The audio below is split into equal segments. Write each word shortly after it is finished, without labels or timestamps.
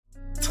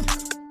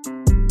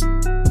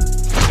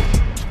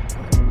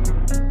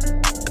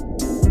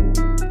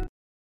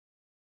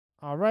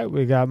All right,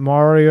 we got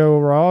Mario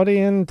Raldi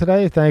in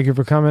today. Thank you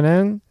for coming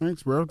in.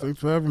 Thanks, bro. Thanks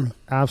for having me.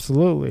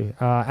 Absolutely.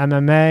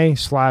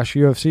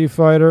 MMA/UFC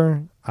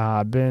fighter.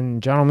 Been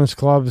gentlemen's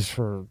clubs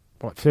for,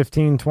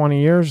 15,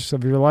 20 years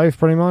of your life,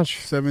 pretty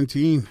much?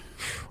 17.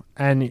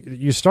 And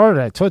you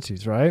started at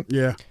Tootsie's, right?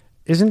 Yeah.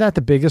 Isn't that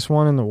the biggest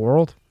one in the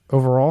world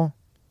overall?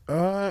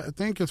 I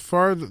think as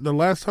far as the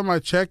last time I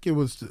checked, it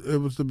was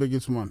the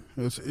biggest one.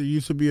 It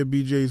used to be a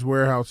BJ's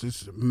Warehouse.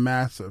 It's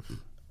massive.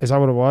 Is that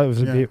what it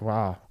was? It was Yeah.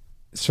 wow.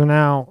 So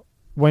now,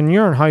 when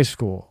you're in high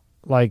school,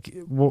 like,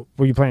 were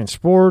you playing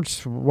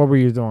sports? What were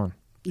you doing?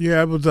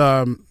 Yeah, it was.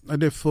 I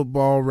did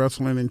football,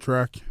 wrestling, and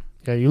track.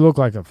 Yeah, you look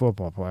like a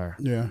football player.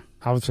 Yeah.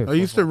 I would say. I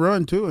used to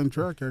run too in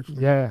track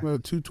actually. Yeah.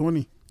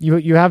 220.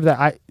 You have that.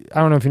 I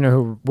don't know if you know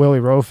who Willie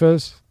Rofe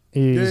is.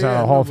 He's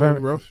a Hall of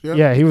Fame.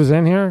 Yeah, he was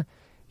in here.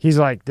 He's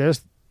like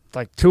this,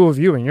 like two of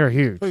you, and you're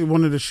huge. He's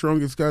one of the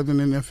strongest guys in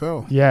the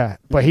NFL. Yeah,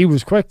 but he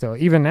was quick though.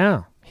 Even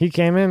now, he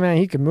came in, man.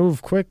 He could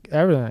move quick,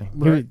 everything.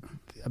 Right.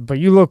 But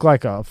you look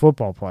like a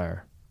football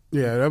player.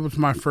 Yeah, that was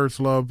my first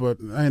love, but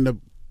I ended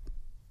up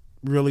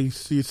really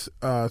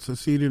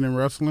succeeding in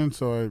wrestling.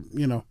 So I,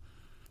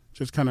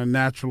 just kind of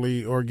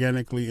naturally,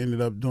 organically ended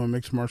up doing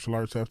mixed martial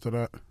arts after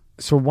that.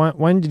 So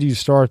when did you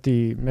start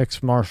the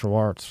mixed martial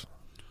arts?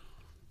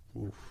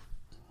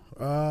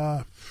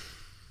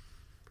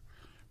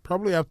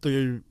 Probably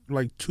after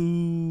like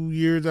 2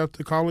 years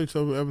after college.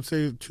 So I would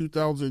say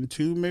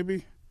 2002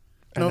 maybe.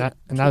 And, No,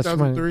 that's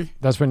 2003.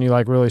 when you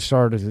like really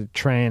started to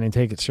train and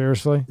take it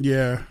seriously.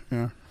 Yeah.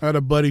 I had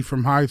a buddy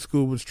from high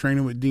school was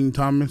training with Dean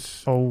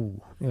Thomas. Oh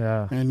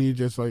yeah. And he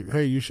just like,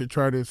 hey, you should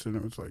try this. And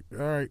it was like,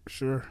 all right,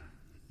 sure.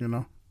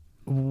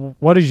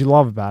 What did you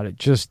love about it?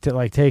 Just to,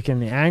 like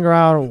taking the anger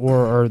out,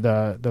 or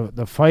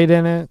the fight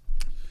in it?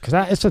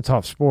 Because it's a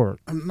tough sport.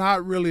 I'm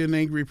not really an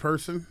angry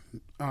person.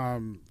 I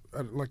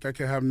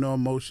can have no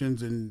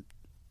emotions and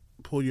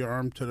pull your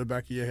arm to the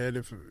back of your head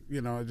if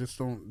I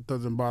just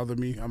doesn't bother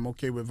me. I'm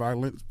okay with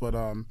violence, but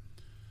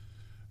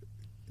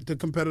the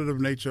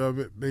competitive nature of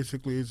it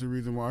basically is the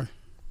reason why.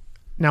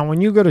 Now,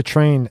 when you go to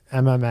train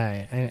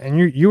MMA,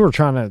 and you were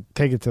trying to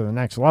take it to the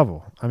next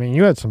level, I mean,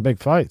 you had some big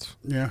fights.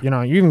 Yeah.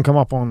 You can come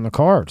up on the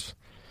cards.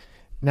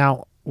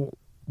 Now,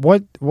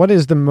 what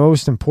is the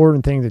most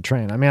important thing to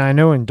train? I mean, I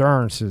know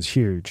endurance is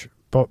huge,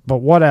 but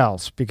what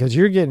else? Because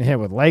you're getting hit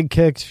with leg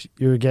kicks,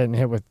 you're getting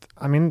hit with,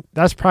 I mean,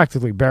 that's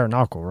practically bare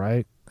knuckle,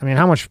 right? I mean,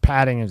 how much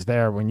padding is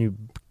there when you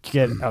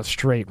get a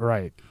straight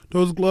right?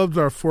 Those gloves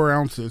are 4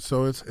 ounces,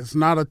 so it's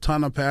not a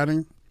ton of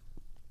padding.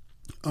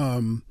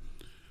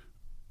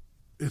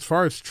 As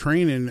far as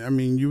training, I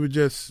mean,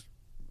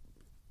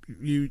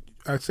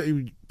 I'd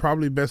say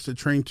probably best to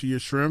train to your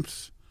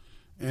strengths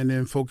and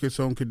then focus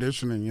on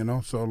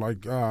conditioning, So,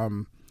 like,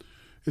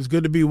 it's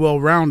good to be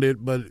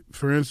well-rounded, but,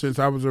 for instance,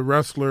 I was a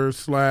wrestler /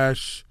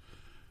 submission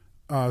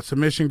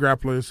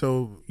grappler,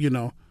 so,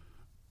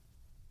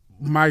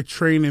 my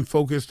training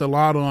focused a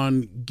lot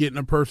on getting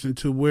a person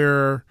to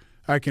where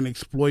I can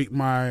exploit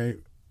my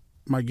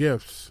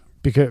gifts.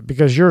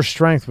 Because your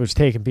strength was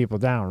taking people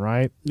down,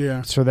 right?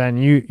 Yeah. So then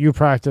you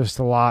practiced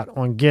a lot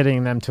on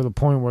getting them to the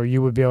point where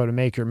you would be able to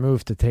make your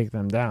move to take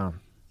them down.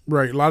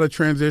 Right. A lot of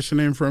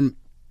transitioning from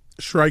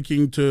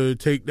striking to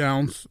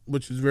takedowns,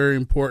 which is very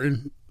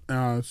important.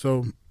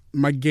 So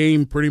my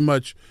game pretty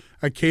much,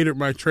 I catered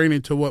my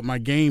training to what my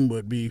game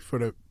would be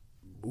for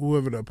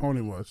whoever the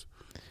opponent was,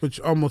 which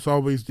almost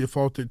always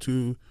defaulted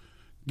to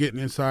getting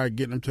inside,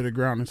 getting them to the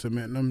ground and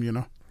submitting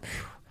them,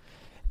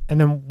 And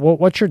then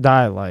what's your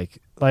diet like?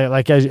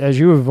 Like as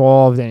you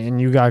evolved and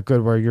you got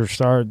good where you're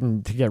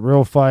starting to get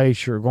real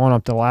fights, you're going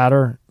up the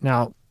ladder.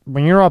 Now,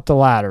 when you're up the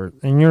ladder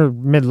and you're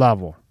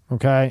mid-level,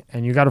 okay,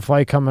 and you got a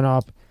fight coming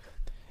up,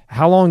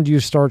 how long do you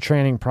start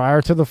training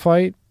prior to the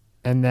fight?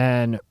 And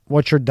then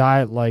what's your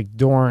diet like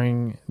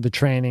during the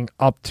training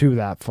up to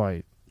that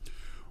fight?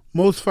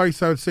 Most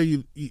fights, I would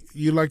say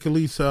you like at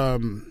least,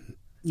 12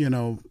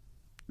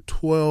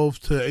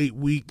 to 8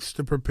 weeks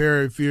to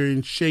prepare if you're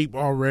in shape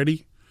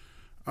already.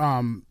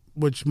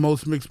 Which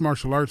most mixed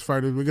martial arts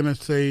fighters, we're going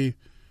to say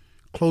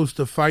close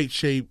to fight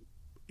shape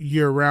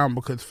year-round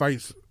because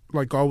fights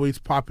like always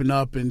popping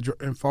up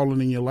and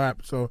falling in your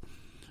lap. So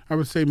I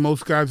would say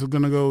most guys are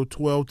going to go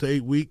 12 to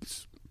 8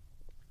 weeks.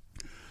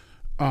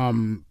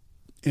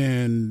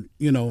 And,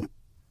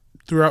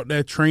 throughout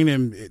that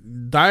training,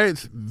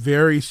 diets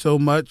vary so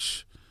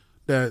much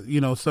that,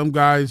 some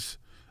guys,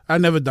 I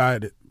never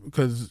dieted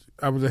because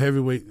I was a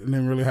heavyweight and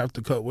didn't really have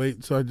to cut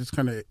weight. So I just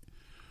kind of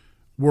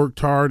worked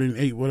hard and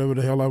ate whatever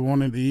the hell I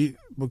wanted to eat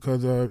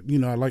because, I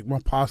like my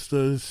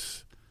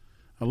pastas.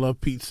 I love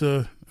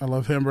pizza. I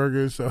love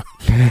hamburgers. So.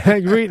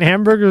 You're eating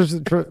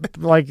hamburgers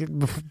like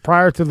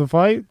prior to the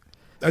fight?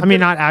 I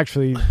mean, not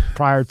actually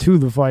prior to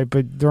the fight,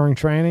 but during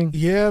training?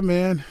 Yeah,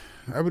 man.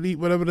 I would eat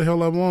whatever the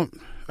hell I want.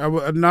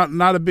 I'm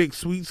not a big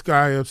sweets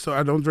guy, so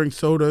I don't drink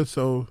soda.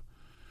 So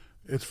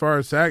as far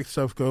as that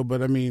stuff go,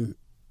 but I mean,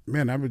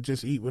 man, I would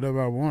just eat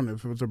whatever I want.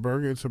 If it was a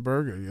burger, it's a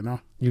burger,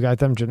 You got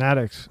them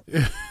genetics.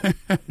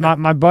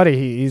 My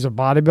buddy, he's a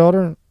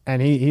bodybuilder,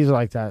 and he's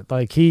like that.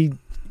 Like he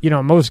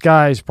most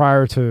guys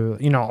prior to,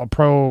 a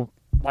pro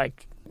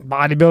like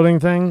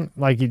bodybuilding thing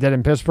like he did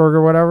in Pittsburgh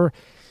or whatever,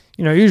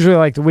 usually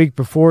like the week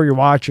before you're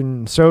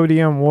watching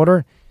sodium,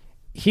 water,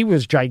 he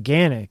was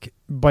gigantic,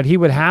 but he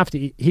would have to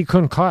eat, he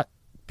couldn't cut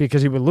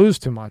because he would lose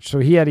too much. So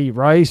he had to eat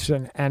rice,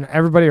 and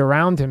everybody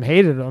around him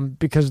hated him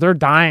because they're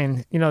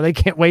dying. They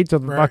can't wait till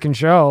the fucking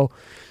show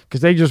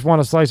because they just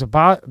want a slice of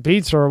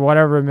pizza or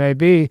whatever it may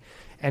be.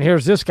 And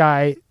here's this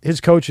guy, his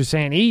coach is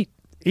saying, eat.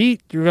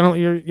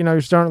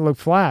 You're starting to look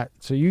flat.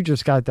 So you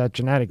just got that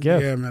genetic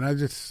gift. Yeah, man.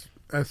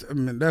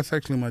 That's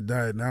actually my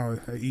diet now.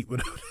 I eat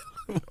whatever.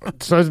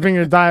 So it's been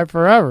your diet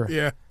forever.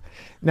 Yeah.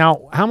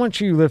 Now, how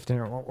much are you lifting?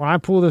 When I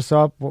pull this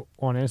up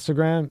on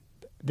Instagram,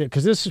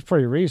 because this is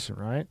pretty recent,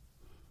 right?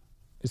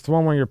 It's the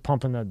one where you're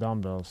pumping the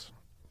dumbbells.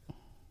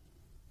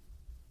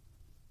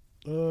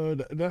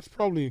 That's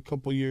probably a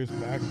couple years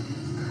back.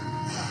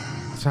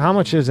 So how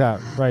much is that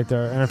right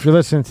there? And if you're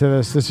listening to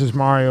this is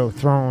Mario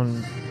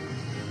throwing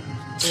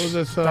What was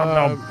this?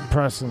 dumbbell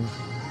pressing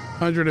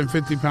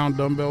 150-pound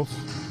dumbbells.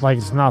 like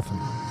it's nothing.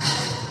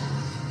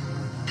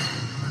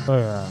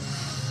 Look at that.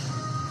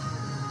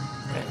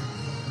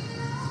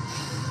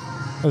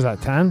 What was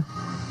that, 10?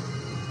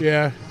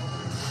 Yeah.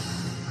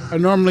 I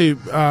normally,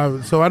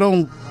 so I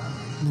don't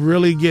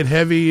really get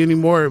heavy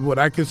anymore, what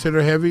I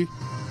consider heavy.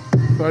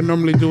 So I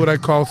normally do what I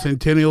call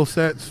centennial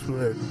sets,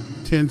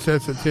 10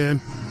 sets of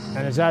 10.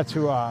 And is that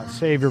to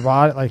save your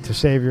body, like to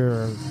save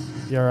your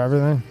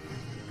everything?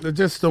 I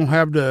just don't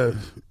have the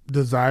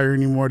desire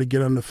anymore to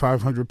get under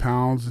 500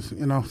 pounds,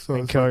 so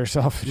And kill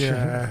yourself.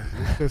 Yeah.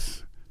 It's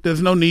just,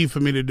 there's no need for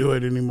me to do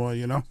it anymore,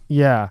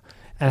 Yeah.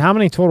 And how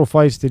many total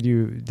fights did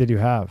you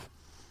have?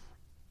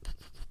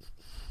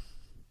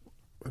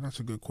 That's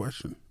a good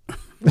question.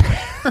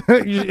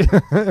 Yeah,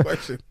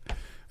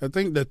 I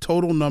think the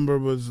total number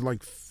was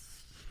like,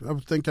 I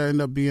think I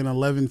ended up being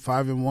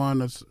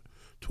 11-5-1, or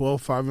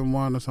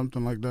 12-5-1, or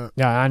something like that.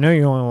 I know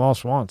you only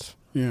lost once.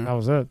 Yeah, That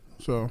was it.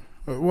 So,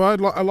 I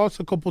lost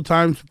a couple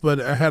times,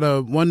 but I had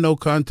a no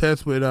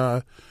contest with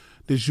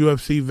this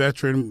UFC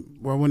veteran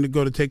where I went to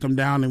go to take him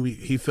down, and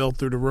he fell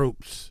through the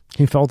ropes.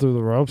 He fell through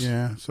the ropes.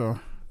 Yeah, so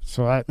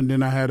that. And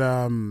then I had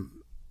I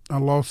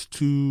lost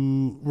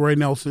to Roy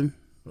Nelson,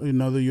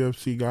 another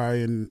UFC guy,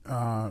 and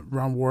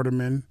Ron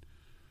Waterman.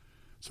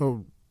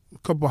 So a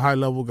couple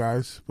high-level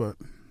guys, but...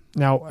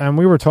 Now, and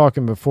we were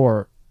talking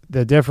before,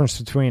 the difference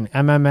between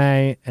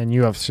MMA and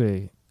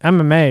UFC.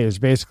 MMA is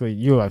basically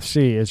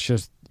UFC. It's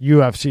just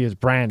UFC is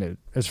branded.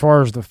 As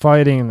far as the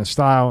fighting and the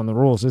style and the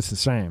rules, it's the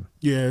same.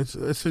 Yeah, it's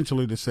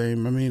essentially the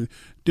same. I mean,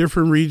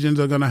 different regions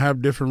are going to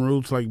have different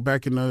rules. Like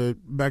back in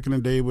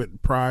the day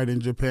with Pride in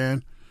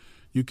Japan,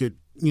 you could,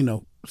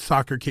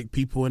 soccer kick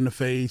people in the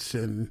face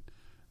and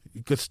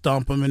you could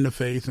stomp them in the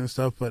face and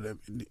stuff. But,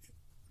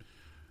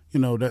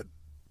 that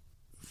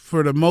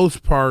for the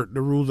most part,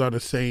 the rules are the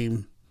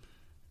same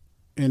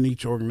in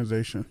each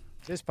organization.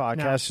 This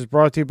podcast is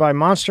brought to you by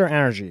Monster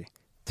Energy.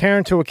 Tear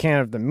into a can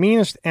of the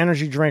meanest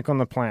energy drink on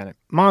the planet,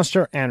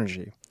 Monster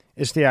Energy.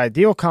 It's the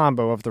ideal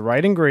combo of the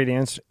right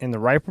ingredients in the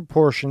right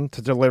proportion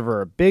to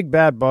deliver a big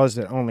bad buzz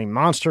that only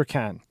Monster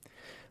can.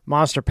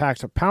 Monster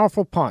packs a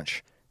powerful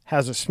punch,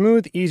 has a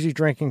smooth, easy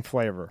drinking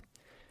flavor.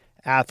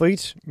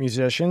 Athletes,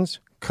 musicians,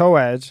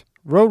 co-eds,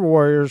 road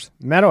warriors,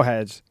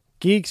 metalheads,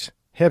 geeks,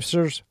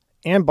 hipsters,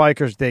 and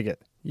bikers dig it.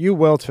 You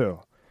will too.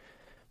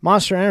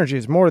 Monster Energy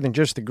is more than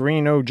just the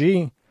green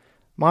OG.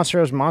 Monster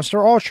has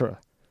Monster Ultra,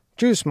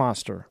 Juice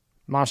Monster,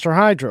 Monster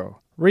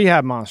Hydro,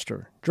 Rehab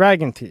Monster,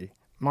 Dragon Tea,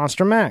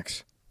 Monster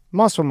Max,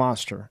 Muscle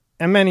Monster,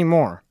 and many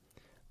more.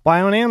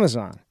 Buy on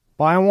Amazon,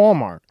 buy on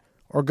Walmart,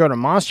 or go to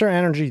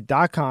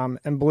monsterenergy.com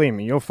and believe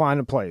me, you'll find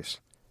a place.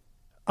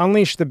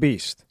 Unleash the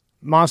beast.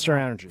 Monster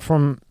Energy.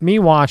 From me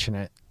watching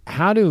it,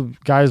 how do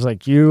guys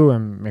like you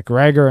and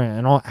McGregor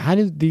and all, how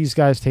do these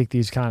guys take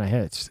these kind of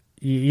hits?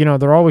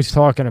 They're always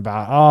talking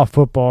about,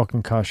 football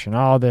concussion,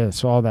 all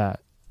this, all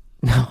that.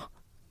 No,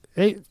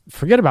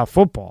 forget about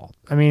football.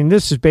 I mean,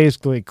 this is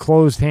basically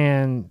closed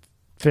hand,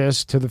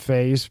 fist to the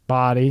face,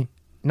 body,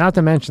 not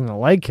to mention the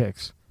leg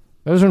kicks.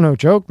 Those are no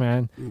joke,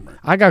 man.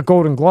 I got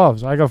golden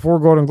gloves. I got 4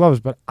 golden gloves,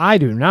 but I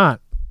do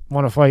not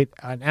want to fight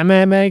an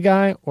MMA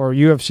guy or a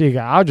UFC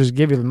guy. I'll just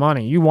give you the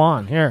money. You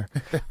won. Here.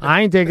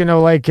 I ain't taking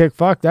no leg kick.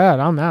 Fuck that.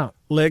 I'm out.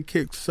 Leg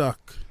kicks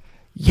suck.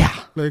 Yeah.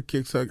 Leg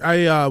kicks suck.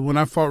 When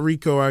I fought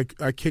Rico,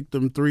 I kicked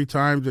him 3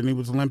 times and he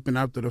was limping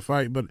after the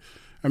fight. But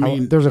I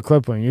mean, there's a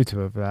clip on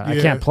YouTube of that. Yeah.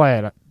 I can't play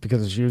it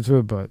because it's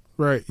YouTube, but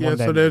right. Yeah.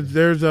 So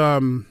there's I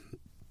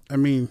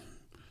mean,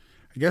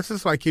 I guess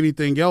it's like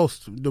anything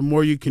else. The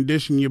more you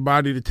condition your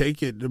body to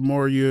take it, the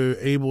more you're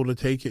able to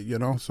take it.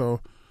 So,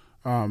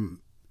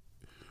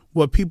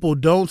 what people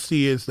don't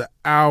see is the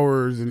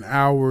hours and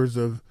hours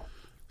of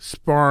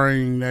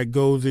sparring that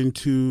goes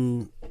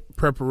into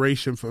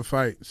preparation for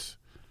fights.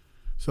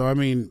 So, I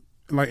mean,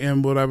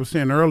 and what I was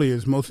saying earlier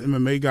is most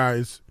MMA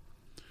guys,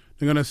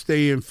 they're going to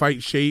stay in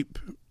fight shape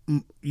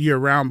year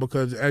round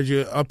because as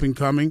you're up and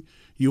coming,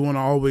 you want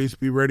to always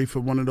be ready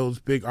for one of those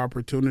big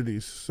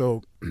opportunities.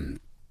 So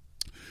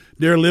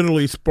they're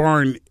literally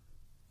sparring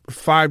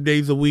 5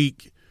 days a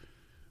week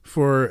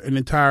for an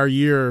entire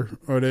year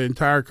or the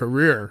entire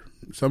career.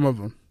 Some of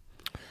them.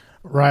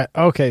 Right.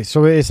 Okay.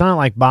 So it's not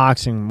like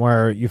boxing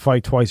where you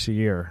fight twice a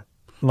year.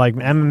 Like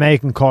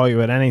MMA can call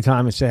you at any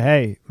time and say,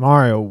 "Hey,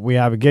 Mario, we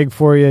have a gig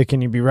for you.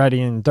 Can you be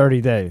ready in 30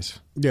 days?"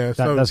 Yeah,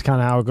 That's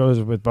kind of how it goes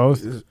with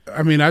both.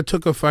 I mean, I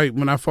took a fight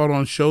when I fought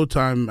on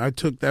Showtime. I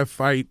took that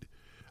fight.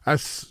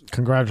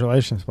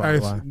 Congratulations, by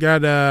the way. I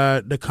got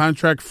the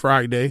contract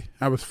Friday.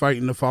 I was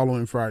fighting the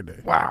following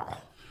Friday. Wow.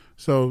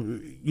 So,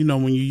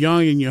 when you're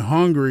young and you're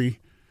hungry,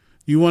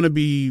 you want to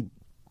be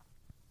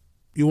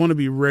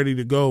ready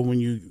to go when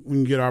you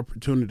get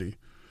opportunity.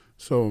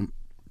 So,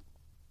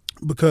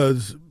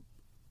 because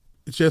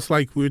it's just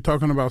like we were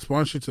talking about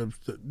sponsorships.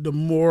 The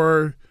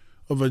more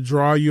of a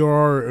draw you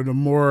are, or the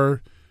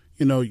more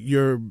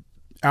you're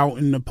out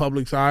in the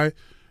public's eye,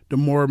 the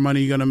more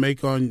money you're gonna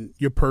make on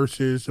your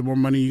purses, the more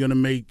money you're gonna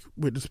make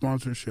with the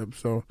sponsorship.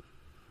 So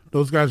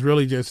those guys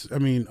really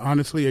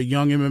honestly, a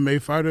young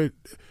MMA fighter,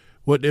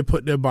 what they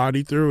put their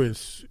body through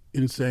is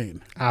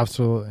insane.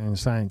 Absolutely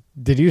insane.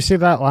 Did you see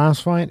that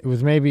last fight? It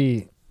was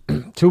maybe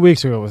 2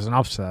 weeks ago. It was an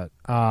upset.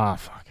 I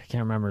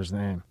can't remember his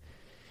name.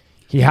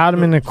 He had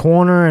him in the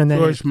corner, and then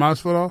George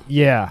Masvidal.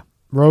 Yeah,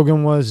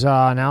 Rogan was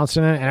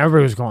announcing it, and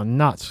everybody was going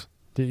nuts.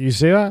 Did you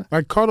see that?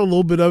 I caught a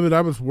little bit of it.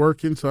 I was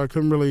working, so I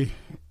couldn't really.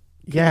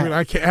 Yeah,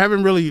 I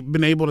haven't really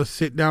been able to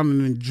sit down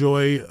and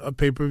enjoy a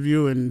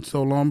pay-per-view in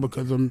so long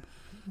because I'm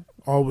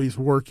always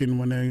working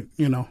when they,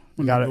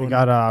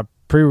 got a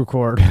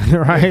pre-record,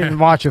 right? And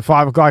watch at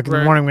 5 o'clock in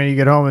the morning when you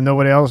get home and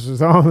nobody else is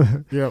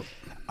home. Yep.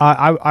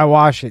 I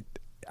watch it.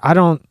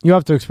 You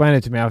have to explain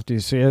it to me after you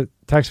see it.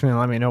 Text me and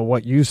let me know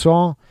what you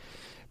saw,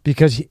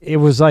 because it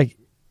was like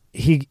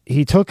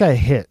he took a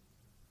hit,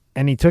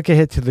 and he took a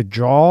hit to the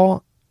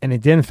jaw, and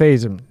it didn't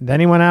faze him. Then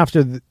he went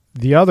after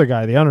the other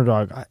guy, the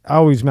underdog. I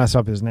always mess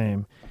up his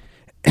name,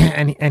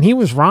 and he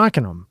was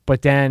rocking him.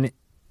 But then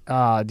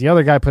the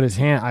other guy put his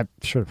hand. I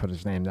should have put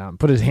his name down.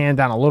 Put his hand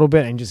down a little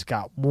bit and just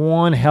got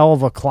one hell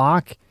of a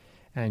clock,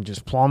 and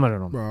just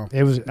plummeted him. Wow.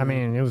 It was. I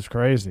mean, it was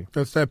crazy.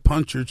 That's that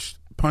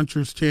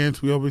puncher's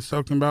chance we always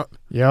talking about.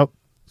 Yep.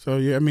 So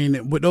yeah, I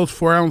mean, with those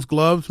 4-ounce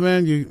gloves,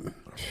 man,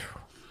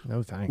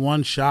 no thanks.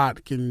 One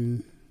shot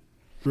can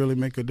really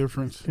make a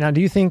difference. Now,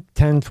 do you think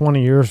 10,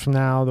 20 years from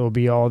now there will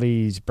be all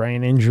these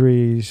brain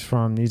injuries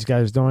from these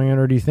guys doing it?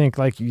 Or do you think,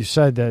 like you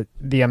said, that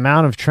the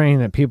amount of training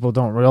that people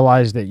don't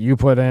realize that you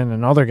put in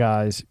and other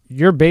guys,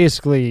 you're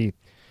basically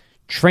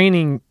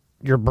training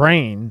your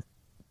brain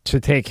to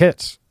take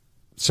hits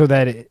so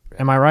that,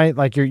 am I right?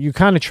 Like you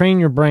kind of train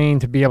your brain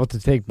to be able to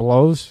take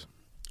blows?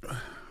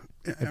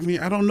 I mean,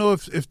 I don't know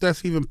if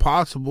that's even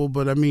possible,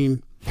 but I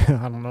mean...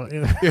 I don't know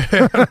either. Yeah, I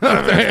don't know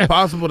if that's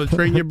possible to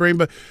train your brain,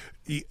 but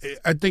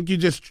I think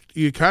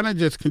you're kind of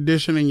just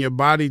conditioning your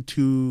body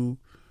to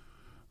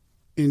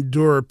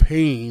endure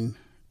pain,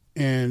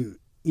 and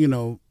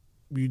you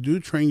do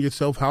train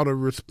yourself how to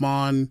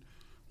respond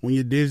when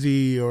you're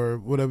dizzy or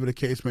whatever the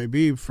case may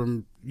be.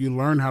 You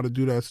learn how to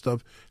do that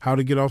stuff, how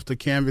to get off the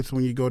canvas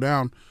when you go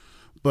down.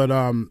 But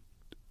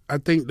I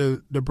think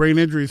the brain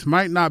injuries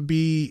might not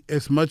be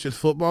as much as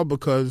football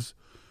because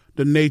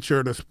the nature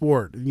of the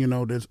sport.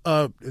 There's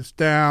up, it's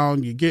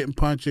down, you're getting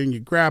punching, you're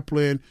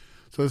grappling.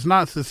 So it's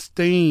not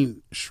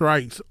sustained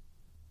strikes.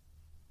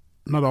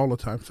 Not all the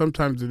time.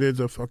 Sometimes it is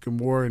a fucking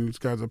war and these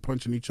guys are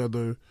punching each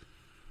other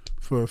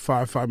for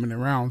 5-minute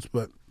rounds.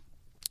 But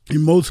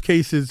in most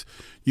cases,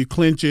 you're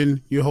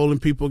clinching, you're holding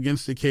people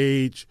against the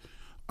cage.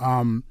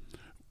 The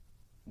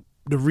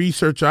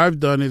research I've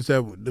done is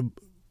that the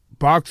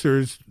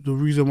boxers, the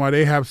reason why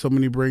they have so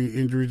many brain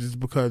injuries is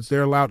because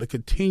they're allowed to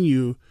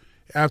continue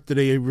after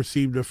they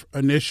receive the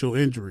initial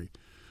injury.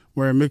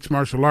 Where in mixed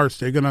martial arts,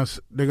 they're gonna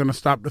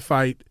stop the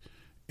fight,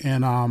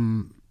 and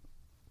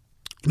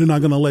they're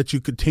not gonna let you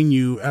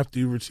continue after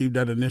you receive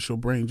that initial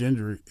brain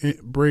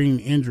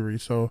injury.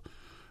 So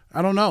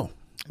I don't know.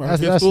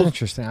 That's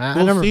interesting.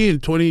 We'll see in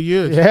 20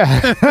 years.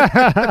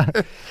 Yeah,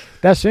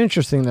 that's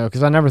interesting though,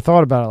 because I never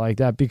thought about it like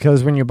that.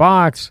 Because when you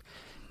box,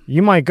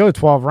 you might go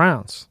 12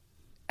 rounds.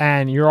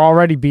 And you're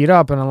already beat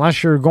up, and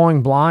unless you're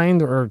going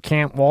blind or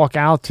can't walk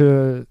out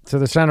to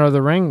the center of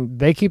the ring,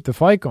 they keep the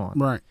fight going.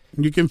 Right.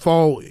 You can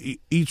fall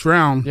each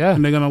round, yeah,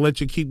 and they're going to let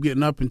you keep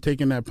getting up and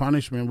taking that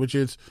punishment, which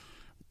is,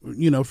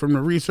 from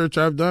the research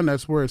I've done,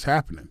 that's where it's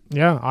happening.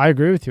 Yeah, I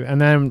agree with you. And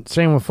then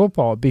same with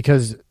football,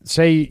 because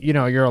say,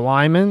 you're a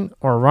lineman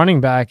or a running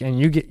back, and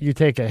you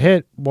take a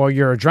hit, well,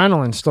 your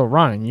adrenaline's still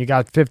running. You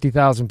got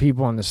 50,000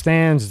 people in the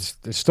stands.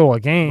 It's still a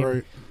game.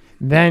 Right.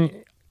 Then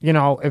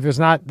if it's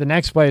not the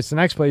next play, it's the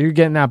next play. You're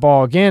getting that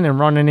ball again and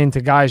running into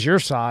guys your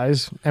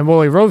size and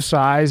Willie Rowe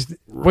size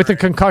with a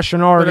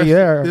concussion already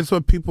there. That's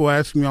what people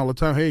ask me all the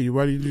time. Hey,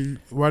 why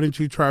didn't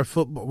you try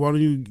football? Why don't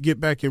you get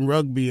back in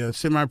rugby,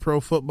 semi-pro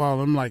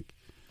football? I'm like,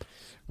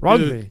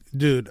 rugby,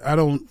 dude, I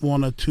don't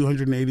want a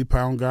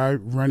 280-pound guy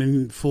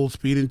running full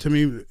speed into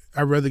me.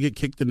 I'd rather get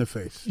kicked in the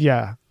face.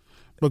 Yeah,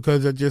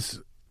 because that's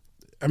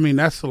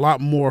a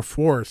lot more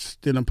force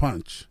than a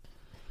punch.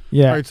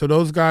 Yeah. Right. So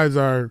those guys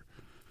are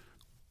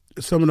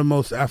some of the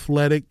most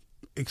athletic,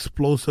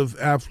 explosive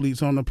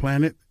athletes on the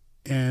planet,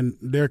 and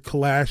they're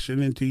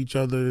clashing into each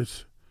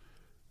other's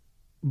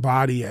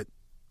body at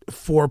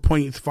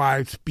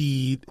 4.5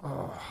 speed,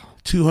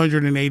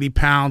 280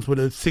 pounds with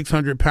a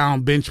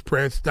 600-pound bench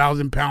press,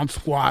 1,000-pound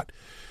squat.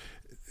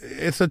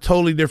 It's a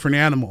totally different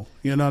animal,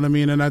 you know what I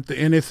mean? And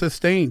it's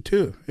sustained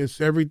too. It's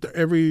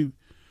every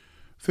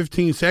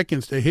 15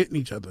 seconds they're hitting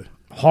each other.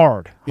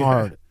 Hard.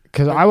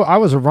 Because I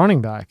was a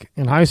running back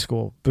in high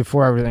school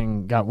before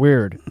everything got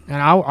weird,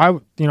 and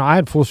I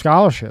had full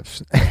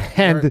scholarships,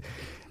 and Right.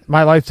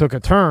 my life took a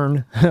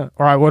turn,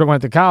 or I would have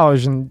went to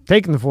college and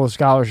taken the full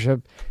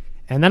scholarship,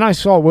 and then I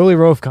saw Willie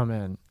Roaf come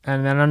in,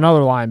 and then another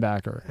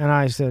linebacker, and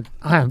I said,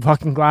 I am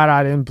fucking glad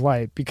I didn't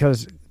play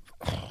because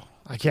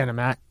I can't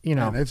imagine,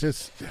 Man, it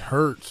just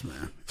hurts,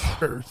 man. It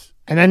hurts.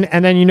 And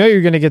then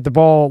you're going to get the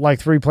ball like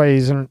 3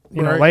 plays and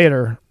Right.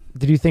 later.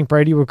 Did you think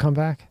Brady would come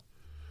back?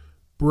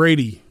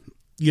 Brady,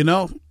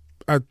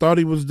 I thought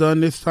he was done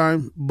this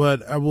time,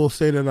 but I will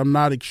say that I'm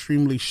not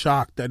extremely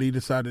shocked that he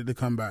decided to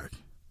come back.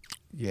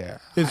 Yeah.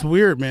 It's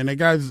weird, man. That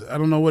guy's, I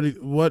don't know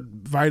what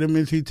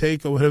vitamins he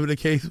take or whatever the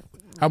case,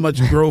 how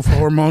much growth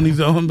hormone he's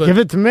on, but Give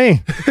it to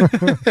me.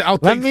 I'll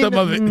take some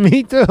of it.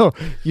 Me too.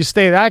 You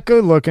stay that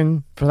good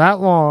looking for that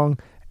long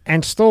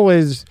and still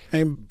is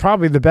And,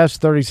 probably the best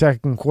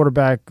 30-second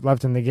quarterback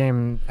left in the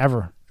game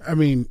ever. I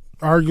mean,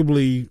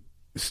 arguably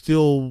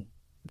still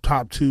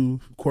top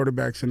 2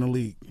 quarterbacks in the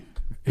league.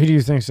 Who do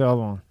you think's the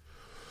other one?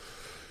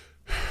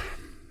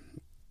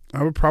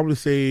 I would probably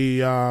say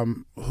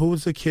who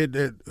was the kid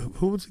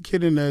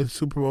in the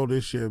Super Bowl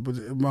this year? Was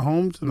it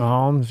Mahomes?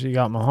 Mahomes. You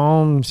got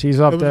Mahomes. He's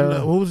up there.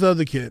 Who was the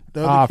other kid?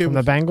 The other kid From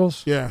was, the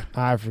Bengals? yeah,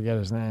 I forget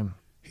his name.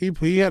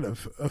 he had a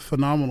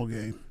phenomenal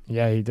game.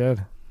 Yeah, he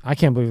did. I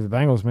can't believe the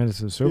Bengals made it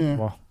to the Super Yeah.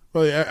 Bowl.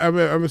 Well,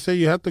 I would say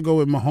you have to go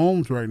with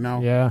Mahomes right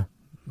now. Yeah.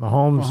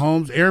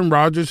 Mahomes. Aaron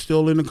Rodgers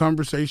still in the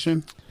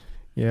conversation.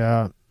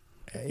 Yeah.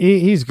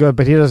 He's good,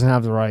 but he doesn't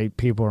have the right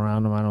people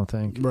around him, I don't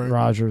think. Right.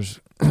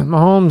 Rodgers.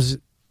 Mahomes,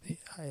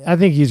 I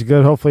think he's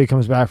good. Hopefully he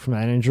comes back from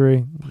that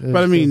injury.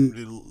 But I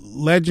mean,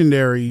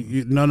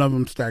 legendary. None of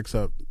them stacks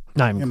up.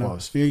 Not even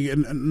close.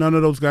 None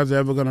of those guys are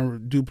ever going to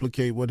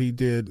duplicate what he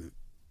did.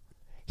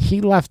 He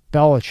left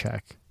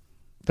Belichick,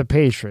 the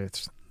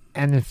Patriots,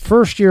 and the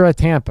first year at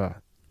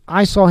Tampa,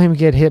 I saw him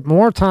get hit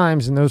more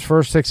times in those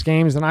first 6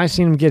 games than I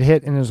seen him get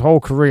hit in his whole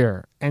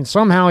career. And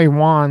somehow he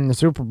won the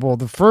Super Bowl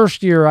the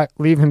first year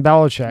leaving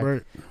Belichick.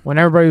 Right. When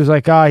everybody was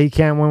like, he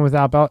can't win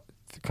without Belichick.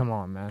 Come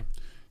on, man.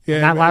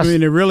 Yeah, I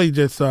mean, it really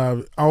just,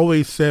 I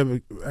always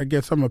said, I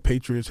guess I'm a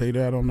Patriots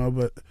hater, I don't know,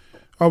 but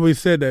I always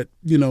said that,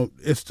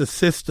 it's the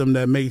system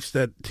that makes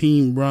that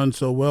team run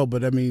so well.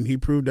 But, I mean, he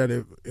proved that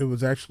it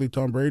was actually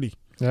Tom Brady.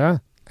 Yeah,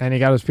 and he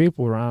got his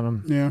people around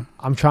him. Yeah.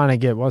 I'm trying to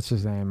get, what's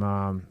his name?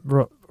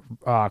 Gronk.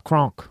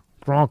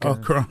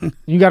 Gronk.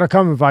 You got to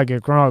come if I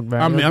get Gronk,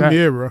 man. I'm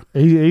here, bro.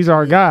 He's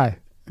our guy.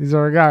 He's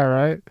our guy,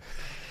 right?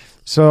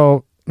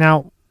 So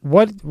now,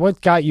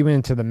 what got you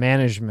into the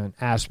management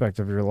aspect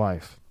of your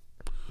life?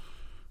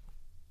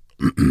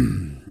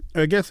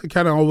 I guess it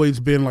kind of always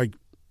been like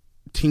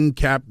team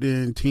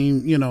captain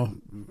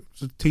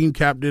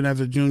as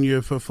a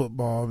junior for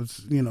football. It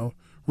was,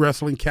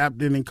 wrestling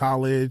captain in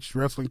college,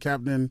 wrestling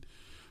captain.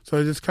 So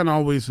I just kind of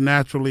always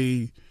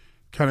naturally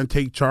kind of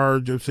take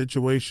charge of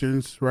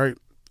situations, right?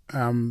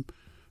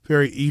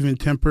 Very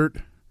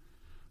even-tempered.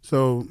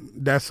 So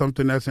that's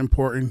something that's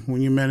important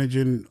when you're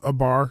managing a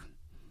bar,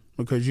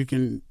 because you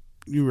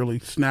really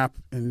snap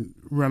and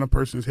run a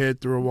person's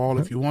head through a wall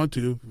if you want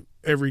to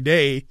every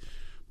day,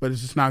 but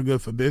it's just not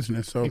good for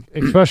business. So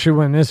especially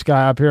when this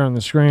guy up here on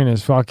the screen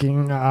is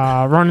fucking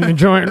running the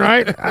joint,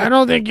 right? I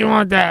don't think you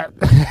want that.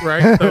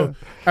 Right. So,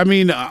 I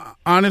mean,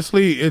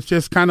 honestly, it's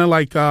just kind of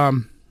like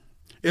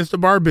it's the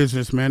bar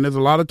business, man. There's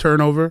a lot of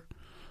turnover.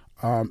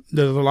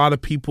 There's a lot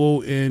of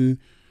people in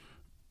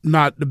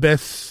not the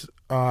best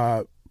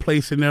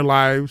place in their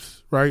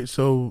lives, right?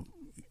 So,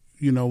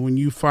 when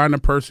you find a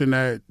person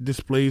that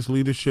displays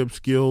leadership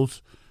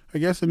skills, I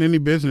guess in any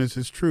business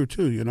it's true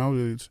too,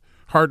 it's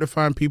hard to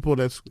find people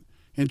that's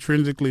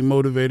intrinsically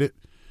motivated,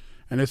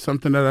 and it's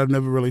something that I've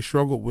never really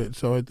struggled with.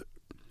 So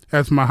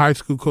as my high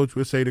school coach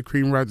would say, the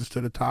cream rises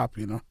to the top,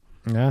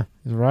 Yeah,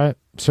 you're right.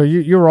 So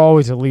you're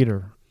always a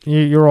leader.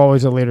 You're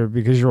always a leader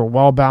because you're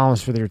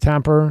well-balanced with your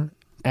temper,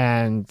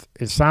 and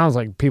it sounds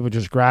like people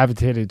just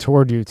gravitated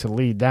toward you to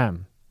lead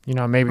them.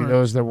 Maybe Right.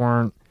 those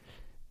that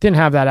didn't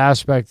have that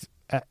aspect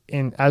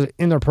in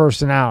their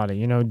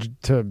personality,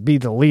 to be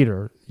the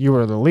leader. You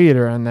were the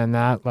leader, and then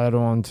that led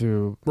on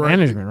to Right.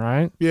 management,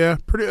 right? Yeah,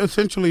 pretty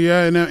essentially,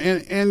 yeah. And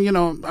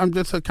I'm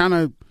just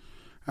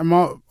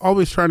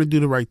always trying to do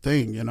the right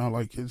thing,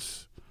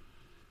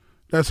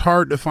 that's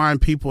hard to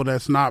find people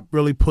that's not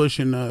really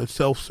pushing a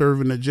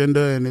self-serving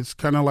agenda, and it's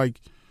kind of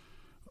like,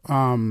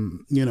 for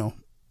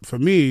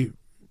me,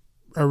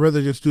 I'd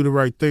rather just do the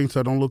right thing so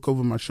I don't look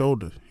over my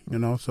shoulder,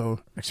 so.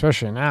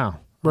 Especially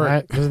now.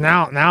 Right. Because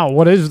now,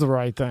 what is the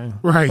right thing?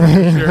 Right.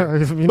 Sure.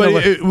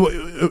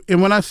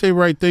 And when I say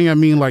right thing, I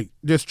mean like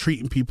just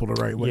treating people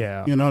the right way.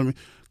 Yeah. You know what I mean?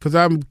 Because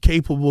I'm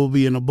capable of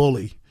being a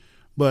bully,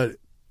 but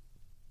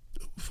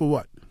for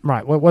what?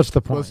 Right. What's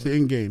the point? What's the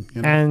end game?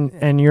 You know?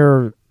 And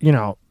you're,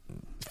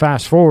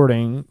 fast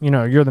forwarding,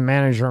 you're the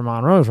manager of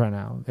Monroe's right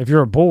now. If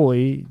you're a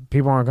bully,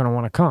 people aren't going to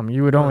want to come.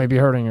 You would only be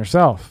hurting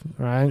yourself,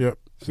 right? Yep.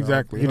 So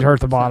exactly. You'd hurt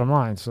the bottom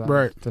line. So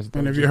right.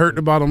 And if you hurt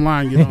the bottom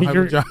line, you don't have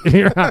a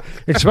job.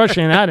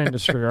 Especially in that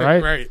industry,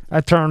 right? Right.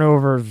 That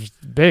turnover is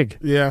big.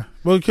 Yeah.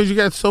 Well, because you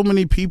got so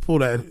many people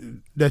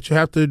that you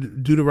have to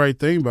do the right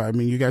thing by. I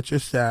mean, you got your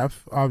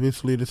staff.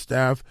 Obviously, the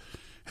staff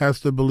has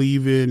to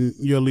believe in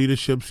your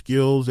leadership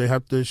skills. They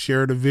have to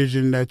share the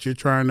vision that you're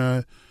trying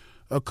to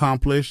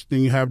accomplish.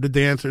 Then you have the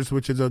dancers,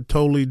 which is a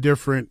totally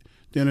different.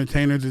 The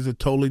entertainers is a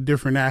totally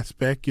different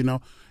aspect.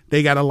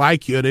 They got to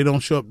like you. Or they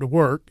don't show up to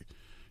work.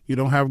 You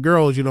don't have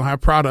girls. You don't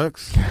have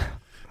products.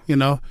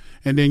 And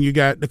then you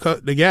got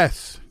the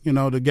guests.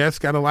 The guests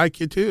got to like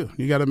you too.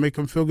 You got to make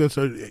them feel good.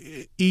 So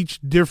each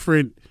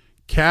different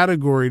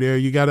category there,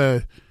 you got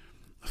to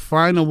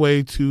find a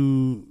way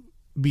to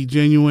be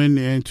genuine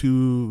and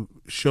to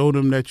show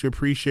them that you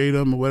appreciate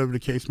them or whatever the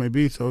case may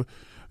be. So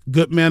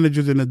good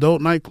managers in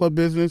adult nightclub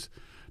business,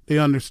 they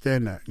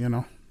understand that,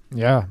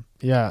 Yeah,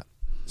 yeah.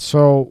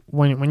 So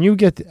when you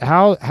get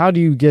how do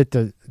you get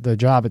the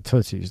job at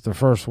Tootsie's, the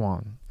first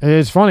one?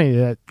 It's funny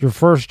that your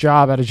first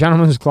job at a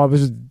gentleman's club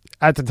is,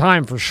 at the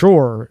time for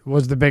sure,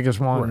 was the biggest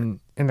one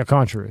in the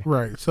country.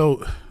 Right.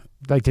 So,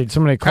 did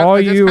somebody call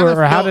you,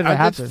 or how did it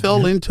happen? I just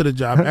fell into the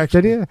job,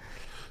 actually. Did you?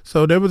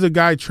 So there was a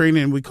guy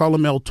training. We call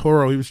him El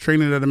Toro. He was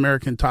training at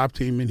American Top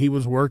Team, and he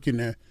was working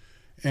there.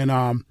 And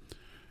I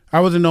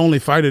wasn't the only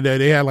fighter there.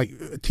 They had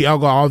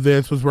Thiago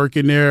Alves was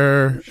working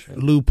there.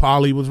 Lou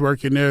Polly was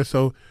working there.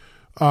 So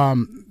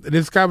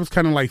this guy was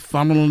kind of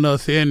funneling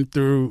us in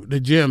through the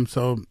gym.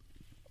 So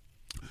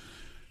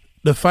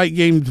the fight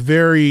game's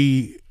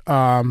very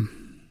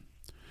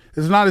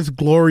it's not as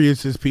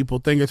glorious as people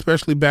think,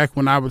 especially back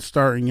when I was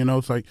starting.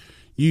 It's like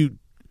you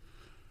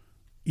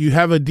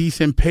have a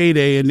decent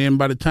payday, and then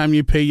by the time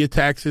you pay your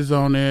taxes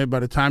on it, by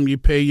the time you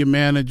pay your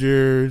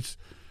managers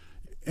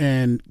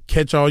and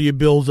catch all your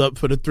bills up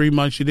for the 3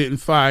 months you didn't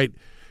fight,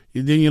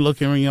 then you're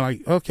looking and you're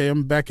like, okay,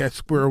 I'm back at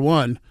square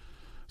one.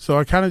 So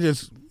I kind of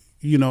just,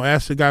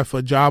 asked the guy for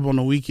a job on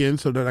the weekend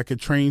so that I could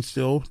train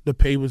still. The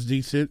pay was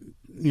decent,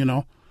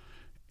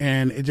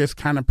 and it just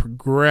kind of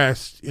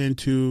progressed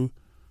into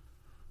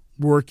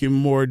working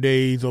more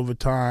days over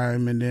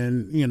time. And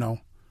then,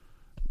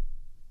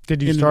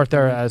 Did you start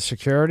there as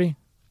security?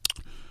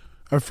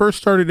 I first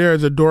started there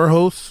as a door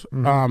host.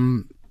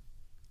 Mm-hmm.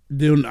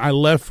 Then I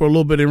left for a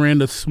little bit and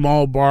ran a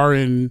small bar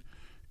I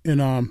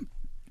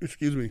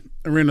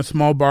ran a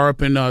small bar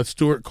up in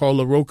Stewart called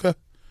La Roca.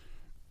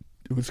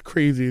 It was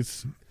crazy.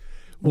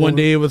 One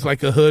day it was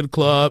like a hood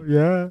club.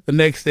 Yeah. The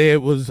next day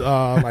it was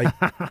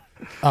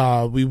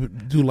we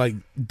would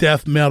do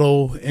death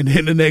metal, and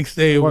then the next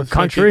day it was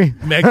country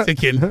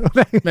Mexican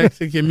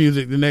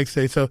music. The next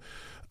day, so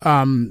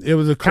it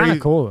was a crazy. Kind of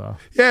cool though.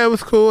 Yeah, it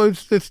was cool.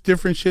 It's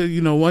different shit.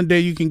 One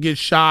day you can get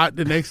shot.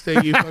 The next day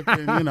you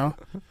fucking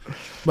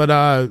But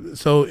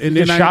so and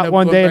you then get shot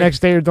one day. Next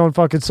day you're doing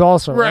fucking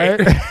salsa, right?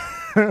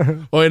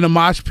 Or in a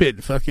mosh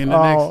pit, fucking the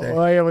next day.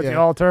 Oh, yeah, with the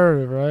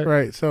alternative, right?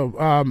 Right. So,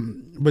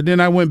 but then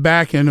I went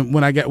back, and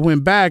when I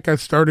went back, I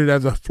started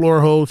as a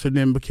floor host, and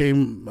then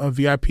became a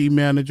VIP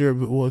manager.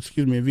 Well, a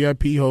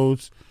VIP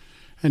host,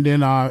 and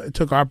then I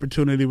took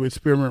opportunity with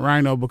Spearmint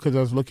Rhino because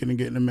I was looking to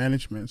get into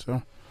management.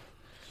 So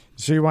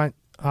you went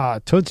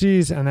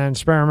Tootsie's, and then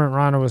Spearmint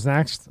Rhino was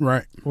next.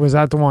 Right. Was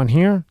that the one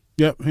here?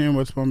 Yep, here in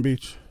West Palm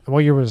Beach.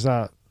 What year was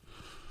that?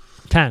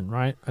 10,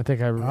 right? I think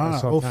I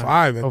saw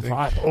 05, I think.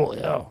 05. Oh,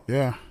 yeah.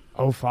 Yeah.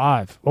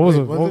 05. What was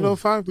it? Was it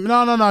 05?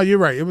 No, you're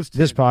right. It was 10.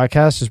 This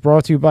podcast is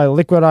brought to you by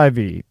Liquid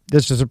IV.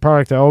 This is a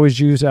product I always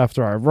use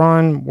after I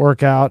run,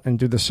 work out, and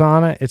do the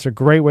sauna. It's a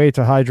great way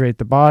to hydrate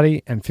the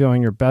body and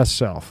feeling your best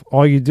self.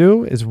 All you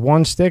do is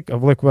 1 stick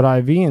of Liquid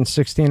IV and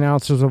 16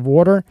 ounces of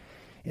water.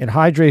 It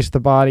hydrates the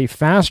body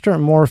faster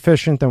and more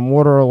efficient than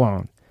water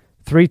alone.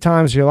 3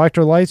 times the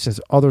electrolytes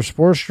as other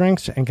sports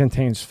drinks, and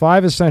contains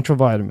 5 essential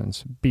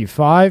vitamins: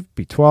 B5,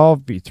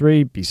 B12,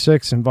 B3,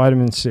 B6, and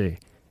vitamin C.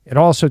 It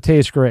also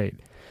tastes great.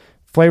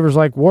 Flavors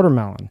like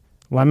watermelon,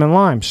 lemon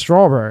lime,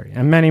 strawberry,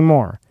 and many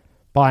more.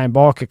 Buy in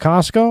bulk at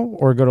Costco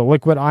or go to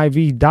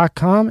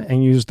liquidiv.com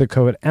and use the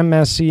code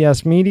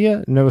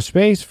MSCSmedia, no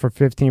space, for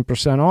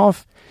 15%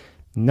 off.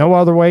 No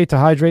other way to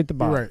hydrate the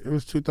body. You're right. It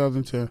was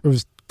 2010. It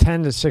was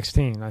 10 to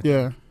 16, I think.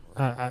 Yeah.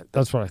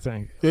 That's what I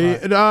think.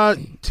 Yeah,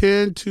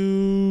 10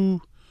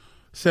 to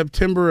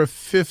September of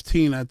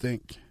 15, I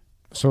think.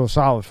 So a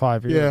solid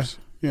 5 years.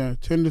 Yeah,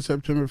 10 to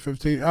September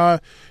 15.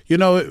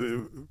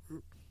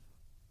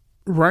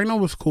 Rhino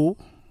was cool.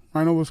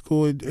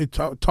 It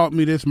taught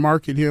me this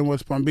market here in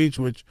West Palm Beach,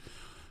 which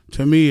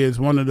to me is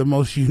one of the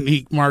most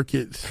unique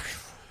markets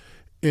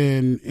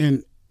in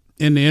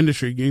the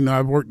industry.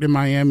 I've worked in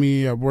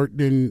Miami, I've worked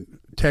in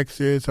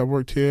Texas, I've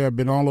worked here, I've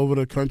been all over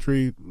the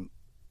country.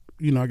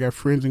 I got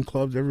friends in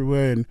clubs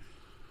everywhere, and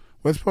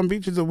West Palm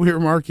Beach is a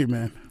weird market,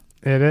 man.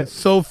 It is. It's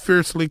so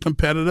fiercely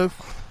competitive,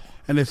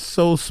 and it's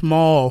so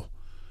small.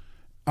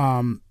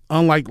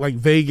 unlike like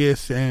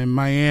Vegas and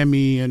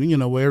Miami and, you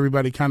know, where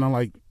everybody kind of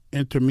like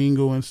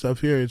intermingle and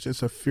stuff, here it's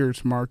just a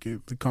fierce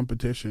market, the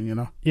competition, you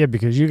know. Yeah,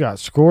 because you got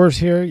Scores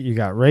here, you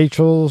got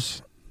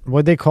Rachel's.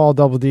 What they call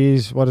Double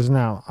D's? What is it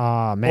now?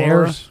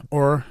 Mayor's?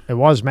 Or it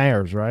was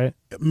Mayor's, right?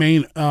 the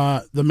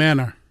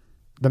Manor.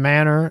 The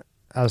Manor.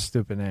 That's a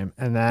stupid name.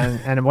 And then,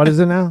 and what is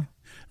it now?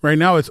 Right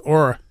now it's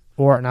Aura.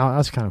 Aura. Now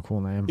that's kind of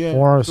cool name. Yeah.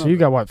 Aura. So you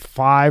got what,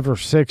 5 or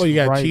 6? Oh, you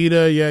got right?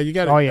 Cheetah. Yeah, you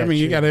got. Oh, yeah, I mean,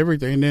 Cheetah. you got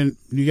everything, and then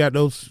you got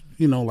those,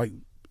 you know, like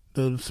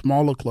the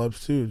smaller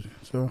clubs too.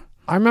 So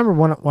I remember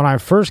when I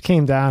first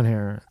came down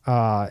here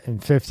in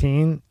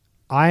 15,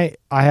 I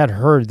had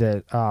heard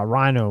that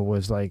Rhino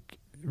was like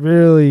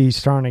really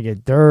starting to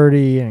get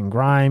dirty and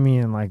grimy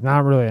and like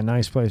not really a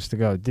nice place to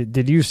go.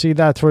 Did you see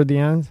that toward the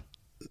end?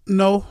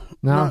 No,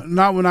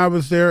 not when I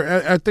was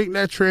there. I think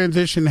that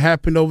transition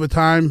happened over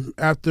time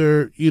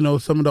after, you know,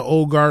 some of the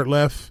old guard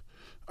left.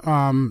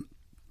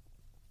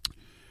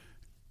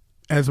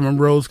 As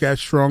Monroe's got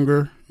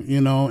stronger,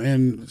 you know,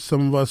 and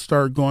some of us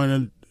start going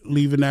and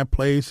leaving that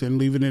place and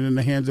leaving it in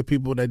the hands of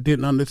people that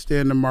didn't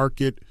understand the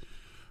market.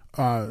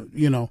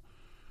 You know,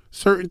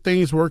 certain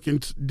things work in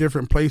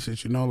different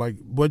places, you know, like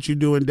what you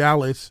do in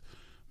Dallas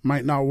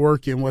might not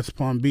work in West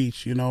Palm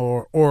Beach, you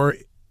know, or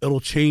it'll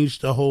change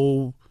the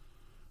whole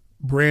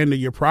brand of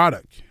your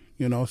product,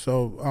 you know.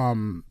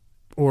 So,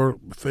 or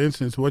for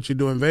instance, what you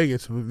do in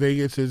Vegas.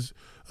 Vegas is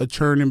a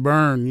churn and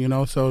burn, you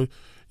know, so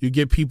you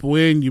get people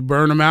in, you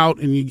burn them out,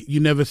 and you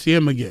never see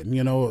them again,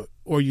 you know,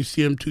 or you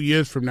see them 2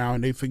 years from now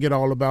and they forget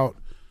all about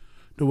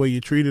the way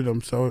you treated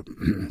them. So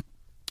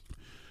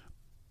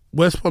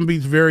West Palm Beach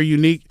is very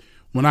unique.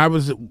 When I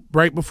was,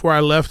 right before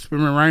I left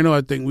Spearmint Rhino,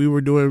 I think we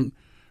were doing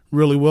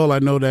really well. I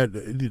know that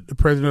the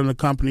president of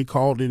the company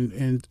called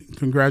and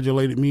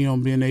congratulated me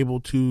on being able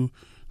to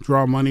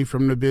draw money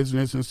from the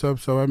business and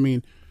stuff. So, I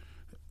mean,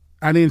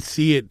 I didn't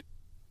see it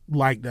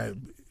like that.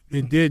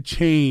 It did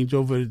change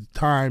over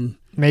time.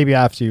 Maybe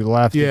after you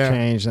left, Yeah. it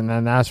changed, and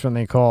then that's when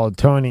they called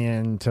Tony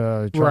in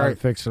to try to Right.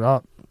 fix it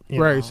up.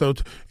 you Right. know. So,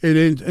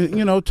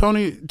 you know,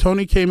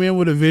 Tony came in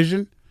with a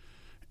vision.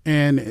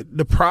 And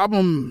the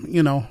problem,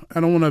 you know, I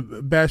don't want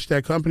to bash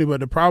that company, but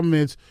the problem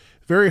is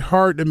very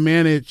hard to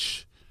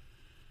manage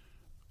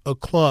a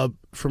club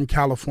from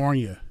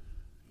California.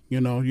 You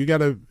know, if you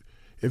got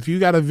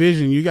a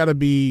vision, you gotta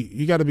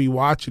be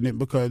watching it,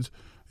 because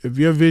if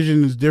your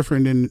vision is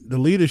different than the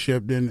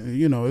leadership, then,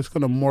 you know, it's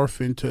going to morph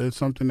into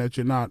something that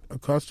you're not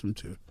accustomed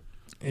to.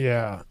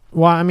 Yeah.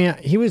 Well, I mean,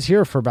 he was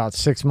here for about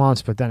 6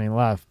 months, but then he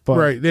left. But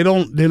Right. They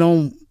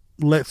don't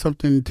let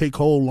something take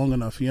hold long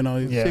enough. You know,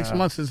 Yeah. 6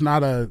 months is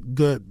not a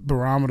good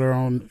barometer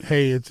on,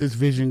 hey, it's this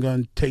vision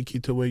going to take you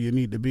to where you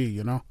need to be,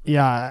 you know?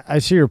 Yeah, I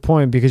see your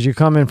point, because you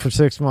come in for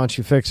 6 months,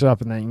 you fix it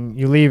up, and then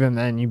you leave, and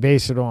then you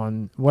base it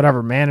on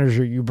whatever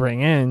manager you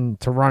bring in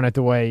to run it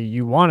the way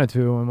you want it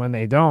to, and when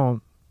they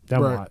don't,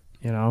 then Right. what?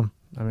 You know?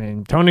 I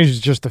mean, Tony's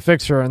just a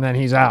fixer, and then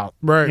he's out.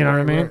 Right. You know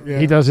right, what I mean? right, yeah.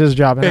 He does his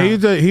job. And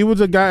Yeah, out. he was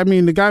a guy. I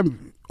mean, the guy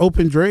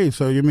opened Dre,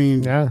 so you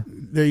mean, Yeah.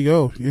 there you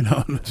go. You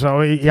know,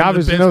 So he one of the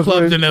obviously best knows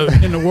what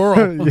clubs in the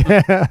world.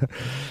 yeah.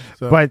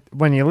 So, But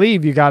when you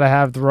leave, you got to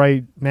have the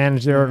right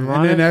manager to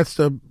run and then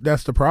it.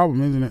 that's the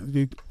problem, isn't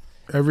it?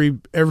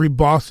 Every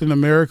boss in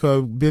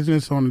America,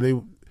 business owner, they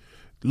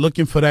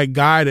looking for that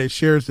guy that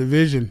shares the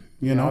vision.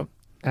 You know, Yep.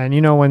 And,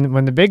 you know,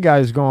 when the big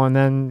guy's gone,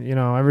 then, you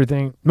know,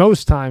 everything,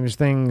 most times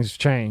things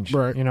change,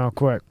 Right. you know,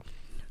 quick.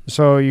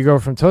 So you go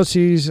from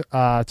Tootsie's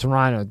to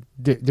Rhino.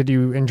 Did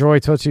you enjoy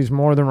Tootsie's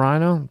more than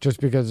Rhino, just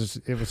because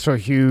it was so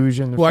huge?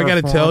 And well, I got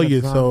to tell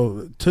you,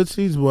 so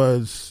Tootsie's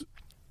was,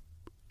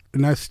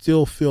 and I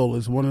still feel,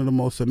 is one of the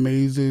most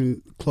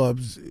amazing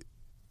clubs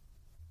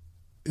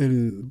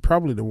in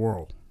probably the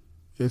world.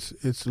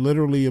 It's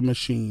literally a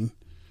machine.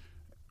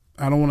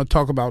 I don't want to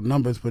talk about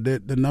numbers, but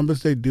the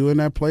numbers they do in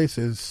that place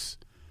is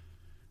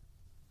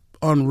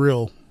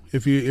unreal.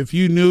 If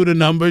you knew the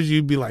numbers,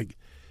 you'd be like,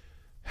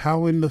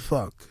 how in the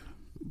fuck?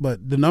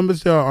 But the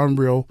numbers there are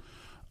unreal.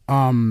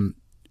 And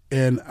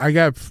I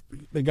got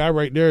the guy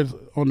right there is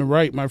on the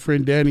right, my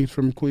friend Danny's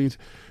from Queens.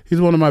 He's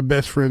one of my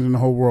best friends in the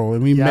whole world.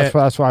 And we met.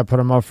 That's why I put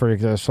him up for you,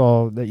 because I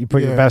saw that you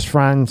put your Yeah. best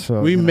friend.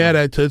 So We you know, met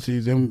at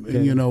Tootsie's, and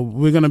Yeah. you know,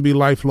 we're gonna be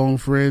lifelong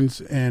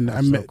friends. And that's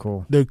I so met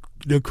cool.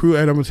 the crew,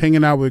 and I was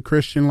hanging out with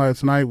Christian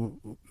last night,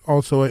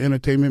 also an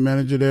entertainment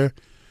manager there.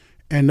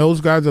 And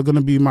those guys are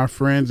gonna be my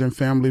friends and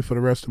family for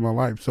the rest of my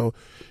life. So,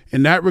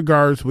 in that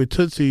regards, with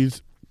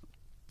Tootsie's,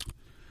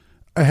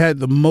 I had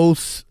the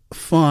most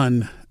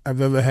fun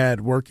I've ever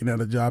had working at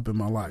a job in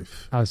my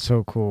life. That's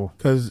so cool.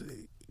 Because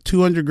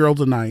 200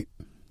 girls a night.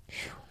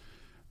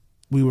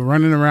 We were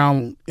running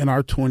around in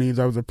our 20s.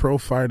 I was a pro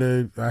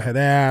fighter. I had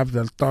abs.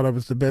 I thought I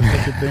was the best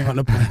looking thing on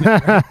the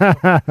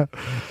planet.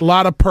 A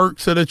lot of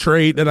perks of the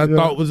trade that I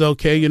thought was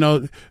okay. You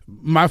know,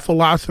 my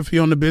philosophy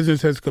on the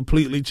business has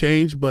completely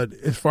changed. But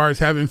as far as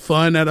having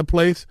fun at a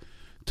place,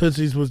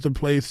 Tootsie's was the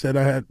place that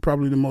I had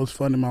probably the most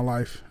fun in my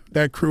life.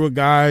 That crew of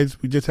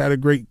guys, we just had a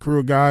great crew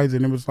of guys,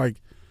 and it was like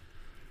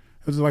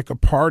a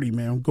party,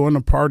 man. Going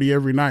to party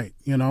every night,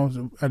 you know.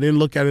 So I didn't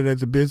look at it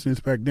as a business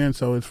back then.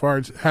 So as far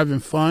as having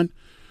fun,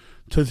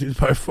 Tootsie's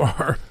by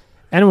far.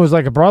 And it was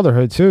like a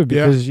brotherhood, too,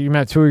 because you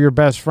met two of your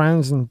best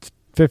friends, and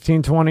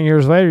 15, 20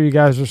 years later, you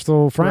guys are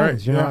still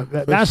friends. Right, You know,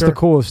 yeah, that's sure. the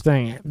coolest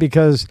thing,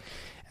 because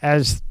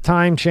as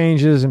time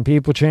changes and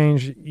people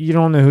change, you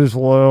don't know who's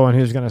loyal and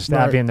who's going to stab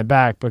Right. you in the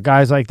back. But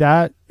guys like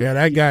that, Yeah,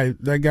 that guy,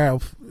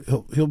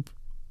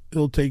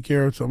 he'll take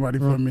care of somebody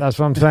for me. that's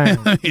what I'm saying.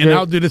 And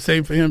I'll do the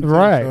same for him. Too,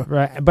 Right, so.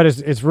 right. But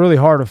it's really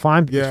hard to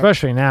find, Yeah.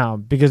 especially now,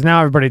 because now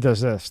everybody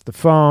does this: the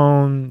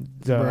phone,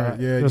 Right,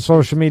 yeah, the you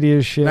social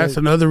media shit. That's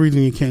another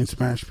reason you can't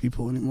smash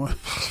people anymore.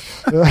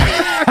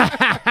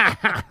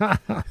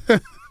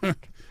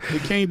 You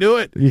can't do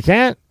it. You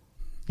can't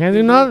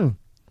do nothing.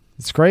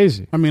 It's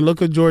crazy. I mean,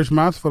 look at George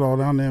Masvidal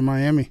down there in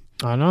Miami.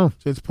 I know.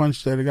 Just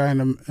punched that guy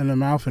in the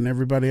mouth, and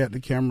everybody had the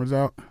cameras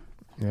out.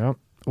 Yep.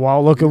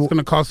 Well, look It's at going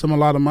to cost him a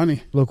lot of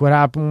money. look what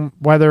happened.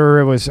 Whether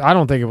it was, I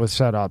don't think it was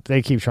set up.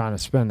 They keep trying to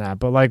spin that,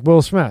 but like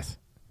Will Smith,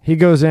 he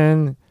goes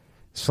in,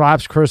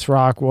 slaps Chris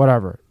Rock,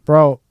 whatever.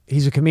 Bro,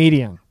 he's a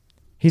comedian.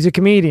 He's a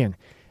comedian.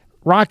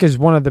 Rock is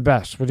one of the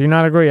best. Would you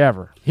not agree?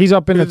 Ever? He's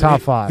up in the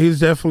top five. He's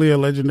definitely a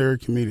legendary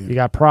comedian. You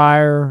got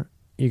Pryor,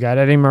 you got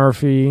Eddie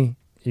Murphy,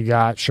 you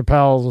got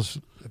Chappelle's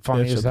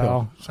funny Yeah, as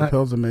hell.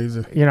 Chappelle's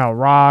amazing. You know,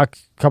 Rock,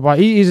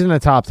 he's in the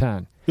top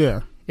 10.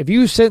 Yeah. If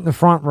you sit in the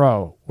front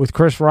row with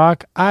Chris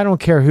Rock, I don't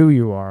care who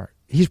you are.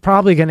 He's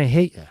probably going to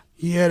hate you.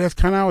 Yeah, that's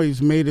kind of how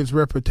he's made his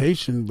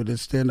reputation with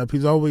his stand-up.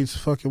 He's always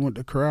fucking with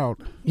the crowd.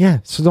 Yeah,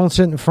 so don't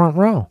sit in the front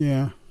row.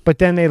 Yeah. But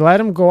then they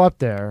let him go up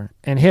there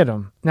and hit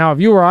him. Now,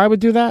 if you or I would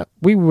do that,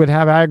 we would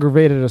have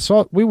aggravated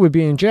assault. We would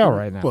be in jail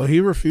right now. Well,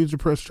 he refused to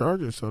press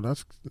charges, so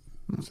that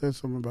says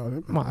something about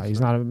him. Well,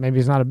 maybe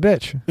he's not a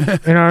bitch.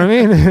 You know what I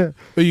mean?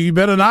 But you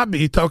better not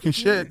be talking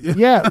shit.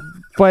 Yeah,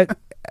 but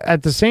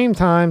at the same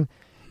time,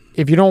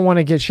 if you don't want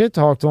to get shit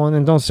talked on,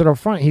 then don't sit up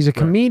front. He's a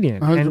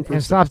comedian, and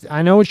 100%. stop.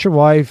 I know it's your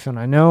wife, and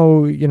I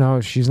know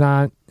she's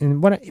not,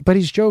 but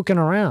he's joking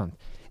around.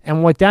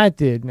 And what that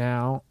did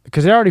now,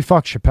 because they already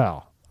fucked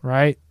Chappelle,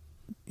 right?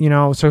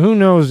 So who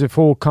knows if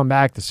he'll come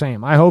back the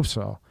same? I hope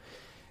so.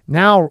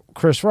 Now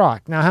Chris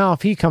Rock. Now how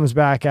if he comes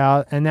back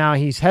out and now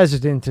he's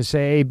hesitant to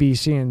say A, B,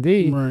 C, and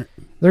D? Right.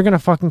 They're gonna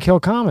fucking kill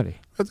comedy.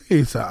 I think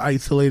it's an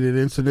isolated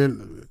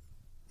incident.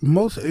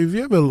 If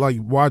you ever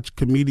watch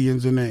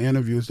comedians in their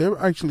interviews, they're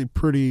actually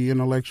pretty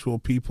intellectual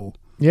people.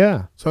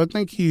 Yeah. So I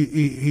think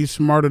he's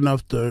smart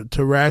enough to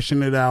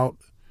ration it out,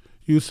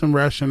 use some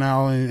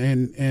rationale,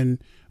 and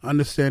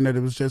understand that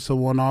it was just a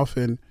one-off.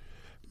 And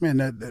man,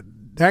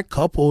 that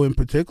couple in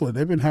particular,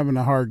 they've been having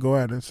a hard go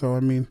at it. So I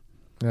mean,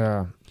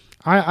 Yeah.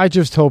 I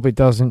just hope it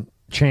doesn't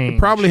change. it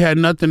probably had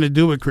nothing to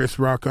do with Chris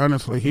Rock.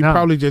 Honestly, he No.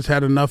 probably just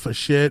had enough of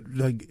shit.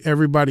 Like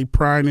everybody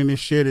prying in his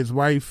shit, his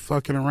wife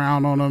fucking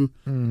around on him.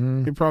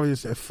 Mm-hmm. He probably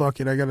just said, "Fuck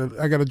it, I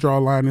gotta draw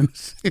a line in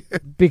this."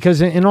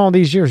 Because in all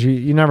these years,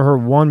 you never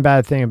heard one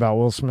bad thing about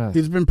Will Smith.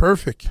 He's been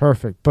perfect.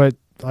 Perfect. But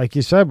like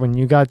you said, when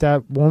you got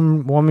that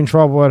woman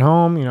trouble at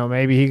home,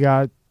 maybe he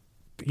got,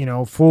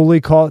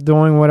 fully caught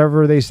doing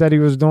whatever they said he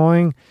was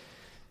doing.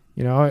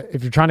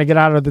 If you're trying to get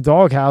out of the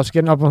doghouse,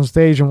 getting up on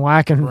stage and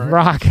whacking Right.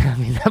 Rock, I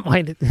mean, that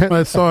might.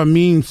 I saw a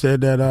meme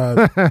said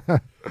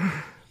that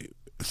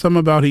something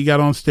about he got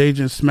on stage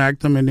and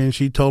smacked him, and then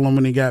she told him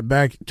when he got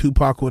back,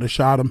 Tupac would have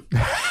shot him.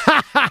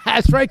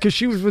 That's right, because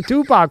she was with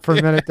Tupac for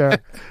a minute there.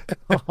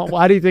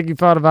 Why do you think he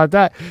thought about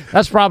that?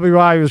 That's probably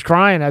why he was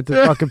crying at the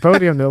fucking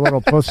podium, the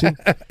little pussy.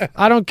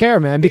 I don't care,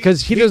 man,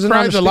 because he doesn't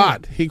cries understand. a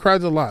lot. He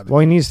cries a lot.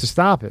 Well, he needs to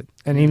stop it,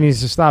 and he needs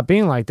to stop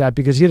being like that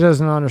because he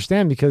doesn't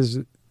understand. Because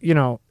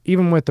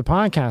even with the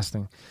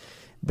podcasting,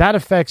 that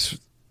affects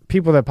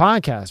people that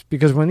podcast.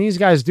 Because when these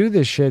guys do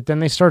this shit, then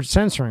they start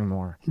censoring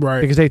more, Right.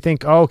 Because they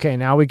think, oh, okay,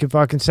 now we can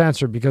fucking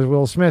censor because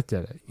Will Smith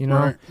did it.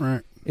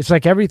 Right. It's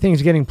like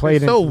everything's getting played.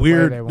 It's so into the way they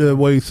weird want. the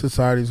way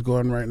society's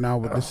going right now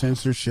with the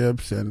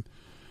censorships, and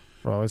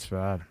Bro, it's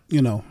bad.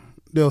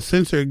 they'll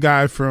censor a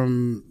guy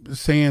from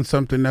saying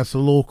something that's a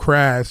little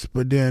crass,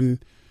 but then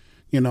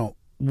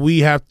we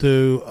have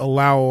to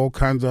allow all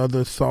kinds of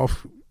other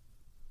soft.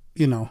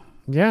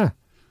 Yeah.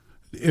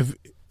 If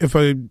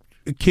a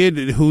kid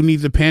who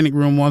needs a panic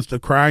room wants to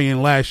cry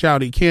and lash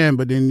out, he can,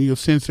 but then you'll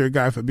censor a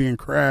guy for being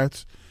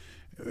crass.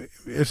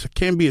 It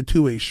can be a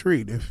two-way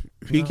street. If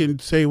he can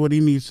say what he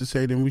needs to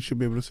say, then we should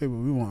be able to say what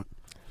we want.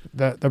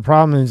 The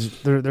problem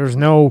is there's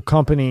no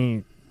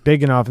company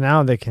big enough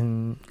now that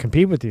can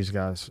compete with these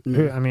guys.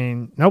 Yeah. I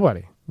mean,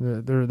 nobody.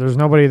 There's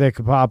nobody that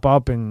could pop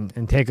up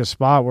and take a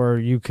spot where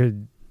you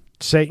could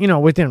say,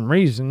 within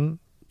reason,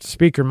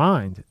 speak your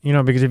mind.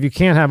 Because if you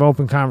can't have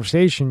open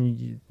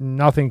conversation,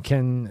 nothing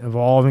can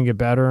evolve and get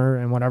better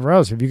and whatever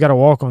else. If you got to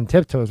walk on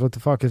tiptoes, what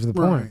the fuck is the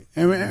point?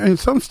 And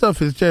some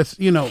stuff is just,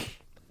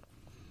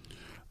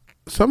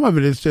 some of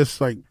it is just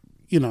like,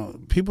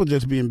 people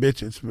just being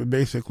bitches. But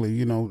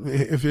basically,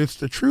 if it's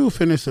the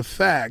truth and it's a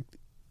fact,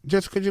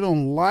 just because you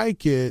don't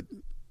like it,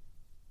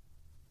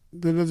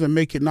 that doesn't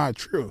make it not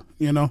true,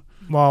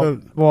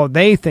 Well,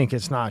 they think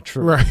it's not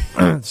true.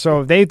 Right.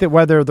 So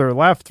whether they're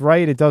left,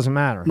 right, it doesn't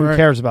matter. Who Right.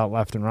 cares about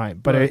left and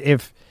right? But Right.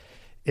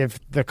 if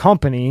the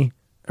company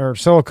or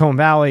Silicon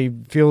Valley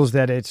feels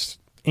that it's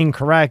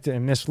incorrect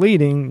and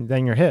misleading,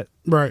 then you're hit.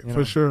 Right, You for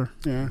know. sure.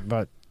 Yeah.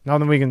 But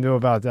nothing we can do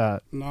about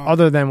that. No,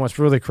 Other than what's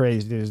really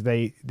crazy is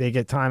they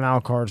get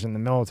timeout cards in the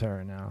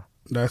military now.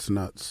 that's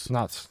nuts. It's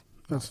nuts.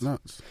 That's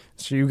nuts.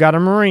 So you got a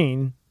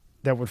Marine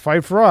that would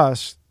fight for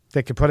us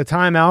that could put a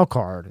timeout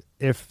card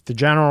if the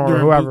general or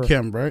During whoever. boot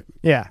camp, right?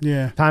 Yeah,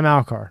 Yeah.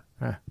 timeout card.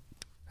 Yeah,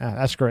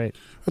 that's great.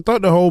 I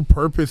thought the whole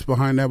purpose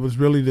behind that was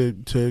really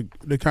to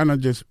kind of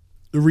just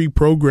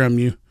reprogram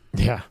you.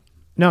 Yeah.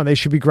 No, they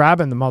should be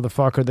grabbing the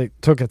motherfucker that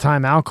took a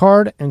timeout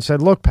card and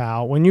said, look,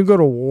 pal, when you go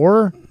to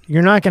war,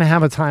 you're not going to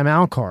have a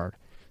timeout card.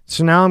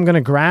 So now I'm going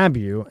to grab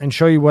you and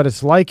show you what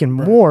it's like in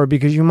war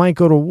because you might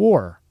go to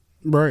war.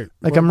 Right.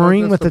 Like Well, a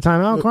Marine with that's the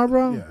timeout card,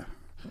 bro? Yeah.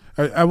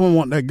 I wouldn't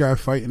want that guy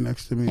fighting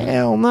next to me.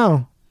 Hell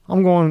no.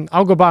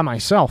 I'll go by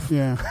myself.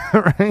 Yeah.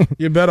 Right?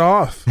 You're better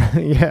off.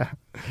 Yeah.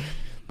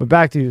 But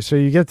back to you. So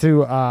you get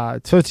to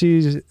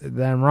Tootsie's,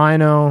 then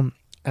Rhino,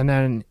 and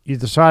then you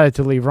decided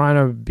to leave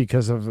Rhino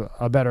because of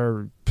a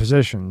better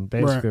position,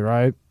 basically,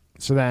 right?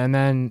 So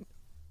then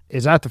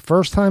is that the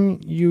first time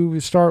you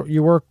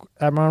work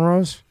at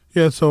Monroe's?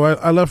 Yeah, so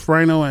I left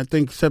Rhino, I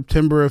think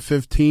September of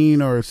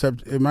 15 or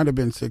it might have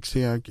been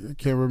 16. I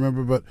can't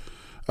remember, but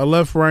I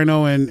left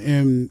Rhino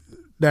in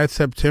that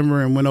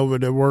September and went over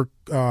to work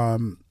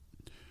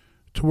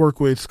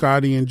with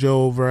Scotty and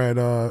Joe over at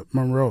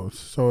Monroe's.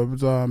 So it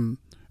was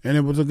and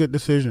it was a good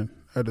decision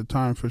at the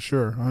time for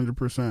sure,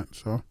 100%.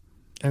 So.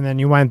 And then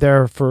you went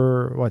there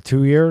for what,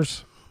 2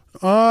 years?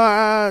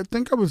 I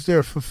think I was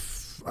there for.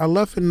 I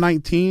left in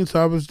 19,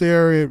 so I was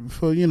there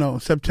for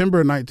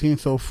September of 19,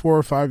 so 4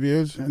 or 5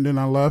 years, and then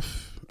I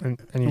left. And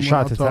you went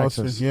shot out to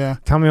Austin. Texas. Yeah,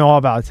 Tell me all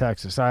about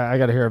Texas. I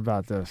got to hear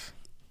about this.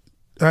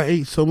 I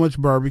ate so much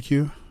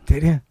barbecue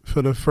Did you?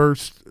 for the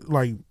first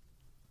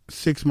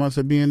 6 months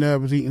of being there. I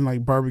was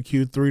eating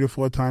barbecue 3 to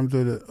 4 times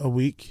a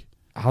week.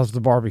 How's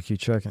the barbecue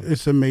chicken?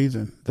 It's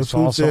amazing. The The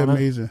food's sauce on it?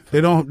 amazing. They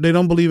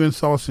don't believe in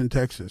sauce in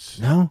Texas.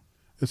 No.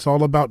 It's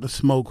all about the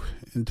smoke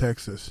in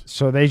Texas.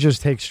 So they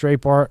just take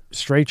straight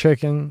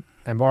chicken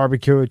and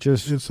barbecue it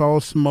just. It's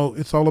all smoke.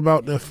 It's all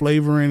about the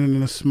flavoring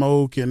and the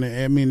smoke, and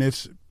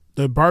it's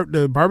the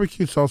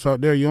barbecue sauce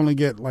out there. You only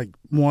get 1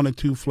 or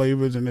 2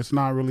 flavors, and it's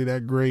not really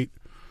that great.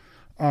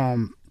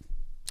 But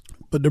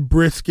the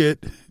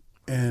brisket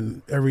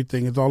and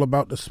everything is all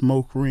about the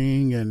smoke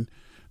ring. And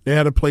they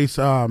had a place,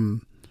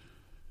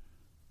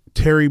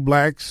 Terry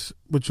Black's,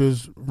 which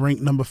was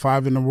ranked number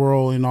 5 in the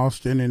world in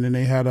Austin, and then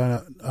they had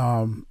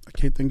I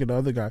can't think of the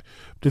other guy.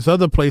 This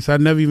other place, I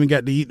never even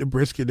got to eat the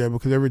brisket there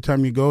because every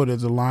time you go,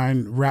 there's a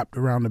line wrapped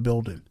around the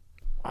building.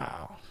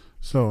 Wow.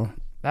 So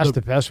That's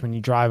the best when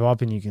you drive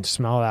up and you can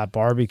smell that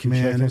barbecue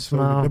chicken it's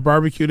smell. the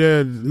barbecue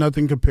there,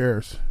 nothing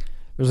compares.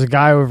 There's a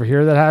guy over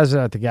here that has it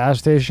at the gas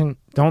station.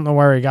 Don't know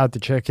where he got the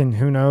chicken.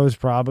 Who knows?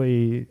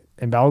 Probably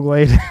in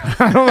Belglade.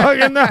 I don't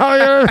fucking know. You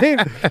know what I mean?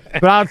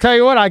 But I'll tell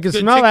you what, I can Good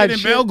smell that chicken in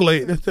shit.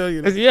 Belglade, I tell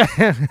you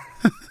that.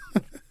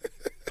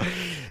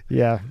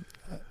 Yeah.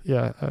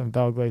 Yeah.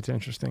 Belglade's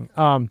interesting.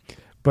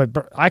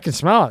 But I can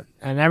smell it.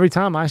 And every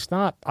time I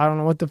stop, I don't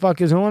know what the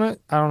fuck is on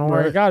it. I don't know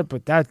where I Right. got it.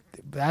 But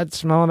that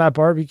smell of that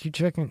barbecue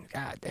chicken,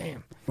 god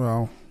damn.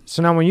 Well,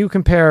 So now when you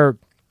compare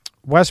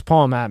West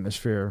Palm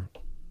atmosphere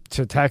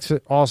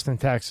to Austin,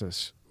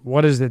 Texas,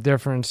 what is the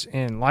difference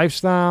in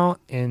lifestyle,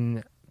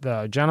 in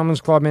the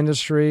gentleman's club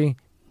industry,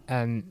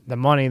 and the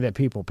money that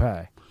people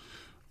pay?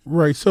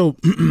 right. So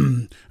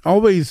I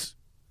always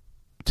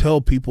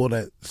tell people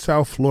that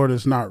South Florida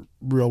is not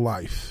real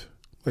life.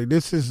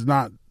 This is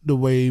not the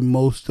way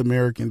most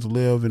Americans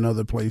live in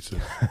other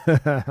places.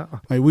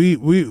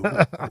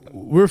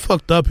 We're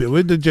fucked up here.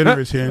 We're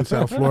degenerates here in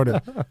South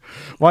Florida.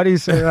 Why do you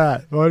say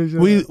that? Why do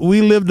you say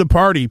We live the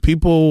party.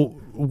 People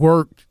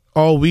work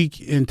all week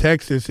in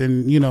Texas,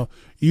 and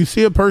you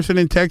see a person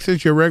in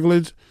Texas, your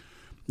regulars,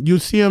 you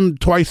see them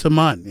twice a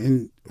month.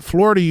 In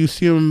Florida, you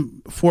see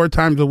them 4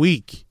 times a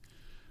week.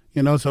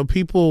 So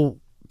people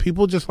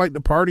just like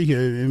to party here,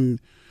 and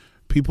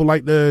people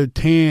like to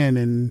tan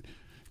and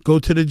go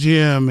to the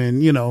gym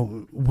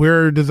and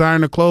wear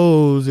designer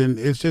clothes, and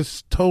it's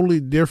just totally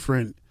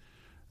different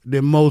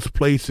than most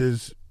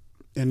places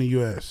in the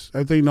U.S.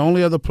 I think the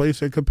only other place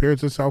that compares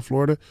to South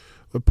Florida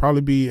would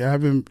probably be, I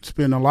haven't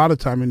spent a lot of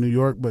time in New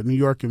York, but New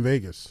York and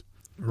Vegas.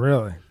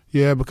 Really?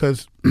 Yeah,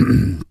 because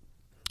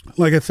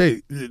like I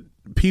say,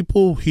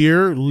 people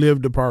here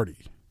live the party.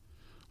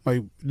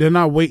 They're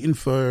not waiting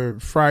for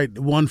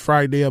one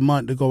Friday a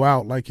month to go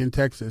out like in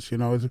Texas.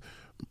 It's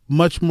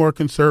much more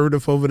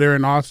conservative over there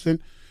in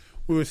Austin.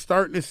 We were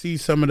starting to see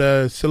some of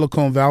the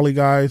Silicon Valley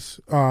guys.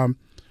 I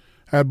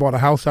had bought a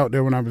house out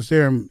there when I was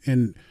there,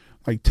 and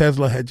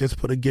Tesla had just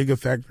put a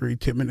gigafactory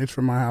 10 minutes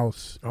from my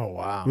house. Oh,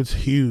 wow. It was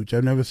huge.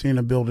 I've never seen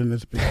a building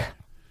this big.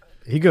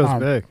 He goes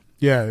big.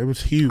 Yeah, it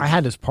was huge. I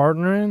had his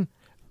partner in,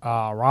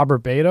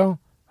 Robert Beto.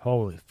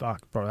 Holy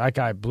fuck, bro. That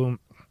guy blew.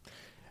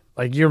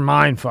 Your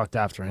mind fucked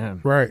after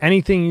him. Right.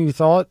 Anything you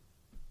thought,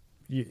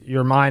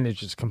 your mind is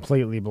just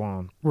completely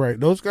blown. Right.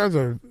 Those guys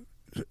are,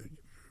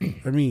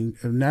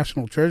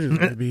 national treasures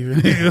maybe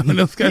even.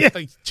 Those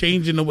guys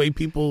changing the way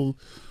people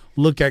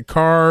look at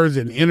cars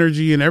and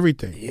energy and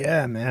everything.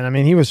 Yeah, man. I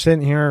mean, he was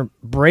sitting here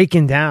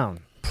breaking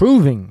down,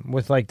 proving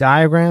with like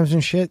diagrams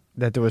and shit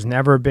that there was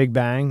never a Big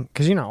Bang.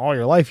 Because, you know, all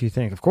your life you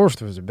think, of course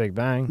there was a Big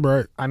Bang.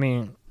 Right. I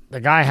mean, the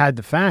guy had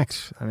the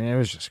facts. I mean, it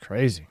was just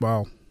crazy.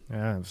 Wow.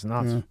 Yeah, it was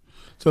nuts. Yeah.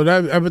 So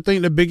that I would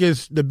think the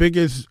biggest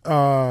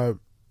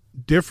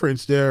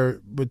difference there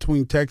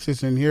between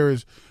Texas and here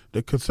is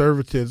the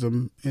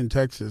conservatism in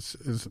Texas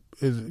is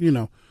you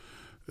know,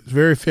 it's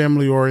very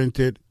family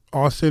oriented.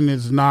 Austin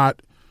is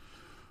not.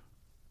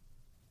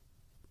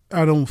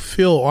 I don't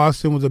feel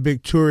Austin was a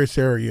big tourist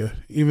area,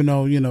 even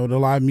though, you know, the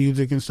live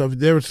music and stuff.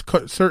 There was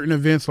certain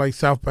events like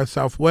South by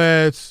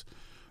Southwest,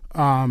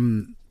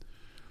 and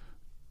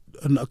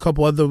a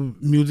couple other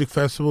music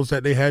festivals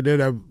that they had there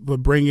that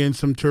would bring in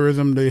some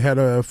tourism. They had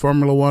a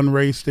Formula One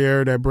race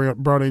there that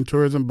brought in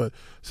tourism. But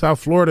South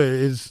Florida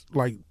is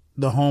like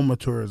the home of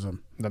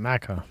tourism. The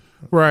Mecca.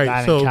 Right.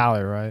 That so in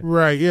Cali, right?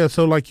 Right, yeah.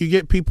 So like you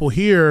get people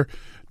here,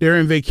 they're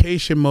in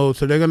vacation mode,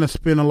 so they're going to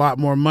spend a lot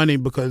more money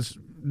because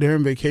they're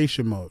in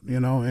vacation mode, you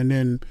know, and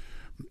then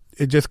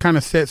it just kind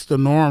of sets the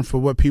norm for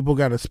what people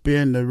got to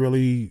spend to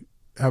really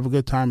have a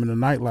good time in the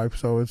nightlife.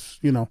 So it's,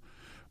 you know,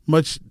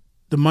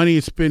 the money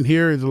you spend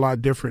here is a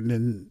lot different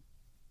than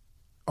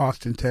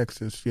Austin,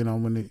 Texas, you know,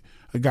 when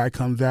a guy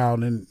comes out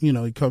and, you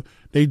know,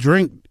 they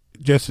drink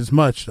just as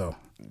much though.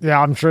 Yeah,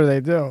 I'm sure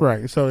they do.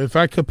 Right. So if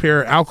I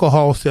compare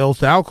alcohol sales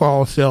to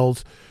alcohol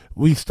sales,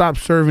 we stopped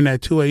serving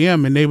at 2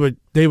 a.m. and they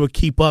would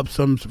keep up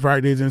some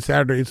Fridays and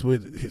Saturdays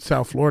with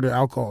South Florida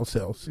alcohol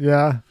sales.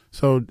 Yeah.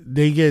 So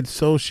they get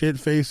so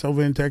shit-faced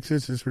over in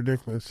Texas, it's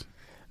ridiculous.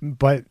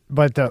 But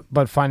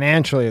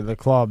financially, the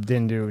club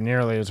didn't do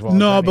nearly as well.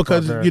 No, as any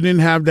because club you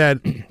didn't have that.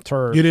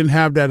 Tour. You didn't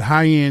have that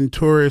high-end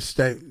tourist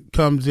that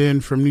comes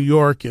in from New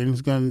York and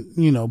is going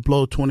to, you know,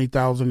 blow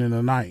 $20,000 in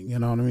a night. You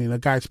know what I mean? A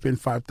guy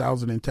spent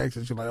 $5,000 in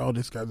Texas. You're like, oh,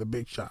 this guy's a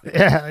big shot.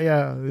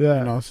 Yeah.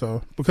 You know,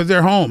 so because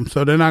they're home,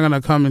 so they're not going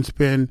to come and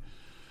spend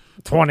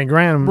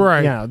 $20,000.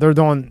 Right. Yeah, they're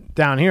doing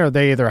down here.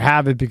 They either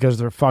have it because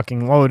they're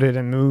fucking loaded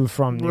and moved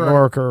from New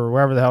York or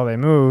wherever the hell they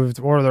moved,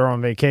 or they're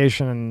on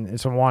vacation and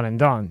it's a one and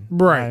done.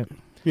 Right.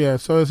 Yeah.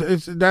 So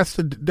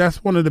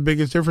that's one of the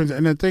biggest differences,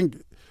 and I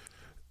think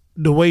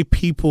the way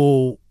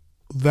people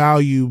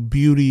value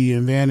beauty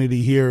and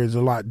vanity here is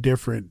a lot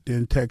different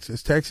than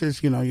Texas.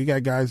 Texas, you know, you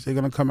got guys, they're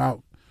gonna come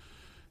out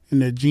in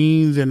their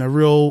jeans and a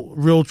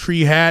real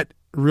tree hat,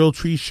 real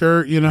tree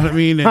shirt, you know what I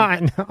mean? And, I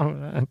know,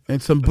 man.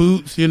 And some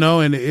boots, you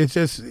know, and it's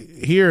just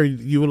here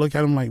you would look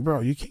at them like,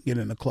 bro, you can't get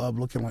in the club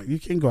looking like, you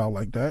can't go out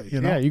like that,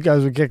 you know? Yeah, you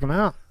guys would kick them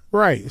out.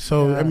 Right.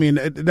 So, yeah. I mean,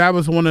 that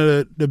was one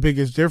of the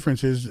biggest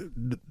differences,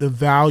 the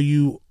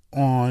value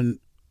on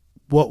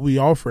what we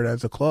offered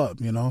as a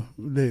club, you know?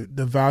 The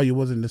value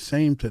wasn't the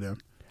same to them.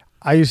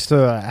 I used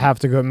to have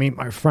to go meet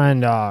my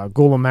friend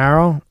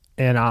Gulamaro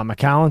in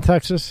McAllen,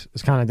 Texas.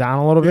 It's kind of down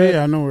a little bit.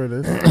 Yeah, I know where it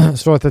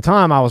is. So at the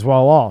time, I was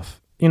well off.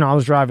 You know, I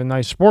was driving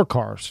nice sport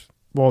cars.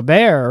 Well,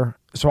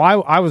 so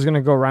I was going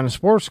to go rent a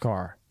sports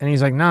car. And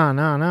he's like,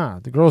 nah.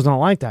 The girls don't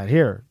like that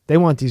here. They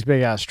want these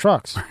big-ass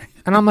trucks.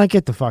 And I'm like,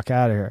 get the fuck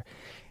out of here.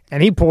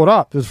 And he pulled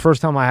up. It was the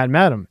first time I had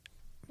met him.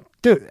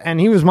 Dude, and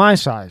he was my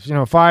size, you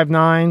know,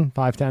 5'9",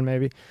 5'10",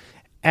 maybe.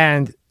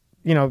 And,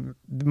 you know,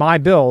 my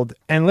build,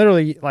 and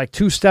literally like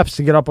 2 steps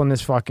to get up on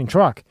this fucking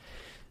truck.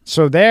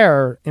 So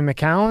there in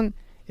McAllen,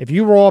 if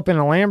you roll up in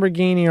a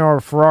Lamborghini or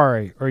a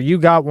Ferrari, or you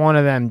got one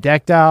of them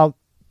decked out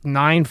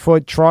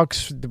 9-foot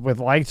trucks with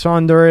lights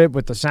under it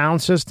with the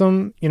sound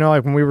system, you know,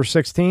 like when we were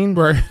 16,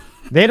 right?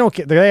 They don't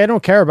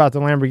care about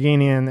the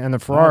Lamborghini and the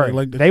Ferrari.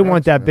 Like they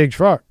want that big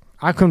truck.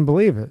 I couldn't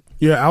believe it.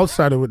 You're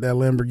outsider with that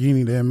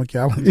Lamborghini there,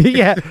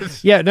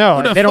 McAllen. yeah,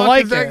 no, they don't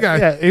like that guy.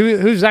 Yeah,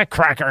 who's that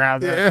cracker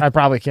out there? Yeah. I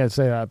probably can't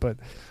say that, but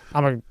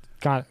I'm a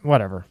kind of,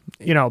 whatever,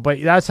 you know.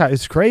 But that's how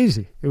it's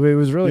crazy. It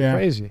was really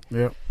crazy.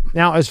 Yeah.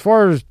 Now, as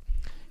far as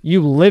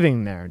you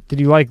living there, did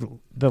you like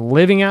the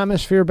living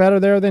atmosphere better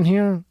there than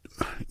here?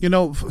 You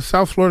know,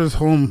 South Florida's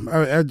home.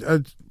 I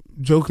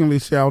jokingly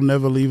say I'll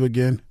never leave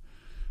again,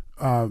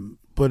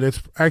 but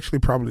it's actually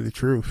probably the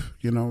truth.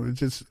 You know, it's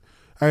just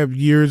I have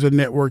years of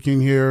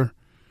networking here.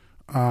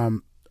 I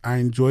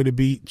enjoy the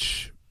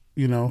beach.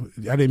 You know,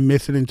 I didn't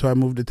miss it until I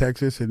moved to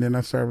Texas, and then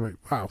I started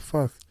like, wow,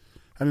 fuck,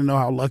 I didn't know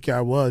how lucky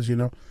I was. You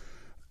know,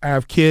 I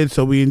have kids,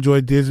 so we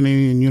enjoy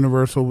Disney and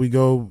Universal. We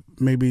go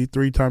maybe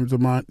 3 times a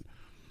month.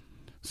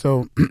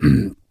 So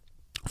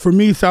for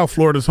me, South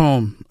Florida's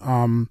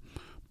home.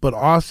 But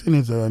Austin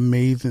is an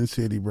amazing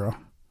city, bro.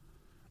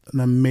 An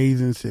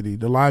amazing city.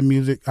 The live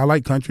music. I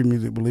like country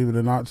music, believe it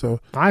or not.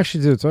 So I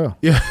actually do too.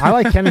 Yeah, I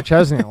like Kenny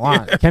Chesney a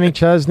lot. Yeah. Kenny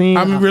Chesney.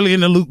 I'm really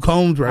into Luke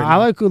Combs right now. I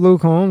like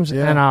Luke Combs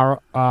and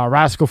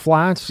Rascal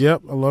Flatts.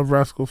 Yep, I love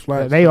Rascal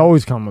Flatts. They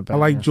always come with that. I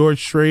like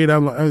George Strait. I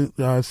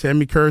like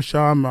Sammy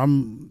Kershaw.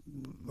 I'm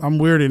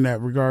weird in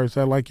that regards.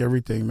 I like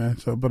everything, man.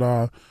 So,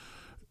 but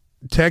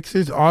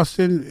Texas,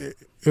 Austin,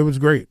 it was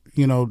great.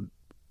 You know,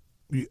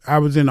 I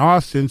was in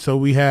Austin, so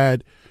we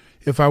had.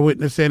 If I went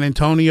to San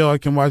Antonio, I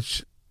can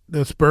watch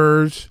the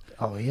Spurs.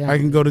 Oh yeah. I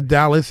can go to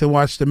Dallas and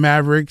watch the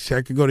Mavericks.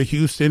 I could go to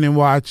Houston and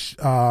watch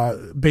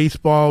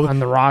baseball. On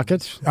the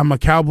Rockets. I'm a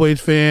Cowboys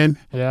fan,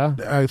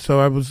 Yeah. so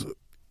I was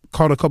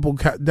caught a couple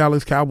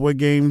Dallas Cowboy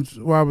games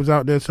while I was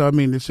out there. So I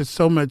mean, it's just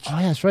so much. Oh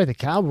yeah, that's right. The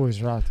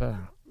Cowboys are out there.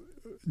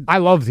 I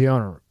love the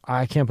owner.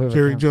 I can't believe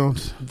Jerry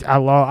Jones. I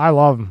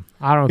love him.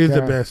 I don't He's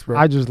care. the best, bro.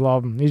 I just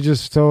love him. He's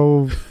just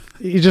so.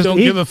 He just Don't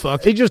give a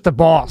fuck. He's just the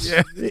boss.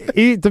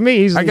 Yeah. To me,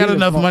 he's. I got he's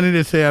enough money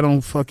to say I don't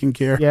fucking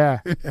care. Yeah,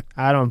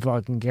 I don't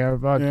fucking care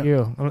about Yeah.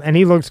 you. And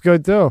he looks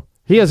good too.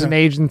 He hasn't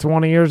aged in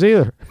 20 years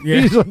either.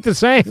 Yeah. He's looked the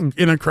same.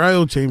 In a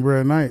cryo chamber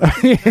at night.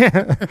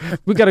 Yeah.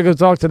 We got to go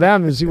talk to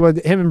them and see what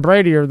him and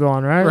Brady are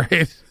doing, right?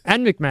 Right.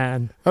 And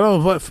McMahon. I don't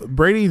know what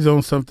Brady's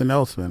on something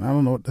else, man. I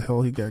don't know what the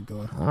hell he got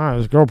going. I don't know,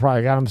 this girl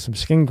probably got him some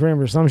skin cream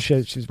or some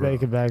shit she's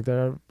making back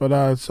there.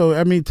 But so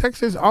I mean,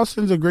 Texas,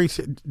 Austin's a great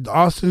city.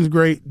 Austin's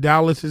great.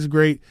 Dallas is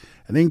great.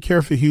 I didn't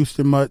care for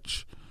Houston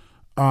much.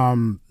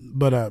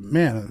 But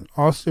man,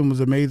 Austin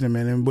was amazing,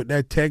 man. And with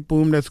that tech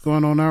boom that's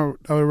going on out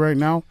right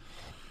now,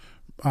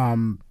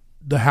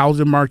 the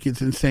housing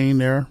market's insane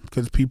there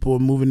because people are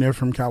moving there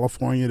from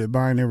California. They're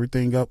buying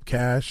everything up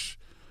cash.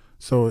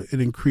 So it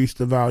increased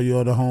the value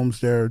of the homes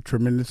there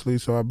tremendously.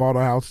 So I bought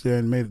a house there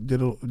and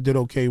did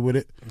okay with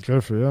it.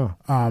 Good for you.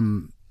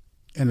 And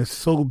it's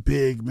so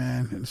big,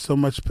 man. And so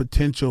much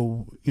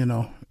potential, you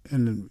know.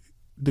 And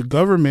the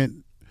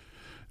government,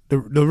 the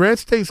red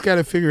state's got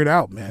to figure it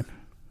out, man.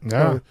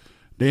 Yeah.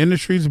 The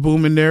industry's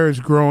booming there. It's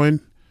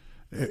growing.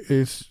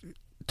 It's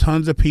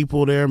tons of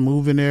people there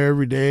moving there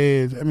every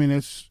day. I mean,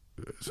 it's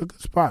a good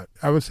spot.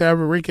 I would say I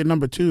would rank it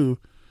number 2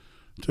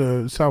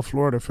 to South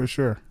Florida for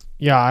sure.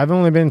 Yeah, I've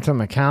only been to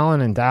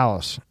McAllen and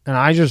Dallas, and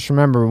I just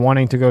remember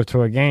wanting to go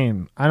to a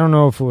game. I don't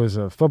know if it was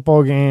a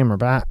football game or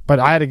but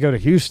I had to go to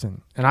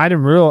Houston, and I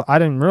didn't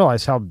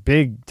realize how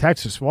big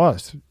Texas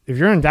was. If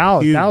you're in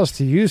Dallas, Huge. Dallas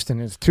to Houston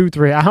is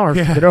 2-3 hours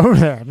Yeah. to get over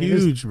there. I mean,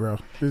 Huge, bro.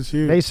 It's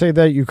huge. They say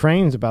that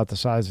Ukraine's about the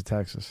size of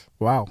Texas.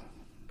 Wow.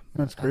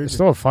 That's crazy. It's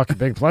still a fucking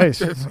big place.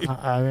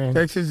 I mean,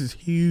 Texas is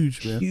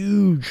huge, man.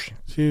 huge.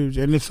 It's huge,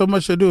 and there's so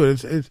much to do.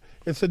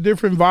 It's a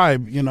different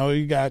vibe. You know,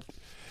 you got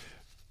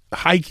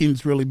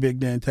hiking's really big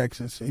there in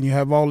Texas, and you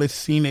have all this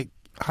scenic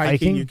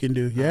hiking you can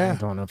do. I Yeah,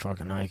 don't know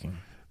fucking hiking.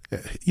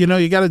 you know,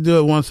 you got to do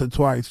it once or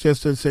twice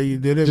just to say you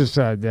did it. Just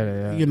did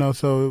it. Yeah. You know,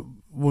 so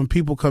when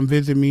people come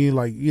visit me,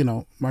 like, you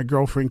know, my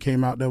girlfriend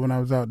came out there when I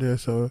was out there,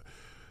 so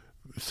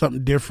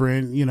something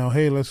different. You know,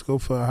 hey, let's go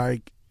for a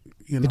hike.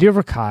 You know, Did you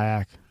ever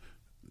kayak?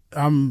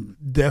 I'm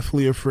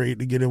definitely afraid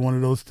to get in one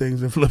of those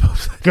things and flip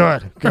upside.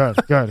 Good.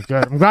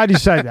 I'm glad you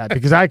said that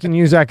because I can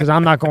use that because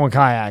I'm not going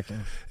kayaking.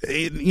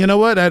 You know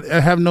what?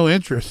 I have no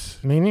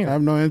interest. Me neither. I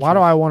have no interest. Why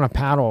do I want to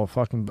paddle a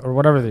fucking or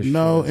whatever this?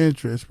 No shit is?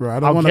 interest, bro. I I'll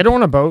don't want get to.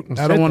 on a boat. And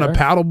I don't want to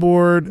paddle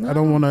board. I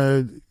don't want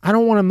to. I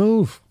don't want to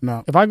move.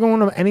 No. If I go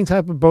on any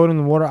type of boat in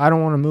the water, I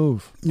don't want to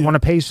move. I want to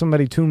pay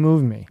somebody to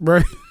move me.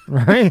 Right.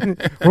 Right?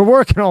 We're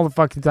working all the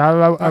fucking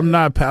time. I'm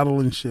not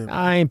paddling shit.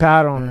 I ain't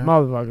paddling the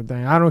motherfucking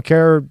thing. I don't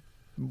care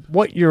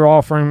what you're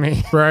offering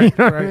me. Right. You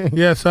know what Right. I mean?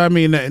 Yeah. So I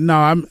mean, no.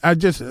 I'm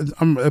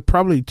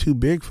probably too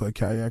big for a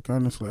kayak.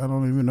 Honestly, I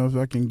don't even know if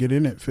I can get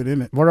in it, fit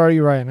in it. What are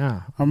you right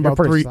now? I'm You're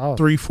about pretty solid.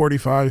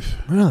 345.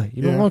 Really?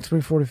 You don't Yeah. look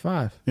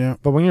 345. Yeah.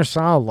 But when you're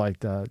solid like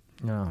that,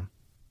 you know,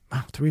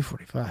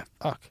 345.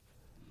 Fuck.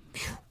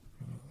 Phew.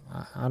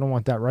 I don't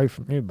want that right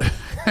from you, but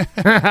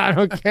I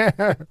don't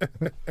care.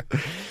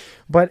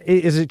 But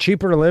is it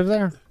cheaper to live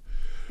there?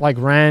 Like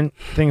rent,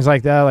 things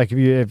like that. Like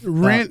if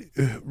Rent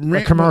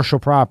a commercial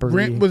property.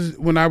 Rent was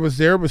when I was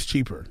there was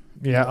cheaper.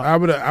 Yeah. I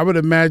would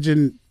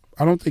imagine.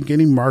 I don't think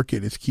any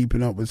market is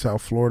keeping up with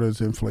South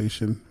Florida's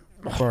inflation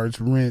as far as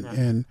rent,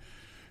 and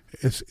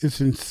it's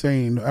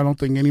insane. I don't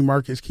think any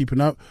market is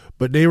keeping up,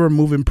 but they were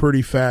moving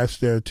pretty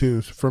fast there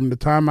too. So from the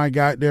time I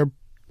got there,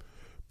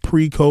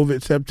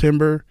 pre-COVID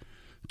September,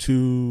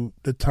 to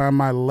the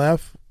time I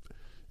left,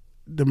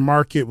 the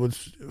market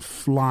was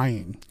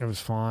flying. It was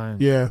fine.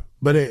 Yeah,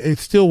 but it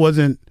still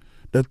wasn't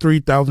the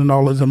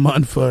 $3,000 a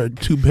month for a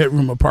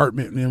 2-bedroom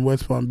apartment in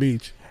West Palm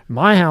Beach.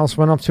 My house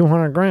went up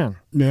 $200,000.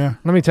 Yeah,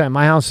 Let me tell you,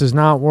 my house is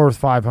not worth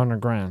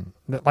 $500,000.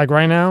 Like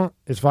right now,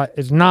 it's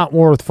not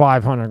worth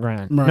 $500,000.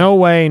 Right. No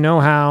way,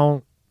 no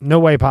how, no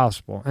way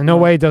possible, and no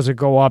way does it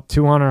go up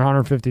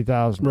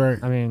 150,000. Right.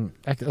 I mean,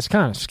 that's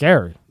kind of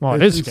scary. Well,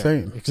 it It's is scary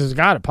insane. because it's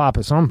got to pop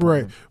at some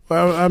point. right.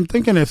 Well, I'm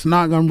thinking it's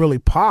not going to really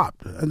pop.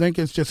 I think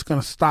it's just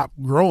going to stop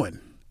growing.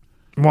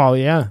 Well,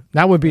 yeah,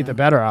 that would be the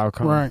better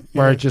outcome, Right,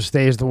 Where yeah. it just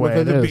stays the way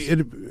it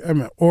is.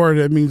 Or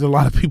that means a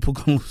lot of people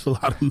can lose a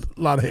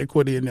lot of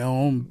equity in their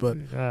home. But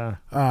Yeah.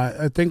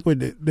 I think with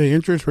the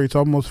interest rate's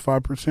almost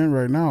 5%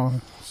 right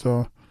now,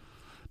 so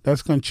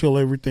that's going to chill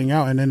everything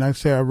out. And then I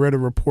read a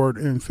report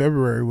in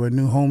February where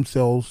new home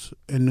sales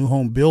and new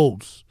home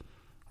builds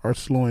are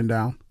slowing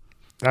down.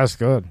 That's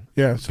good.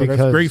 Yeah, so Because-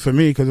 that's great for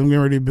me because I'm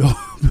getting ready to build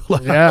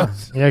a Yeah,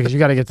 house. yeah, because you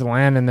got to get the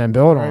land and then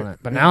build on Right. it.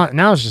 But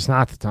now it's just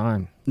not the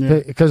time.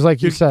 Yeah. Because,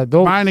 like you said,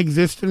 they'll Mine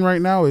existing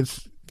right now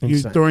is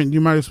Insane. you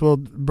might as well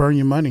burn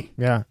your money.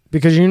 Yeah,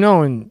 because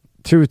in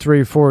 2,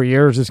 3, 4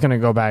 years it's going to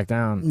go back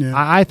down. Yeah.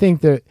 I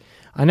think that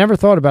I never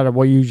thought about it,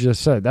 what you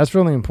just said. That's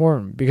really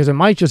important because it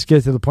might just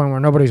get to the point where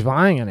nobody's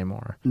buying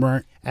anymore.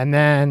 Right. And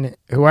then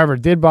whoever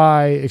did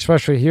buy,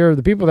 especially here,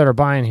 the people that are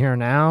buying here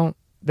now,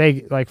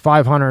 they like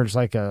 500 is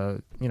like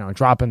a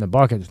drop in the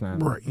buckets now.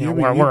 Right. You know,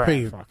 where we're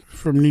at.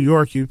 From New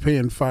York, you're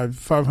paying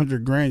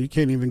 $500,000. You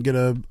can't even get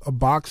a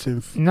box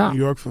in New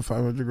York for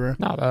 $500,000.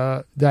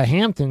 No, the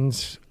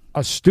Hamptons,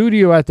 a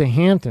studio at the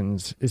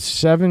Hamptons is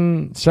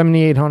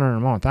 $7,800 a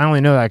month. I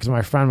only know that because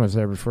my friend was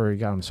there before he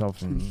got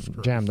himself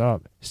jammed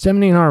up.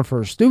 $7,800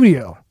 for a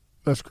studio.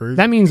 That's crazy.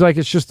 That means like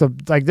it's just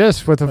like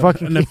this with a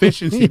fucking an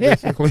efficiency,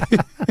 basically.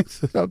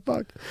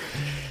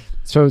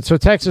 So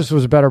Texas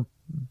was better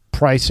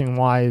pricing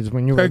wise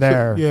when you were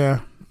there. Yeah,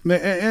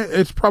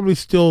 it's probably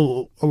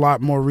still a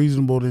lot more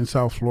reasonable than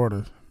South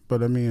Florida.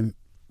 But I mean,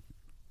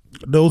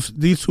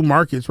 these two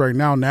markets right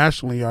now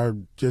nationally are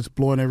just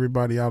blowing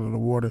everybody out of the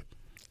water.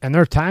 And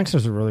their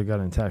taxes are really good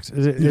in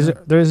Texas. Is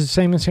it the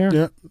same as here?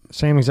 Yeah,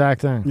 same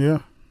exact thing. Yeah.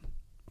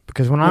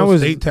 Because when I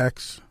was state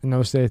tax,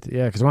 no state,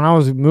 yeah. Because when I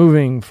was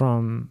moving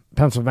from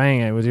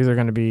Pennsylvania, it was either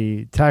going to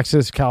be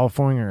Texas,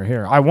 California, or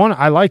here. I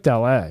liked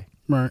L.A.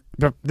 Right.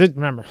 But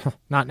remember,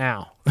 not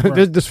now.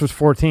 Right. This was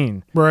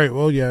 14. Right.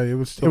 Well, yeah, it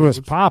was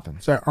popping.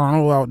 Is that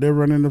Arnold out there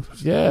running the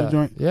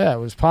joint? Yeah, it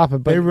was popping.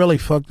 But they really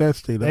fucked that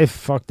state up. They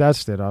fucked that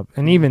state up.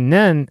 And even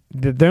then,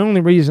 the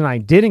only reason I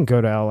didn't go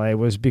to L.A.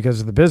 was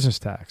because of the business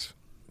tax.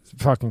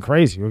 It's fucking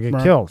crazy. You'll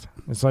get killed.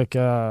 It's like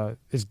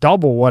it's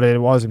double what it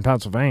was in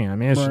Pennsylvania. I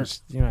mean, it's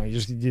just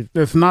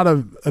it's not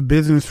a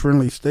business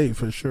friendly state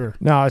for sure.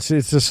 No, it's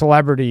a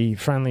celebrity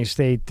friendly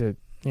state that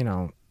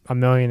 $1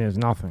 million is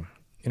nothing.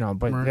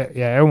 But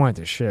it went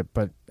to shit.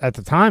 But at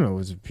the time, it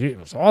was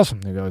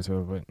awesome to go to.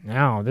 But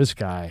now this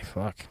guy,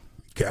 fuck,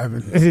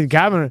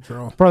 Gavin,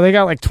 bro, they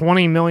got like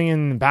 20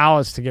 million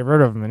ballots to get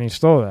rid of him, and he's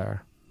still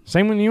there.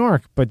 Same with New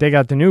York, but they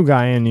got the new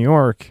guy in New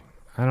York.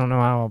 I don't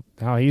know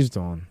how he's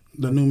doing.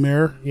 The new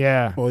mayor?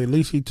 Yeah. Well, at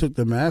least he took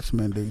the mask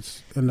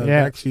mandates and the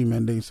vaccine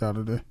mandates out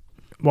of there.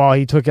 Well,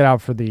 he took it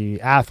out for the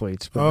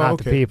athletes, but not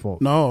the people.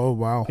 No, oh,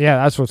 wow. Yeah,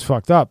 that's what's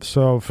fucked up.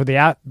 So for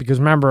because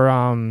remember,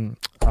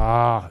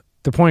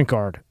 the point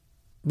guard,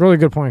 really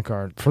good point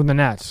guard for the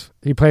Nets.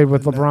 He played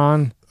with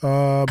LeBron,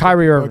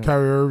 Kyrie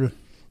Irving.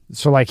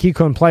 So like he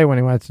couldn't play when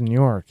he went to New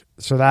York.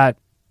 So that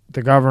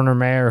the governor,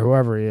 mayor,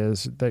 whoever he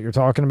is that you're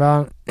talking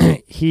about,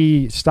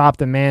 he stopped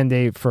the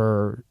mandate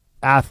for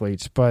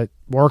athletes, but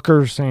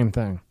workers, same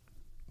thing.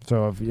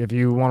 So if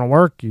you want to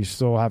work, you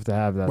still have to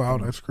have that. Wow,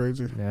 thing. That's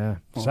crazy. Yeah,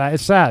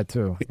 it's sad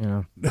too.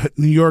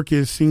 New York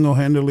is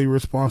single-handedly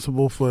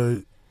responsible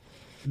for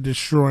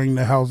destroying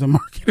the housing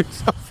market in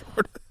South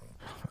Florida.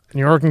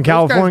 New York and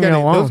California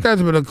alone. Those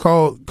guys better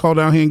call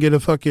down here and get a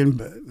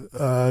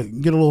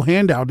little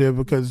handout there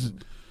because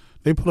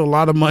they put a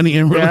lot of money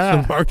in real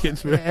estate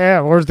markets. Man.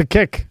 Yeah, where's the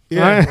kick?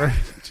 Yeah, right?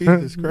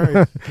 Jesus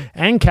Christ.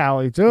 And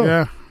Cali too.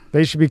 Yeah.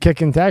 They should be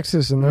kicking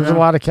Texas, and there's a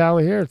lot of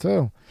Cali here,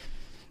 too.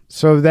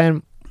 So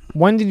then,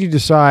 when did you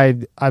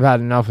decide, I've had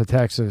enough of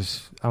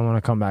Texas, I want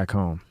to come back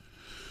home?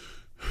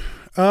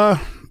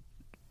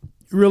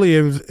 Really,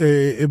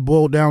 it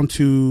boiled down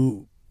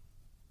to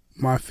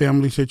my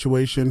family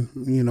situation.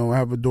 I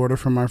have a daughter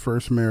from my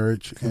first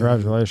marriage.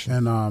 Congratulations.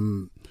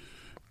 And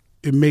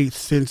it made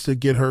sense to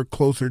get her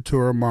closer to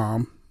her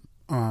mom.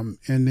 And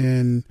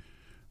then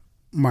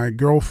my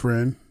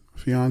girlfriend,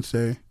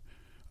 fiance,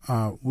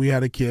 we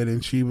had a kid,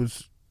 and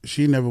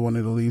she never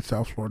wanted to leave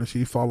South Florida.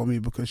 She followed me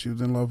because she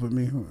was in love with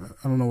me.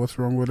 I don't know what's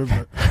wrong with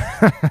her,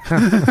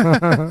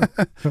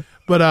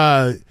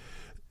 but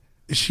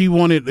she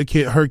wanted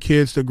her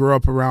kids to grow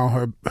up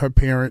around her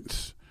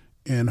parents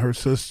and her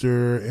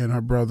sister and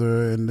her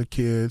brother and the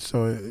kids.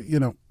 So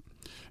it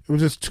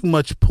was just too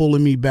much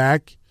pulling me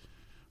back.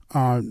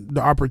 The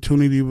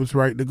opportunity was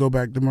right to go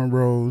back to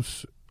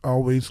Monroe's. I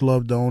always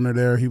loved the owner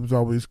there. He was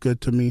always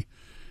good to me.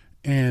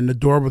 And the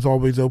door was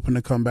always open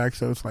to come back.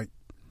 So it's like,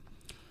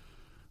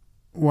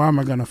 why am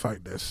I going to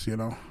fight this,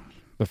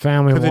 The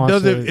family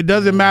wants it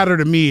doesn't matter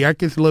to me. I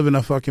can live in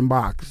a fucking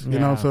box, you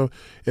know? So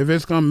if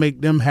it's going to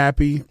make them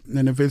happy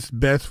and if it's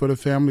best for the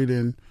family,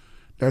 then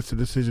that's the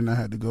decision I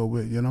had to go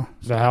with,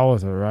 The hell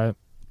with it, right?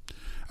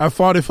 I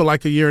fought it for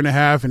like a year and a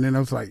half, and then I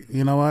was like,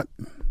 you know what?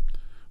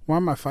 Why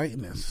am I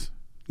fighting this?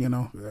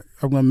 I'm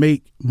going to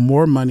make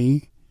more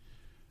money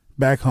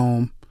back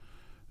home.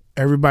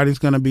 Everybody's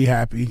going to be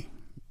happy.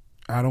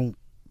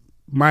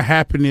 My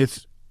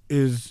happiness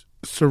is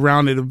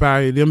surrounded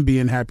by them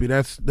being happy.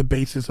 That's the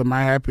basis of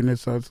my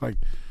happiness. So it's like,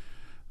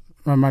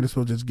 I might as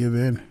well just give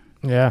in.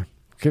 Yeah.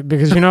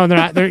 Because they're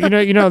not they're not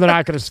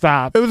going to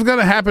stop. It was going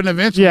to happen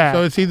eventually. Yeah.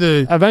 So it's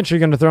either eventually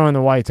going to throw in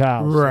the white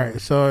towel.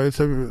 Right. So it's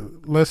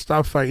let's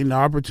stop fighting. The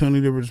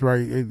opportunity was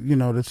right.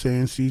 The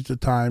saying seize the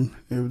time.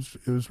 It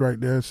was right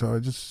there. So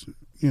it just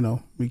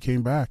we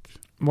came back.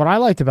 What I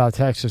liked about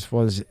Texas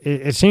was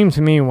it seemed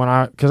to me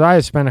because I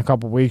had spent a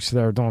couple weeks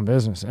there doing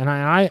business, and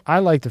I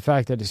liked the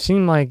fact that it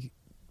seemed like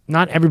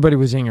not everybody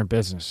was in your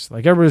business.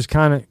 Like everybody was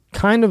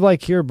kind of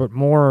like here, but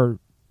more,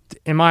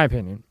 in my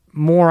opinion,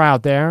 more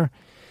out there.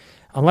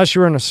 unless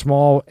you're in a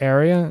small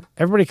area,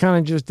 everybody kind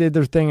of just did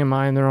their thing and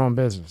mind their own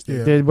business. They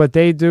Yeah. did what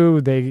they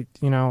do. They,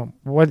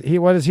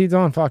 what is he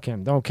doing? Fuck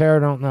him. Don't care.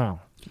 Don't know.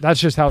 That's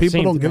just how it People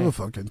seems don't to give me. a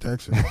fuck in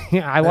Texas.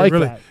 Yeah, I like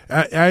really,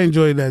 that. I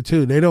enjoy that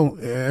too. They don't.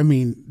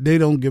 They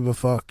don't give a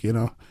fuck.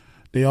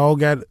 They all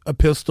got a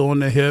pistol on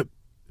the hip.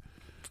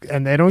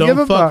 And they don't Don't give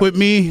a fuck fuck. with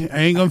me. I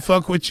ain't gonna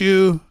fuck with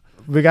you.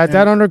 We got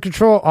that under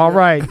control. All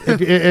right.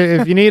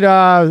 If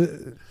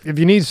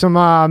you need some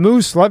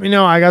moose, let me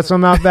know. I got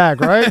some out back.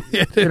 Right.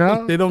 Yeah,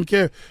 they don't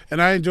care.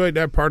 And I enjoyed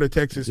that part of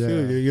Texas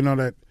too.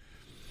 That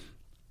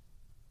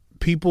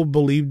people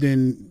believed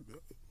in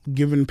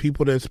giving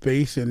people their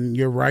space and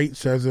your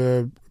rights as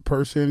a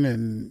person,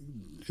 and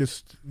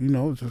just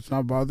it's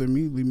not bothering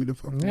me. Leave me the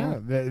fuck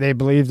alone. Yeah, they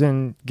believed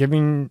in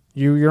giving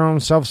you your own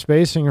self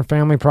space and your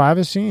family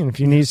privacy. And if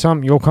you need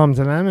something, you'll come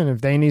to them. And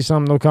if they need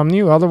something, they'll come to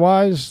you.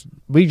 Otherwise,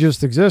 we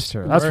just exist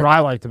here. That's Right. what I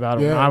liked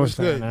about it when I was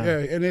good.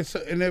 there. Yeah,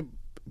 and there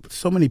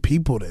so many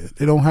people there.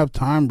 They don't have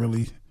time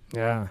really.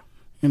 Yeah.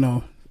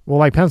 Well,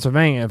 like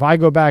Pennsylvania, if I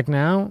go back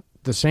now,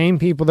 the same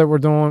people that were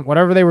doing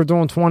whatever they were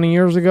doing 20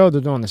 years ago,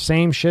 they're doing the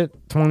same shit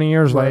 20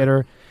 years Right.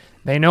 later.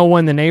 They know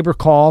when the neighbor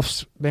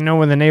coughs. They know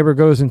when the neighbor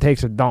goes and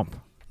takes a dump.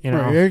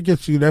 Right, it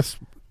gets you. That's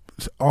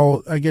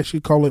all. I guess you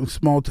call it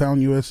small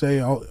town USA.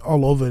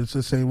 All over, it's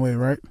the same way,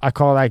 right? I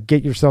call that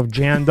get yourself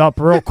jammed up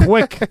real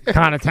quick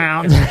kind of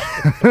town.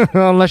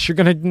 Unless you're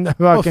gonna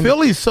fucking.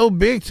 Philly's so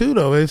big too,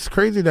 though. It's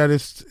crazy that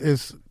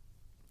it's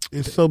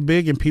so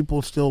big and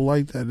people still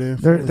like that.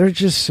 They're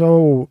just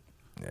so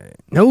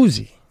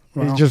nosy.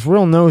 Wow. It's just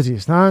real nosy.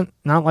 It's not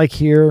like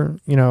here.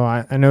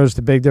 I noticed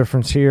the big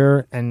difference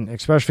here, and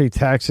especially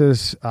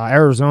Texas.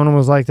 Arizona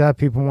was like that.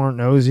 People weren't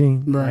nosy.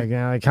 Right.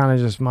 They kind of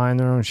just mind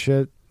their own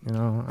shit.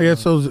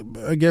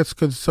 I guess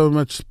because so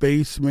much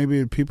space,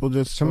 maybe people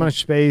just so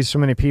much space, so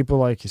many people,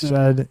 like you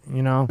said.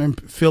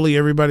 And Philly,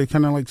 everybody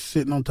kind of like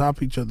sitting on top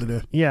of each other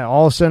there. Yeah,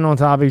 all sitting on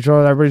top of each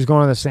other. Everybody's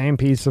going to the same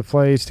pizza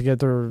place to get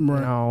their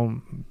Right.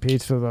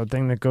 Pizza, the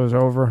thing that goes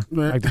over,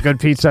 Right. like the good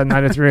pizza at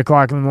night at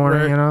 3:00 in the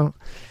morning. Right.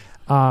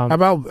 How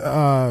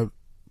about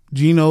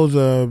Gino's?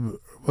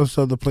 What's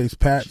the other place?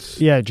 Pat's.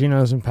 Yeah,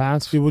 Gino's and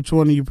Pat's. See, which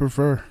one do you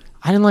prefer?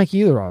 I didn't like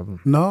either of them.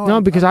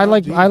 No, Because I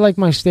like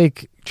my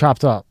steak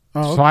chopped up.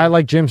 Oh, So okay. I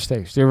like Jim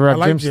steaks. Do you ever have I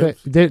like Jim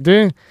steaks? Do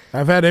you?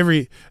 I've had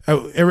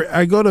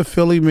I go to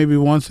Philly maybe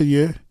once a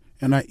year,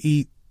 and I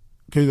eat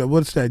because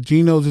what's that?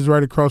 Gino's is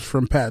right across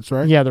from Pat's,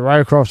 right? Yeah, they're right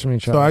across from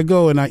each other. So I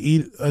go and I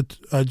eat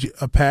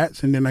a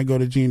Pat's, and then I go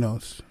to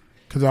Gino's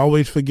because I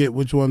always forget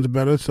which one's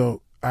better.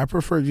 So I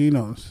prefer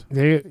Gino's.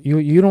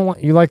 You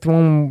don't you like the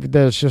one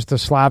that's just a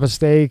slab of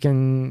steak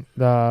and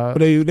the. But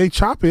they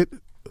chop it.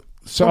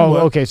 So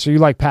somewhat. okay, so you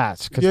like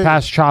Pat's because Yeah.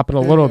 Pat's chop it a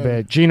little Yeah.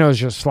 bit. Gino's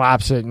just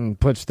slaps it and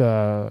puts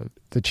the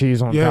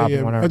cheese on top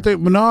and whatever. I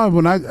think, but no,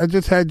 when I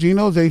just had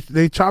Gino's,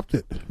 they chopped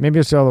it. Maybe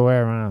it's the other way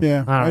around.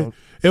 Yeah, I don't know.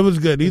 it was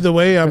good. Either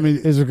way, I mean,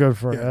 Is it good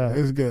for?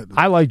 it's good.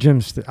 I like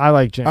Jim's. I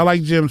like Jim's. I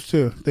like Jim's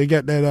too. They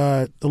got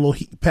that the little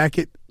heat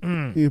packet.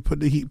 Mm. You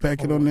put the heat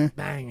packet on there.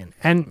 Banging.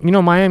 And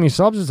Miami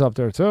Subs is up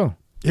there too.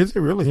 Is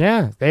it really?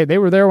 Yeah, they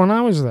were there when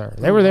I was there.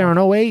 They were there in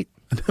 08.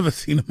 I never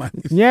seen a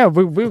Miami. Yeah,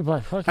 we were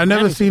like, fucking I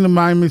never Miami. seen the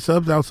Miami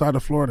Subs outside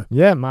of Florida.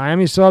 Yeah,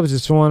 Miami Subs.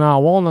 It's on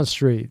Walnut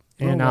Street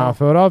in wow.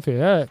 Philadelphia.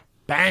 Yeah,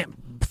 bam,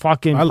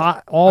 fucking I-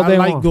 hot all day I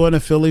like long. going to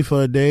Philly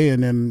for a day,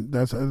 and then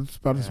that's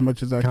about as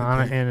much as I Kind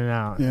can of take. in and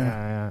out.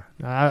 Yeah.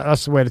 Yeah.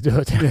 That's the way to do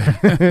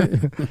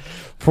it.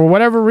 For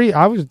whatever reason,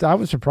 I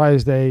was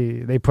surprised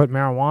they put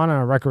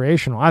marijuana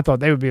recreational. I thought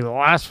they would be the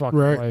last fucking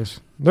Right.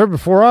 place. They're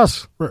before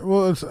us. Right.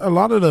 Well, it's a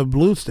lot of the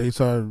blue states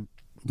are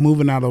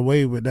moving out of the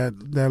way with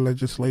that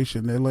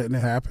legislation. They're letting it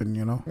happen.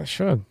 They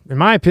should. In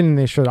my opinion,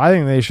 they should. I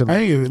think they should. I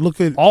think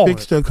look at All of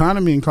fix the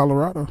economy in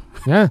Colorado.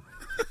 Yeah.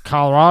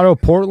 Colorado,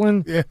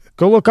 Portland. Yeah.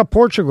 Go look up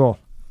Portugal,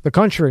 the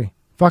country.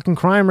 Fucking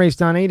crime rate's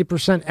down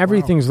 80%.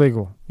 Everything's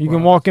legal. You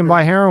can Wow. walk in,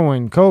 buy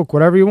heroin, coke,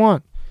 whatever you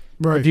want.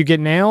 Right. If you get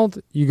nailed,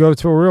 you go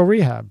to a real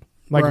rehab.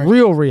 Like Right.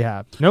 real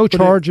rehab. No But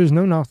charges,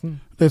 no nothing.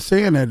 They're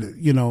saying that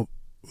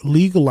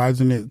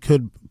legalizing it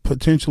could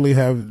potentially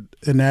have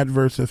an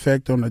adverse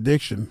effect on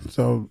addiction.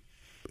 So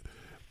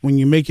when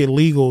you make it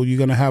legal, you're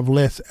gonna have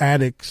less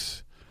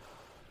addicts.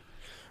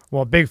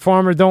 Well, Big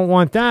Pharma don't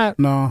want that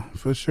No,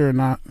 for sure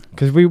not.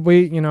 because we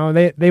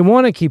they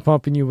want to keep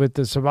pumping you with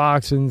the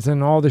Suboxones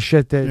and all the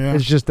shit that Yeah.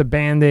 is just a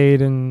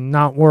Band-Aid and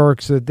not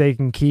work so that they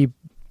can keep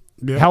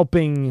Yeah.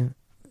 helping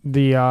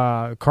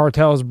the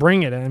cartels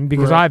bring it in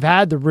because Right. I've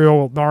had the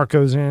real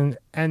narcos in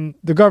and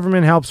the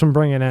government helps them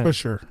bring it in. For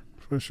sure.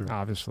 For sure.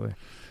 Obviously.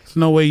 There's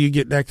no way you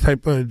get that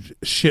type of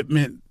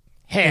shipment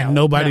Hell, and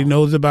nobody no.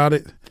 knows about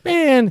it.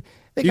 Man,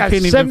 they You got can't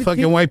even 17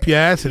 fucking wipe your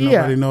ass and Yeah.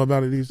 nobody know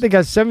about it. They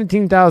got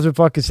 17,000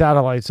 fucking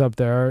satellites up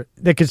there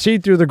that could see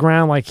through the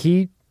ground like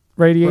heat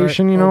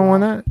radiation, Right. you know, Oh,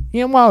 on wow. that.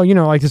 Yeah, well,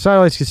 like the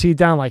satellites can see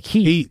down like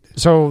heat. Heat.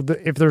 So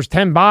if there's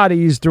 10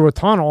 bodies through a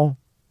tunnel,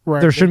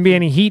 Right. there shouldn't be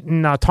any heat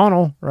in a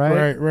tunnel,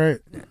 right? Right.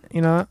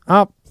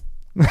 Up.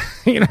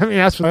 You know what I mean?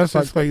 That's what That's the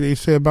fuck. just like they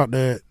say about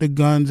the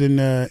guns in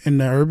the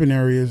urban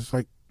areas.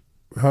 Like,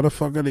 how the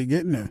fuck are they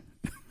getting there?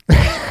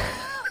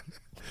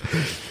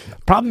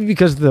 Probably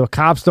because the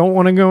cops don't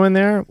want to go in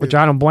there, which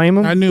I don't blame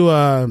them. I knew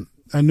a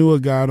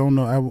guy. I don't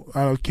know.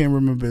 I can't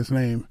remember his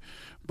name,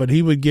 but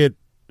he would get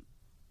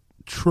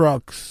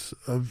trucks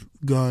of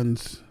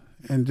guns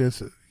and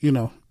just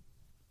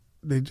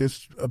they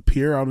just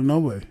appear out of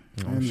nowhere.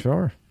 I'm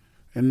sure.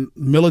 And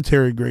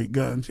military grade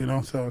guns,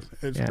 so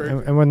it's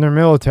crazy. And when they're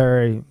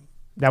military,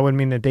 that would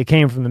mean that they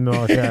came from the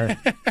military,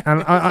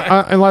 and,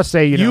 unless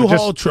they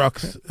U-Haul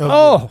trucks.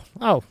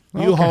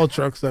 U-Haul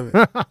trucks of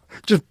it.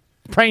 Just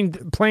plain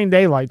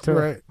daylight too.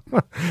 Right.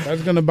 I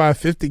was gonna buy a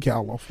 50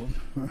 cal off them.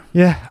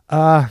 Yeah.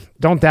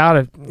 Don't doubt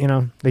it.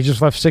 They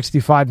just left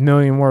 $65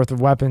 million worth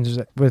of weapons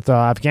with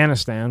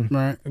Afghanistan.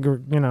 Right.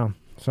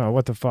 So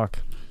what the fuck?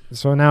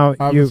 So now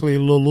obviously a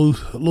little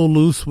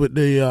loose with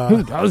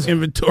the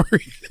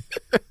inventory.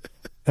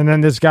 And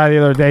then this guy the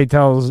other day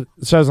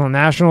says on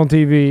national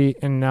TV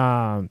in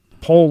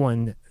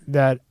Poland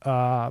that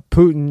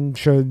Putin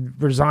should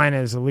resign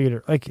as a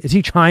leader. Like, is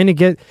he trying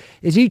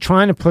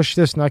to push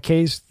this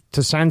nutcase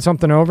to send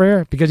something over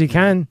here? Because he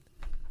can.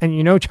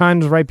 And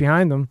China's right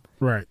behind him.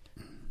 Right.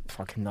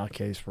 Fucking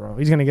nutcase, bro.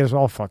 He's going to get us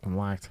all fucking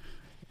whacked.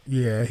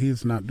 Yeah,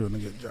 he's not doing a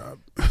good job.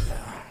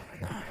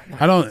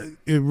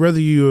 Whether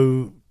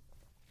you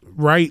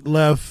right,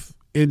 left,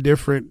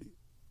 indifferent,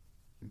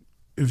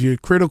 if you're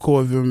critical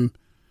of him,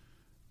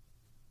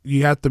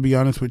 you have to be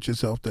honest with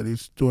yourself that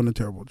he's doing a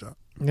terrible job.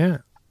 Yeah.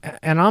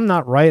 And I'm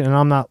not right, and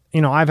I'm not,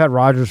 I've had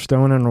Roger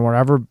Stone or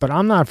whatever, but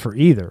I'm not for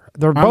either.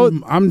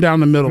 I'm down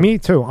the middle. Me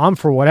too. I'm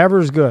for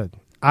whatever's good.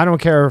 I don't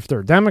care if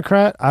they're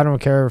Democrat. I don't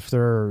care if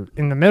they're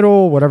in the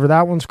middle, whatever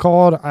that one's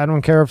called. I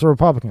don't care if they're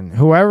Republican.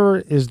 Whoever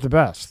is the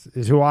best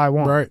is who I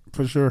want. Right,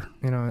 for sure.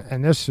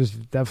 And this is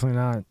definitely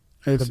not.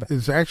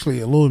 It's actually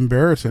a little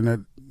embarrassing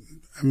that,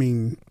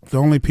 the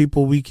only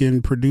people we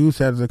can produce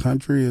as a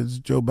country is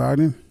Joe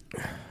Biden.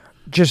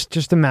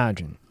 Just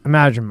imagine,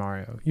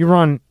 Mario.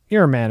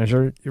 You're a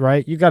manager,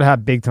 right? You got to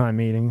have big time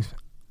meetings.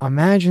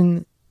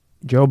 Imagine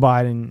Joe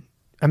Biden.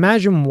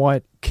 Imagine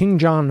what Kim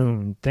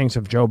Jong-un thinks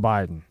of Joe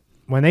Biden.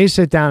 When they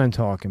sit down and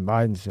talk, and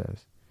Biden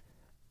says,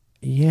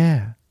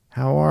 "Yeah,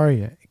 how are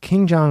you?"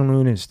 Kim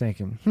Jong-un is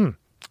thinking,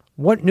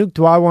 what nuke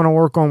do I want to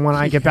work on when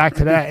I get back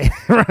today?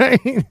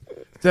 Right?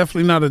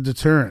 Definitely not a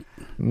deterrent.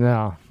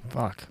 No,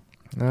 fuck.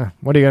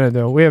 What are you going to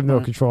do? We have no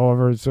control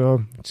over it,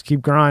 so just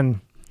keep grinding.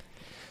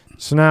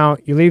 So now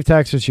you leave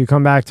Texas, you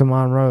come back to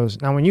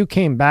Monrose. Now, when you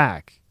came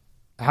back,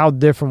 how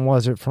different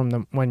was it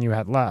from when you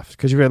had left?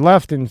 Because you had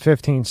left in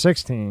 15,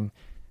 16.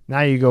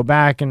 Now you go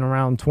back in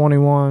around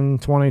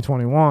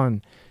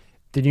 2021.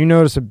 Did you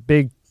notice a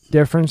big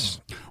difference?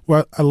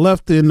 Well, I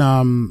left in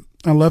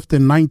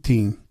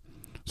 19.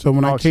 So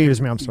when I came, excuse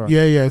me, I'm sorry.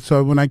 Yeah.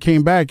 So when I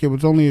came back, it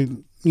was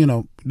only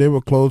they were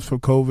closed for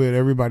COVID.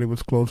 Everybody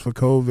was closed for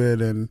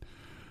COVID, and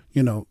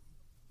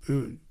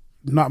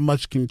not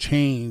much can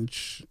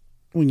change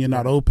when you're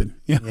not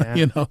open.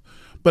 Yeah.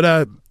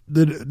 But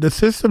the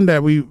system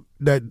that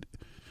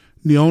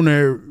the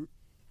owner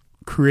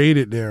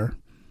created there,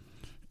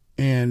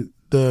 and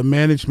the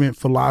management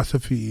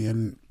philosophy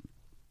and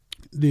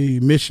the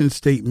mission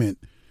statement,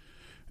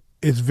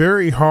 it's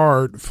very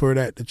hard for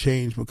that to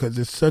change because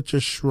it's such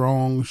a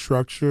strong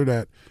structure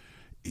that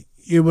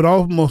it would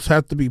almost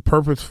have to be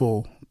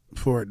purposeful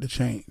for it to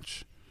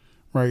change,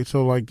 right?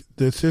 So like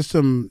the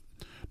system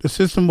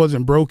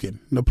wasn't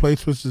broken. The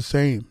place was the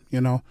same,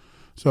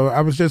 So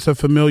I was just a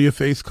familiar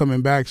face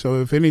coming back.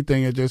 So if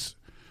anything, it's just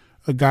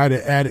a guy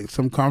that added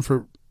some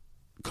comfort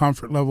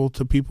level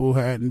to people who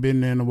hadn't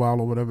been there in a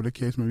while or whatever the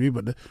case may be.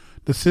 But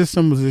the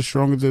system was as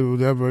strong as it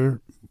was ever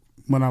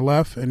when I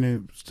left, and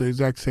it's the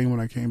exact same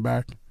when I came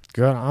back.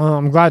 Good.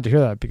 I'm glad to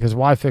hear that, because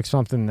why fix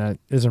something that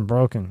isn't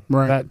broken?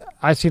 Right.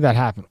 I see that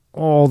happen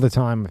all the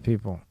time with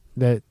people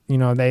that,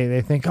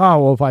 they think,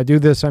 oh, well, if I do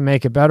this, I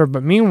make it better.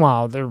 But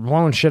meanwhile, they're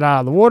blowing shit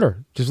out of the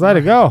water. Just let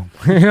it go.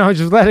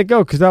 Just let it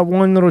go, because that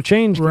one little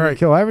change can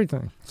kill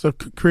everything. So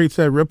it creates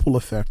that ripple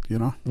effect,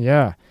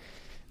 Yeah.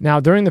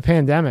 Now, during the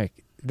pandemic,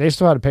 they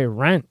still had to pay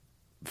rent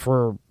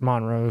for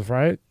Monrose,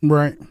 right?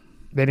 Right.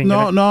 They didn't.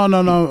 No.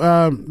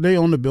 They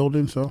own the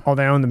building, so. Oh,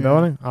 they own the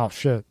building? Oh,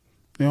 shit.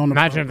 They own the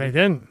Imagine property. if they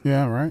didn't.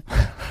 Yeah, right.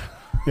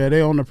 Yeah,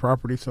 they own the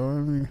property,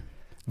 so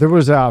there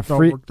was a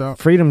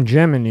Freedom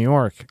Gym in New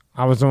York.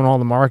 I was doing all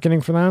the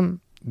marketing for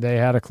them. They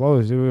had to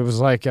close. It was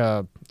like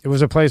it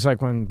was a place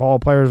like when ball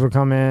players would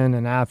come in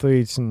and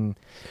athletes and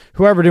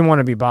whoever didn't want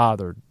to be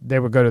bothered, they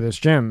would go to this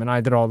gym, and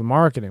I did all the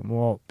marketing.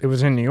 Well, it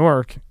was in New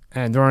York,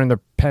 and during the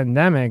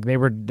pandemic, they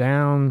were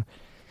down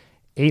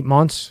 8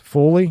 months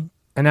fully.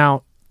 And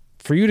now,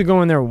 for you to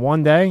go in there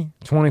one day,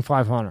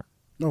 $2,500.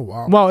 Oh,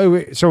 wow.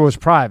 Well, so it was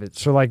private.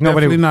 So like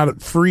nobody. Definitely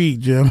not free,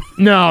 Jim.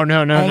 No.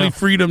 Only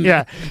freedom.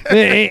 Yeah,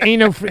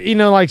 ain't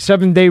no like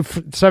 7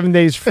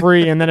 days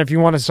free, and then if you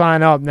want to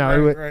sign up, no.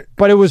 Right.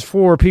 But it was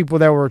for people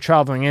that were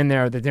traveling in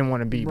there that didn't want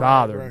to be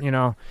bothered,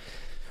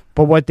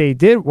 But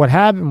what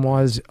happened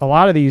was a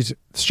lot of these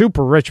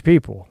super rich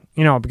people,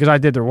 because I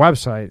did their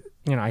website,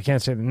 I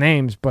can't say the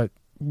names, but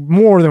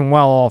more than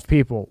well-off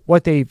people.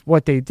 What they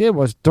did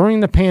was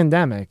during the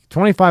pandemic,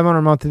 $2,500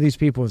 a month to these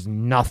people is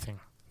nothing.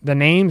 the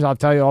names, I'll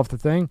tell you off the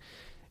thing,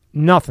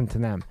 nothing to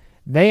them.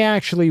 They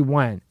actually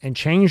went and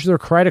changed their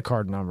credit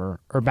card number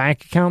or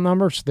bank account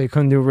number so they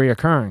couldn't do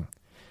reoccurring.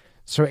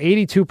 So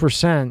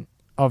 82%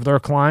 of their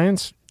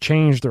clients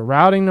changed their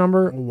routing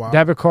number,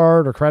 debit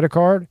card, or credit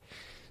card.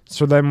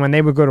 So then when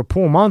they would go to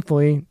pool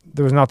monthly,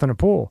 there was nothing to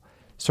pool.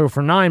 So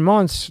for 9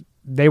 months,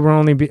 they were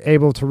only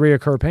able to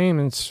reoccur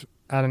payments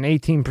at an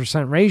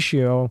 18%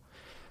 ratio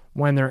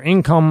when their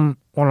income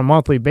on a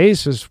monthly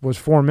basis was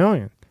 $4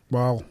 million.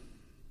 Wow.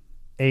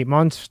 8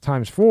 months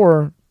times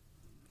 4,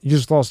 you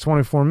just lost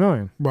 $24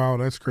 million. Wow,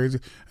 that's crazy.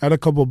 I had a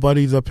couple of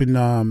buddies up in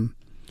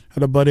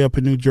had a buddy up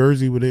in New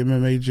Jersey with an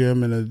MMA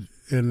gym, and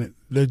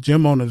the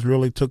gym owners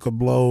really took a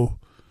blow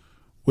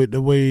with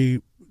the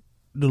way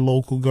the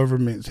local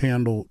governments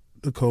handled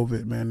the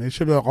COVID, man. It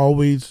should have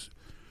always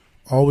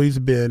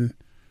been,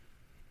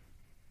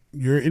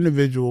 you're an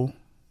individual,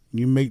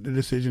 you make the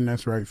decision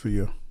that's right for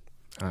you.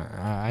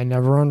 I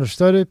never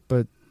understood it,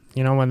 but,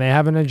 you know, when they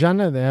have an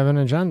agenda, they have an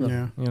agenda,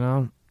 yeah. You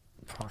know.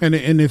 And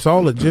it's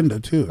all agenda,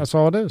 too. That's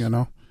all it is. You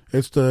know,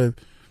 it's the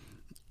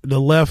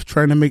left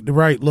trying to make the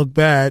right look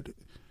bad.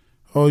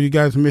 Oh, you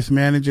guys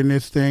mismanaging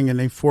this thing, and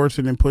they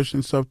forcing and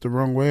pushing stuff the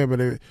wrong way.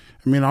 But I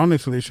mean,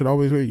 honestly, it should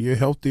always be you're a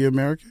healthy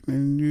American,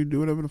 and you do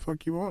whatever the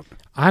fuck you want.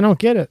 I don't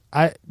get it.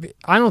 I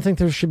don't think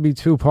there should be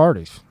two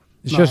parties.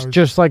 It's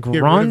just like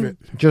run,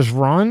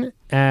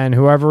 and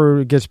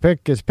whoever gets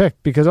picked gets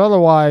picked. Because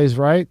otherwise,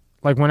 right?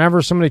 Like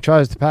whenever somebody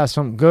tries to pass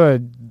something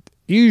good,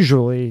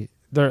 usually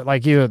they're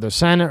like either the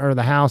Senate or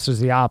the House is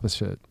the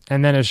opposite,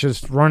 and then it's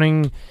just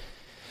running.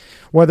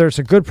 Whether it's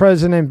a good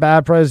president,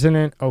 bad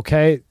president,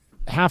 okay.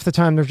 Half the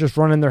time they're just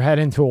running their head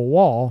into a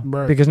wall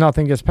because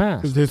nothing gets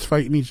passed. Because they're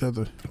fighting each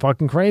other.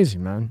 Fucking crazy,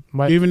 man.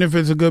 Even if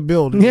it's a good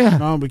bill,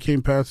 no, we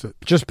can't pass it.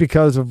 Just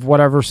because of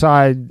whatever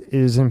side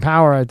is in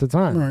power at the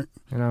time. Right.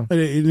 You know?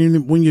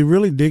 And when you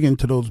really dig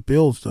into those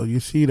bills, though, you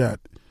see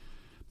that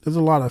there's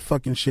a lot of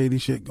fucking shady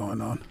shit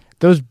going on.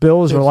 Those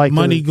bills are like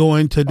money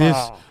going to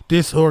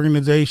this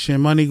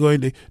organization, money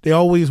going to, they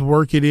always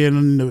work it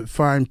in the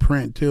fine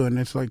print, too. And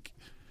it's like,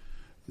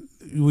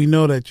 we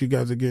know that you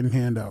guys are getting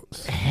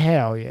handouts.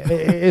 Hell yeah.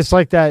 It's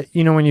like that,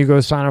 you know, when you go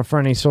sign up for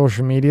any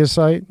social media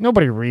site,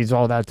 nobody reads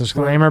all that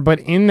disclaimer, but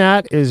in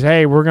that is,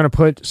 hey, we're going to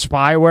put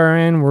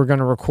spyware in, we're going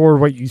to record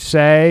what you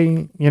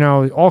say, you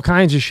know, all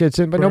kinds of shit's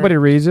in, but nobody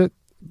reads it.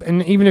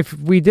 And even if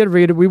we did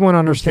read it, we wouldn't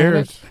understand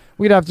it.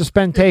 We'd have to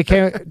spend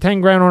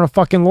 10 grand on a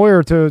fucking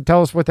lawyer to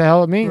tell us what the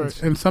hell it means.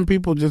 Right. And some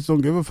people just don't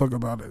give a fuck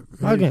about it.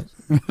 Fuck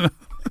it.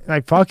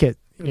 Like, fuck it,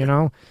 you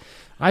know?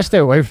 I stay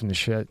away from the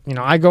shit. You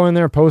know, I go in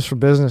there, post for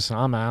business, and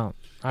I'm out.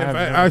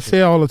 I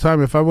say all the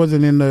time, if I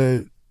wasn't in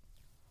the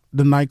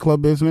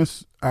nightclub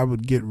business, I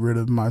would get rid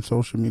of my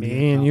social media.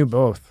 Me and you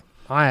both.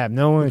 I have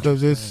no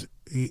interest.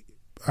 Because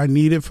I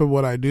need it for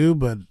what I do,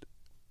 but,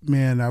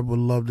 man, I would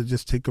love to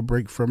just take a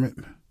break from it.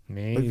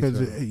 Me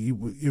because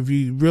if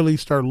you really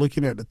start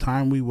looking at the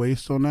time we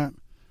waste on that,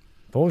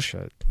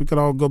 bullshit. We could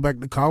all go back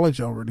to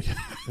college already.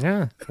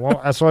 Yeah. Well,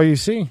 that's all you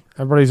see.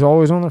 Everybody's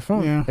always on their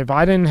phone. Yeah. If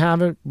I didn't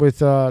have it with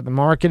the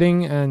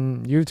marketing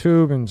and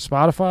YouTube and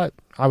Spotify,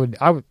 I would.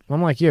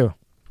 I'm like you.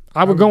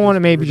 I would go on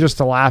it maybe just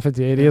to laugh at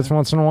the idiots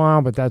once in a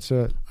while, but that's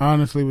it. I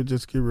honestly would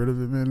just get rid of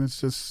it, man.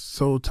 It's just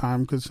so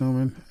time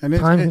consuming. And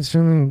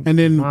consuming. And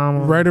then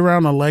right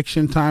around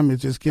election time, it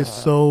just gets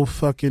so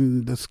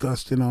fucking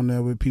disgusting on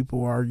there with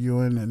people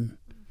arguing and.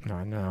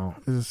 I know.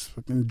 It's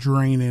fucking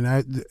draining.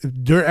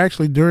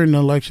 During the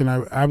election,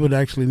 I would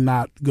actually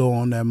not go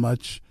on that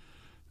much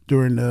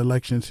during the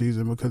election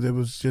season because it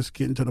was just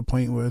getting to the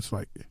point where it's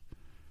like,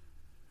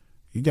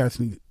 you guys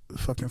need to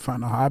fucking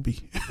find a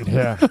hobby.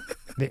 Yeah.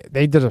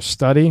 They did a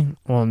study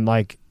on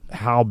like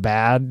how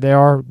bad they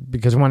are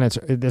because when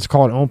it's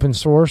called open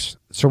source.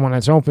 So when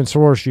it's open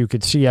source, you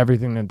could see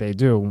everything that they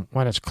do.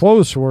 When it's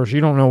closed source,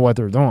 you don't know what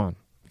they're doing.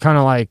 Kind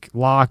of like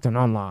locked and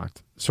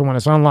unlocked. So when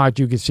it's unlocked,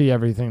 you can see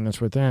everything that's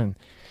within.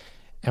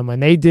 And when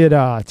they did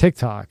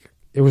TikTok,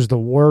 it was the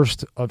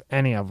worst of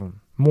any of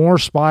them. More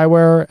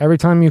spyware. Every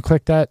time you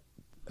click that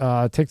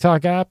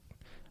TikTok app,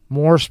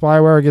 more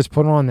spyware gets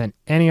put on than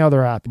any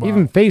other app,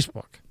 even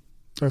Facebook.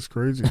 That's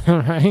crazy.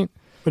 Right?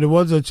 But it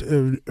was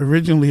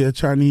originally a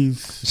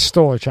Chinese.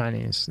 Still a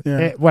Chinese.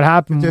 Yeah. What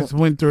happened? It just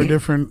went through a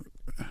different.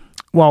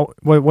 Well,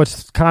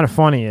 what's kind of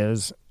funny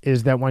is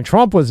that when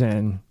Trump was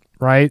in,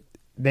 right,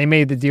 they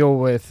made the deal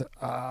with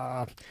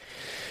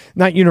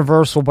not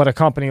Universal, but a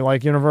company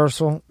like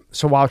Universal.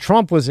 So while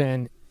Trump was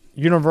in,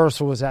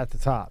 Universal was at the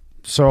top.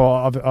 So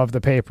of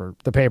the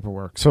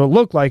paperwork. So it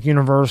looked like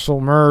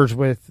Universal merged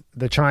with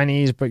the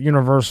Chinese, but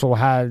Universal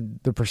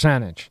had the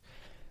percentage.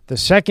 The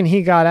second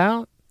he got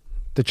out,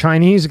 the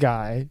Chinese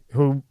guy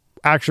who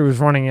actually was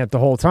running it the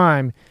whole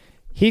time,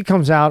 he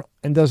comes out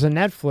and does a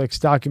Netflix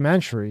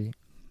documentary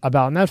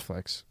about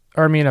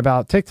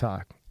about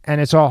TikTok.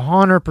 And it's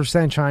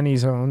 100%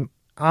 Chinese owned.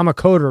 I'm a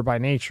coder by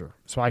nature,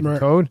 so I can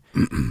code.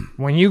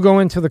 When you go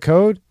into the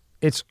code,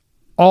 it's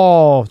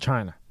all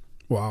China.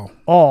 Wow.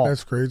 All.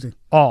 That's crazy.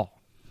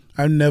 All.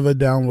 I've never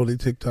downloaded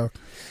TikTok.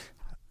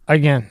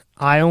 Again,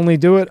 I only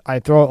do it. I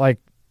throw it like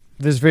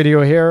this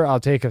video here, I'll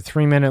take a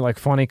 3-minute like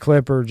funny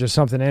clip or just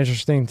something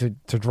interesting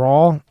to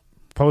draw,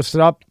 post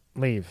it up,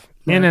 leave,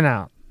 in and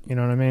out. You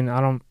know what I mean?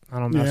 I don't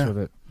mess with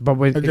it. But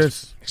with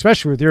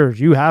especially with yours,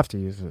 you have to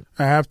use it.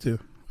 I have to.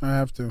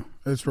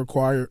 It's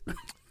required.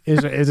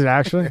 Is it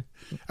actually?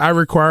 I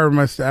require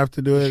my staff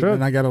to do it,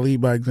 and I got to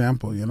lead by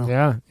example. You know.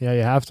 Yeah,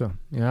 you have to.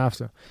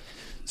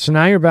 So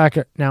now you're back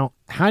at now.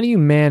 How do you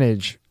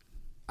manage?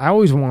 I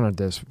always wanted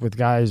this with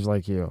guys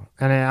like you,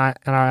 and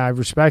I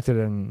respect it,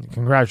 and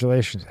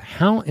congratulations.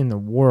 How in the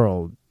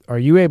world are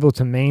you able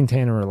to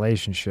maintain a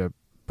relationship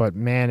but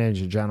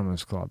manage a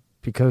gentleman's club?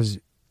 Because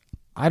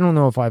I don't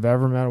know if I've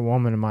ever met a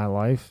woman in my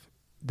life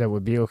that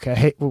would be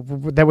okay,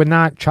 that would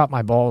not chop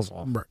my balls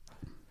off. Right.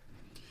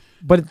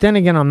 But then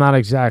again, I'm not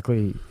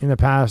exactly, in the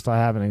past, I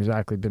haven't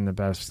exactly been the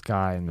best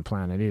guy in the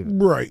planet either.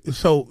 Right.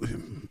 So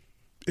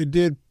it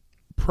did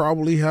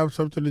probably have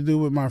something to do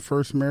with my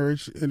first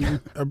marriage and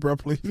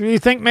abruptly. You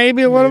think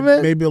maybe a little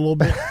bit? Maybe a little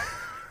bit.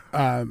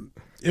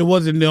 It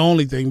wasn't the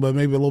only thing, but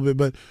maybe a little bit.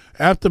 But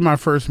after my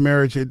first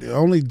marriage, it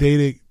only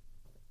dated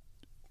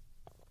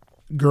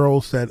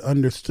girls that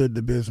understood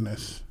the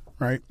business,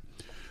 right?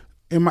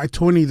 In my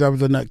 20s, I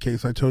was a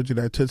nutcase. I told you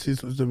that.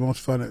 Tootsie's was the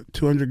most fun.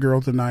 200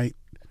 girls a night.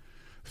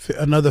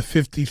 Another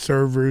 50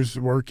 servers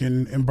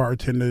working and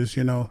bartenders,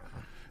 you know.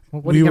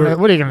 What are you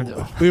going to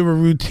do? We were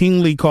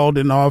routinely called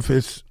in the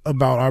office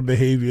about our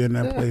behavior in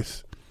that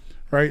place,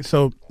 right?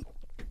 So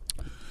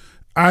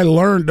I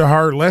learned the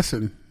hard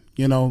lesson,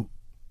 you know,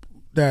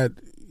 that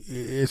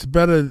it's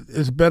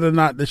better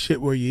not to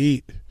shit where you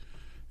eat.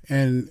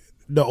 And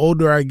the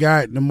older I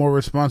got, the more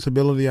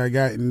responsibility I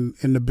got in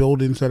the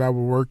buildings that I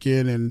would work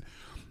in, and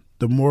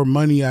the more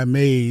money I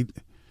made,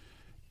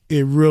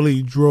 it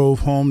really drove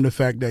home the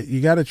fact that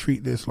you got to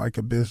treat this like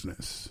a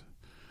business.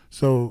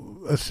 So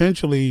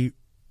essentially,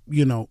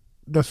 you know,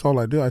 that's all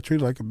I do. I treat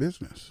it like a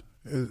business.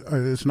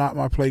 It's not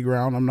my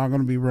playground. I'm not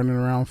going to be running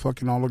around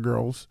fucking all the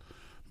girls,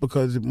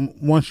 because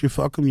once you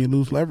fuck them, you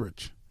lose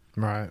leverage.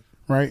 Right.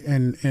 Right.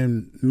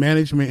 And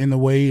management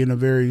in a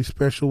very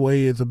special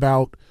way is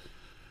about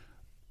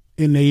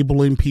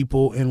enabling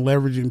people and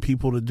leveraging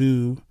people to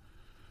do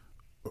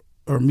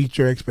or meet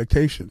your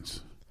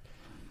expectations.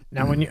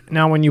 Now,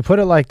 when you put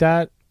it like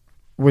that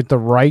with the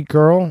right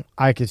girl,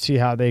 I could see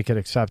how they could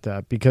accept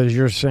that, because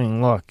you're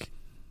saying, look,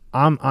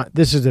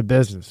 this is a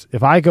business.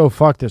 If I go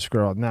fuck this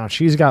girl, now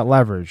she's got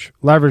leverage.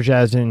 Leverage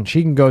as in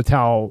she can go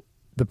tell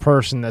the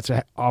person that's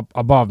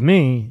above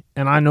me,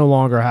 and I no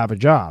longer have a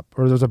job,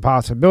 or there's a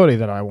possibility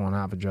that I won't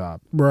have a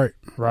job. Right.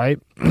 Right?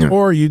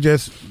 Or you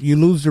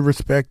lose the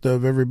respect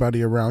of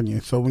everybody around you.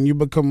 So when you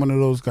become one of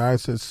those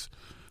guys that's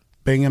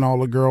banging all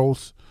the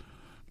girls,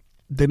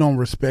 they don't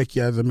respect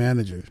you as a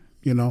manager,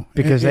 you know,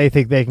 because they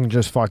think they can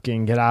just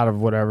fucking get out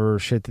of whatever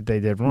shit that they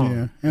did wrong.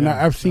 Yeah, and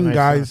I've seen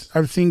guys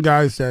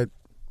that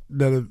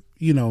are,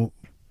 you know,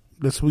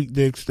 the sweet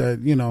dicks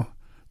that, you know,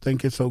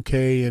 think it's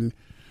okay, and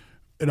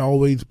it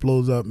always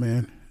blows up,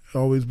 man. It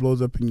always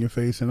blows up in your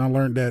face. And I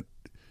learned that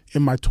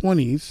in my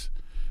 20s,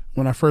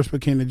 when I first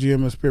became the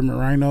GM of Spearmint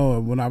Rhino,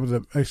 or when I was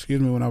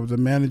a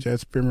manager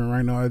at Spearmint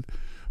Rhino, I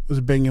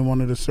was banging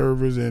one of the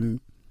servers, and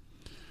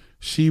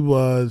she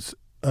was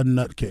a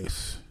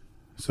nutcase.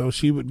 So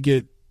she would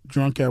get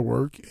drunk at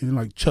work and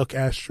like chuck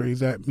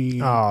ashtrays at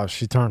me. Oh,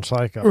 she turned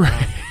psycho.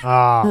 Right.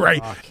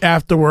 Right. Fuck.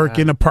 After work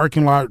in the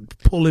parking lot,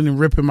 pulling and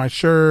ripping my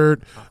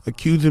shirt,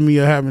 accusing me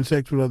of having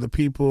sex with other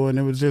people. And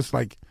it was just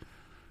like,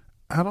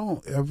 I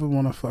don't ever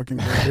want to fucking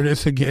go through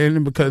this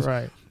again, because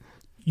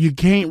you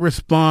can't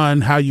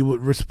respond how you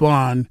would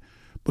respond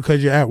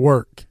because you're at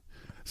work.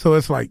 So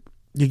it's like,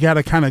 you got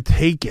to kind of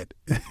take it.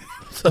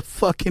 It's a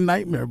fucking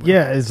nightmare, bro.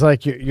 Yeah, it's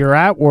like you're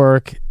at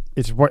work.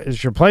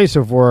 It's your place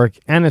of work,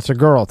 and it's a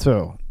girl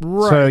too.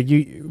 Right.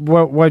 So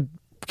what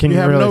can you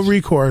have really, no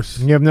recourse.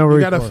 You have no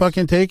recourse. You gotta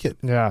fucking take it.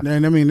 Yeah.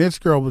 And I mean, this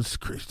girl was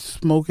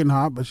smoking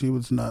hot, but she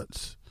was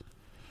nuts.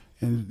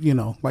 And you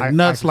know, like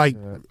nuts, like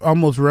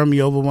almost run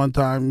me over one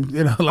time.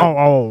 You know,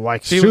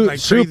 like like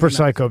super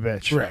psycho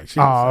bitch. Right.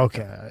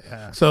 Okay.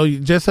 Yeah. So you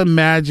just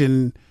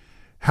imagine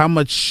how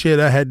much shit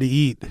I had to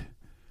eat.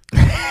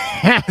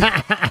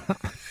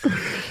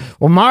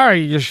 Well, Mari,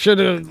 you should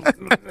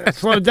have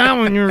slowed down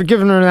when you were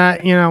giving her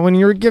that, you know, when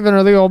you were giving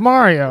her the old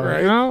Mario,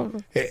 right? You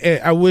know?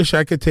 I wish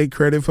I could take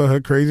credit for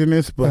her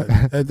craziness, but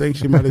I think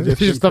she might have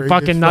just a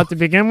fucking nut to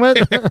begin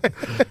with. Yeah,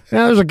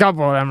 there's a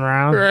couple of them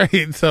around.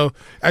 Right. So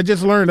I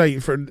just learned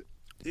that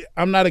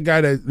I'm not a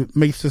guy that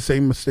makes the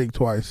same mistake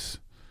twice.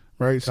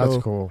 Right. So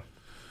that's cool.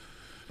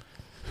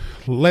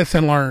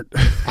 Lesson learned.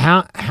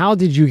 How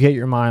did you get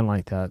your mind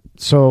like that?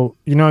 So,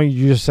 you know,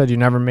 you just said you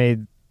never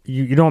made...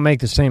 You don't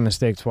make the same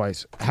mistake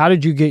twice. How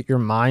did you get your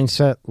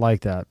mindset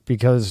like that?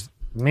 Because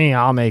me,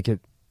 I'll make it.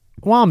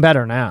 Well, I'm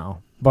better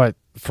now, but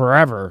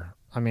forever.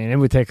 I mean, it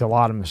would take a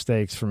lot of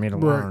mistakes for me to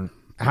learn.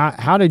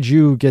 How did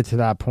you get to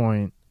that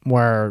point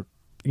where,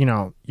 you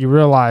know, you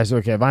realize,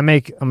 okay, if I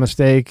make a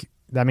mistake,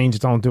 that means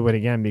don't do it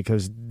again,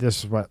 because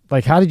this is what.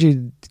 Like, how did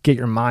you get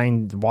your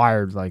mind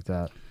wired like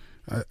that?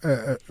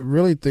 I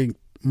really think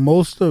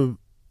most of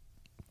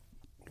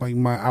like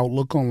my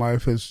outlook on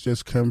life has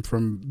just come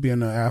from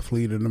being an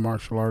athlete and a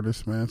martial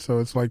artist, man. So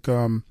it's like,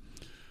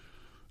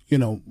 you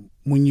know,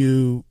 when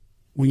you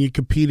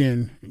compete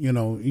in, you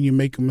know, you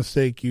make a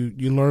mistake,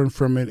 you learn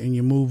from it and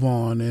you move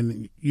on,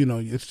 and you know,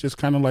 it's just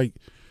kind of like,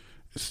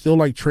 it's still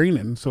like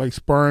training. It's like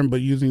sparring,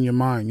 but using your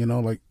mind. You know,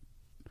 like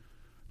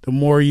the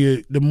more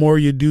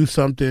you do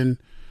something,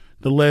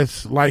 the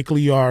less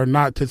likely you are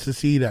not to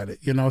succeed at it.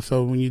 You know,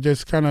 so when you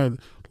just kind of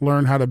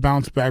learn how to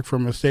bounce back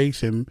from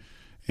mistakes and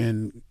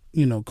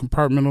you know,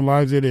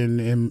 compartmentalize it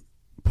and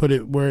put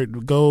it where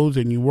it goes,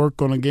 and you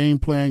work on a game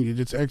plan, you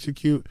just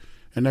execute,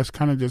 and that's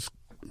kind of just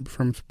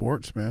from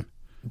sports, man.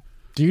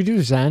 Do you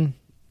do Zen?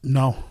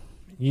 No.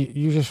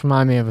 You just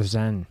remind me of a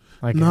Zen.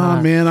 Like,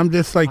 man, I'm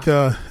just like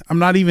I'm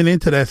not even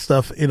into that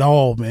stuff at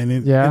all, man.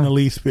 In the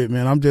least bit,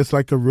 man. I'm just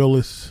like a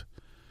realist.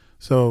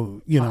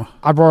 So, you know,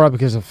 I brought it up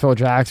because of Phil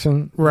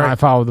Jackson. Right. I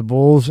follow the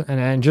Bulls,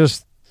 and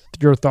just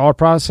your thought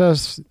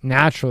process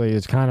naturally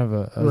is kind of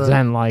a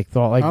Zen-like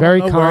thought, like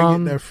very calm. Where I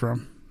get that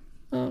from.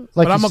 Like,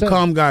 but I'm a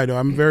calm guy, though.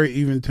 I'm very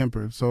even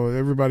tempered. So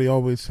everybody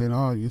always saying,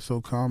 "Oh, you're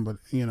so calm," but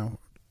you know,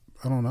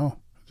 I don't know.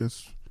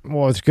 Just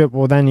it's good.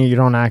 Well, then you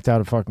don't act out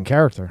a fucking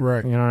character,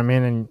 right? You know what I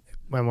mean? And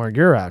when where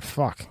you're at,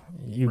 fuck.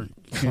 You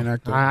can't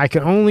act. I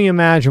can only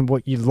imagine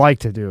what you'd like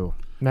to do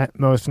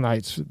most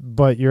nights,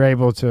 but you're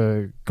able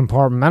to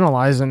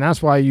compartmentalize, and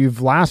that's why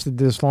you've lasted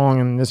this long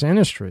in this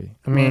industry.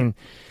 I mean,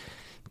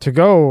 to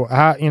go,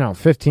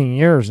 15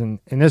 years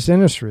in this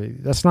industry,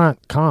 that's not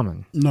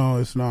common. No,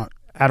 it's not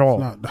at all.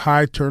 It's not. The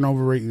high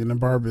turnover rate in the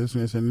bar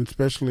business, and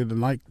especially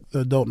the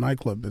adult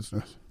nightclub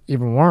business.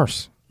 Even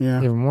worse. Yeah,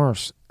 even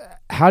worse.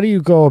 How do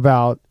you go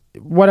about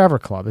whatever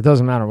club? It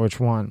doesn't matter which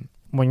one.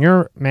 When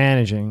you're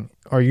managing,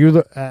 are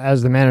you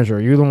as the manager?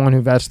 Are you the one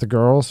who vets the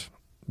girls?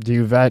 Do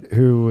you vet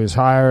who is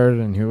hired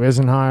and who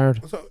isn't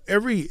hired? So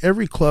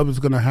every club is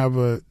going to have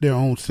their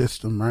own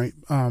system, right?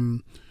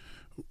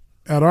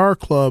 At our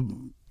club,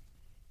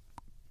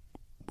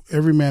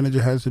 every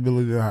manager has the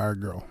ability to hire a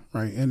girl,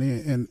 right?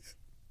 And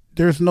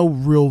there's no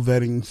real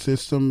vetting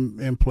system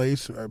in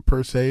place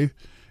per se.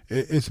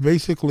 It's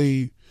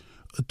basically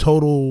a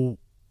total.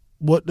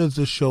 What does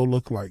the show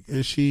look like?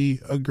 Is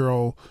she a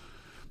girl?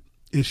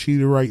 Is she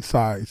the right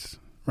size,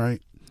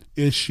 right?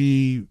 Can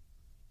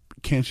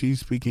she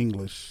speak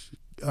English?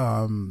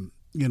 You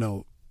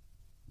know,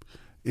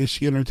 is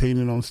she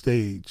entertaining on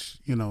stage?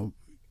 You know,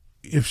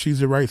 if she's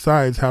the right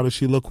size, how does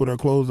she look with her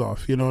clothes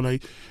off? You know,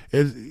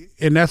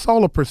 and that's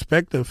all a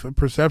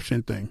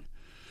perception thing.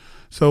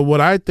 So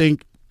what I do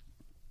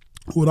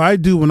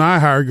when I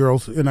hire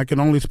girls, and I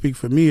can only speak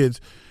for me, is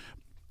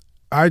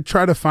I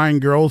try to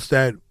find girls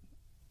that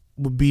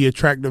would be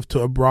attractive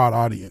to a broad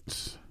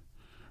audience.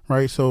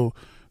 Right, so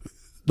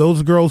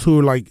those girls who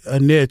are like a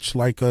niche,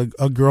 like a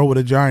girl with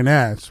a giant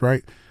ass,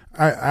 right?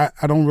 I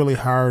don't really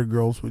hire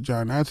girls with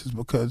giant asses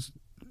because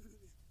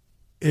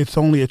it's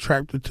only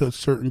attractive to a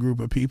certain group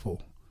of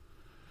people,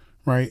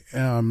 right?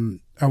 I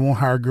won't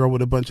hire a girl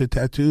with a bunch of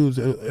tattoos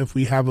if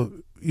we have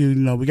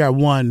we got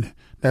one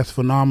that's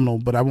phenomenal,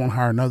 but I won't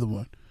hire another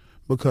one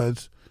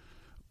because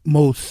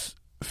most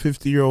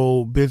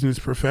 50-year-old business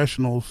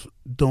professionals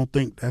don't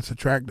think that's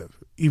attractive,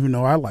 even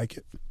though I like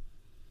it.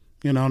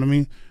 You know what I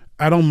mean?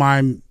 I don't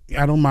mind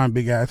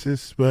big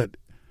asses, but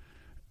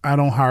I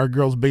don't hire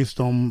girls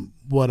based on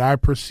what I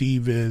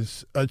perceive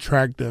as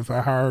attractive. I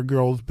hire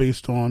girls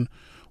based on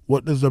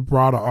what does a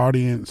broader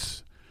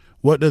audience,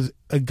 what does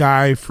a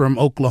guy from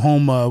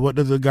Oklahoma, what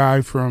does a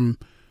guy from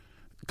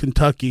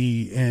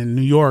Kentucky and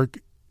New York,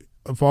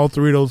 if all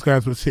three of those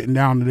guys were sitting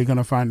down, they're going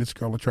to find this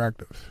girl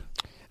attractive.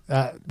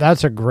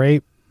 That's a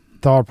great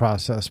thought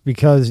process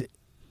because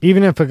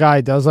even if a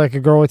guy does like a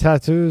girl with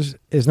tattoos,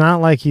 it's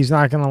not like he's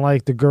not going to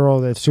like the girl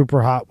that's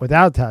super hot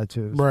without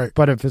tattoos. Right.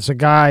 But if it's a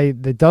guy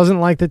that doesn't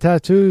like the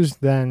tattoos,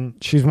 then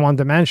she's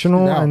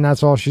one-dimensional, and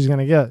that's all she's going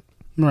to get.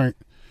 Right.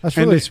 That's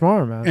really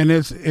smart, man.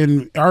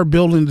 And our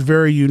building's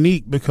very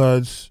unique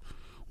because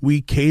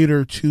we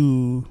cater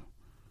to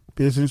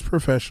business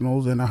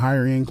professionals and a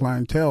higher-end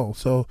clientele.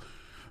 So,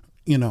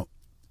 you know,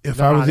 if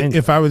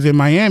I was in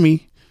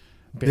Miami,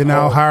 then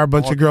I'll hire a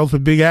bunch of girls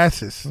with big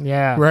asses.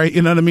 Yeah. Right?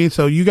 You know what I mean?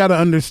 So you got to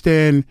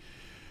understand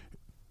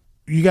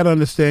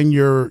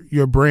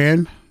your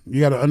brand.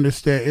 You got to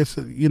understand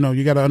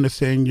you got to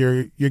understand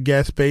your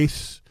guest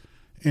base,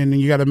 and then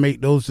you got to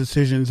make those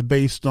decisions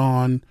based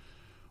on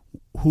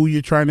who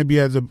you're trying to be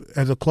as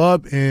a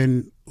club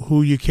and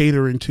who you're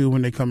catering to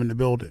when they come in the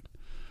building.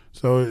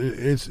 So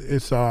it's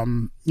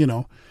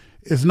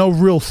it's no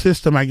real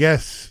system, I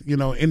guess,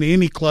 in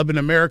any club in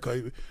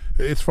America.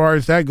 As far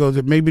as that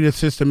goes, maybe the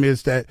system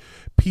is that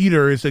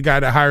Peter is the guy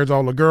that hires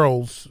all the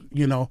girls,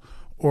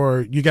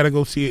 or you got to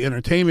go see an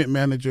entertainment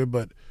manager.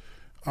 But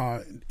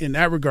in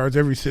that regards,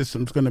 every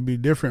system's going to be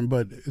different.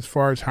 But as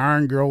far as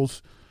hiring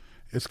girls,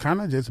 it's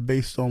kind of just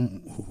based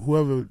on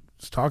whoever's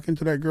talking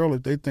to that girl,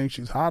 if they think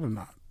she's hot or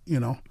not,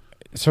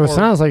 So it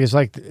sounds like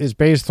it's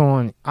based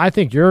on. I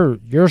think your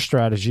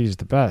strategy is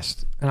the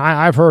best, and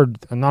I've heard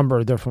a number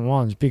of different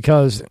ones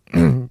because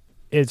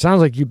it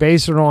sounds like you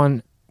base it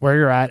on where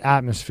you're at,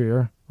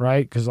 atmosphere,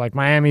 right? Because like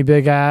Miami,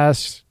 big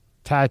ass,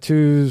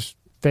 tattoos,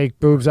 fake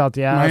boobs out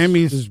the ass.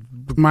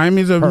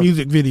 Miami's a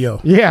music video.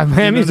 Yeah,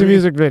 Miami's a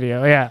music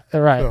video. Yeah,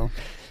 right. So,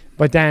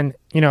 But then,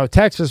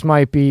 Texas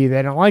might be,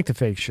 they don't like the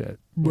fake shit.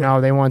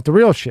 They want the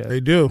real shit. they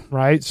do.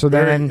 Right? So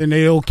then, And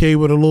they okay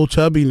with a little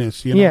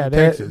chubbiness, yeah,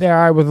 they're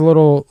all right with a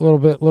little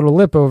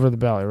lip over the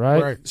belly,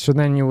 right? Right. So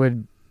then you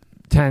would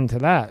tend to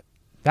that.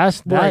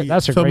 That's Right.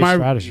 a So great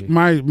strategy.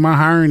 My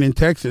hiring in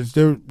Texas,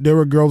 there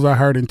were girls I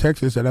hired in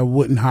Texas that I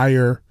wouldn't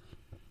hire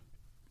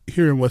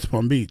here in West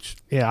Palm Beach.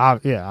 Yeah,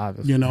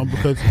 obviously.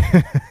 Because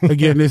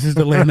again, this is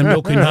the land of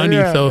milk and honey,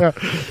 so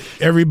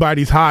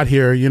everybody's hot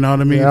here. You know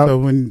what I mean? Yep. So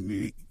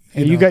when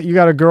you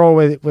got a girl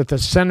with a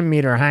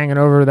centimeter hanging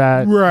over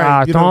that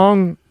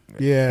thong.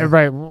 Yeah.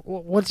 Right.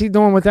 What's he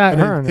doing with that?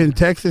 In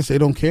Texas, they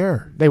don't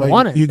care. They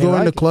want it. You They go like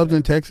into it. clubs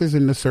in Texas,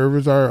 and the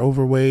servers are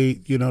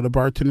overweight. The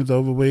bartender's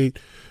overweight.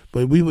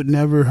 But we would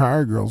never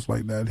hire girls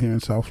like that here in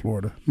South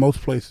Florida.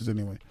 Most places,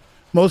 anyway.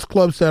 Most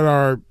clubs that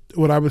are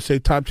what I would say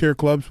top tier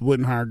clubs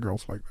wouldn't hire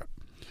girls like that.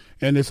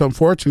 And it's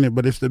unfortunate,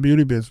 but it's the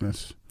beauty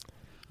business.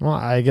 Well,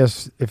 I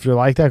guess if you're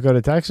like that, go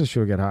to Texas,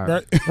 you'll get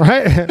hired.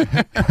 Right.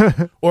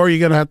 Right? Or you're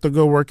gonna have to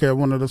go work at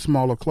one of the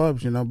smaller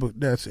clubs, but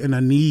that's in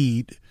a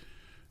need,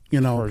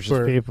 For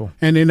just people.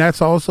 And then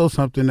that's also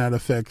something that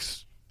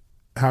affects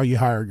how you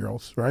hire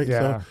girls, right?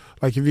 Yeah. So,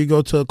 like if you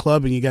go to a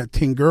club and you got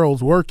 10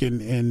 girls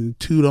working and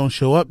 2 don't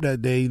show up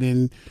that day,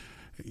 then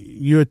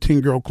you're a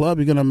 10-girl club.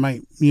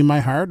 You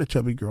might hire the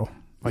chubby girl.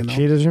 Like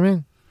cheetahs, you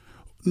mean?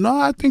 No,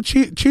 I think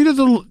cheetahs.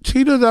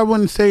 I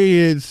wouldn't say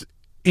is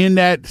in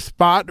that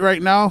spot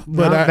right now,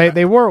 but No,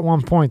 they were at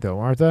one point though,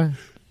 weren't they?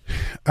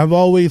 I've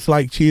always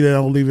liked cheetah.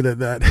 I'll leave it at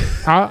that.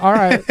 All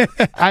right.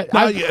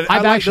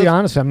 I've actually,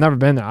 honestly, I've never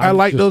been there. I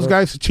like those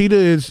guys.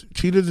 Cheetahs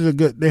is a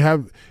good.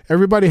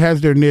 Everybody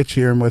has their niche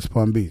here in West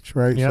Palm Beach,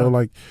 right? Yeah. So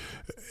like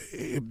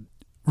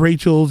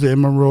Rachel's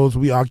and Monroe's,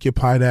 we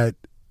occupy that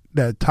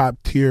top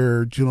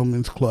tier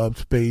gentleman's club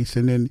space,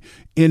 and then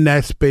in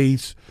that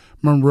space,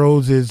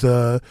 Monroe's is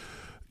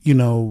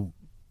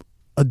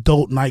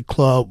adult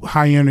nightclub,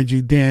 high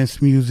energy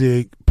dance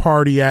music,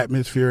 party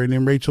atmosphere, and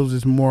then Rachel's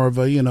is more of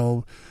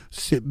a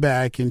sit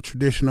back and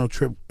traditional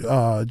trip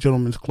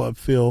gentleman's club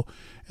feel,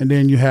 and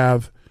then you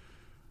have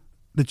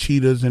the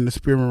Cheetahs and the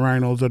Spearmint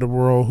Rhinos of the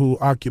world who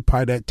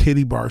occupy that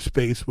titty bar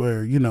space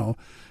where you're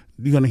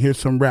gonna hear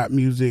some rap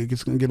music.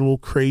 It's gonna get a little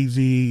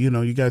crazy.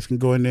 You guys can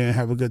go in there and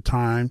have a good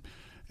time.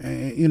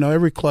 And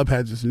every club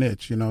has its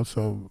niche.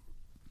 So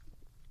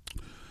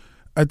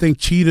I think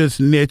Cheetah's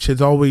niche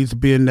has always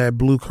been that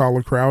blue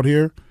collar crowd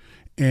here,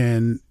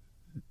 and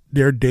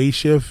their day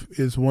shift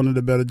is one of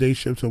the better day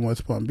shifts in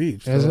West Palm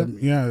Beach. Is it?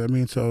 Yeah, I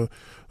mean, so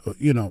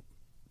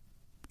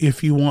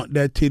if you want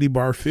that titty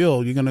bar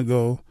feel, you're gonna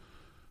go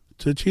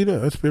to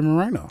Cheetah or Spearmint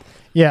Rhino.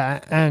 Yeah,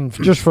 and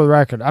just for the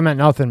record, I meant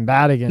nothing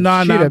bad against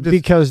No, Cheetah just,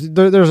 because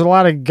there's a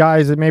lot of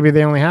guys that maybe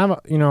they only have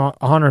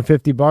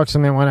 $150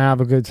 and they want to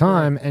have a good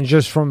time, and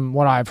just from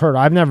what I've heard,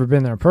 I've never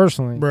been there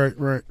personally.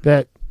 Right.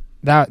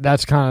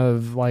 That's kind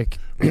of like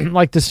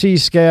like the C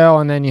scale,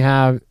 and then you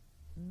have,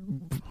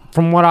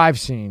 from what I've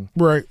seen,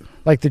 right,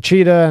 like the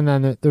Cheetah, and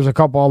then there's a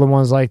couple other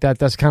ones like that.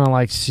 That's kind of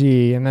like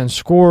C, and then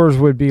Scores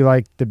would be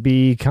like the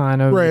B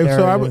kind of. Right. area.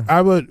 So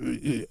I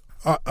would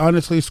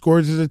honestly,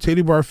 Scores is a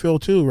titty bar feel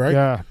too, right?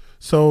 Yeah.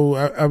 So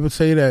I would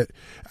say that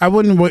I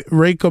wouldn't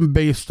rate them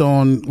based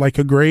on like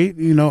a grade,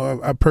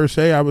 per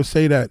se. I would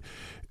say that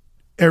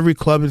every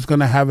club is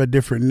going to have a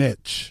different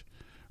niche,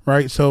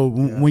 right? So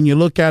when you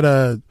look at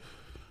a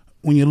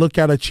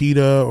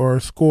Cheetah or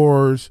a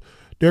Scores,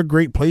 they're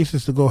great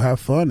places to go have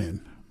fun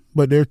in,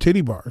 but they're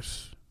titty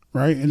bars,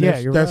 right? And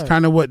that's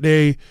kind of what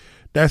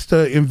that's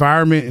the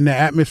environment and the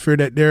atmosphere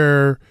that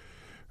they're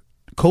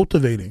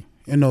cultivating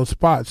in those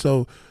spots.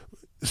 So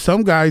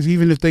some guys,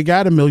 even if they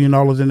got $1 million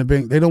in the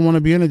bank, they don't want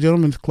to be in a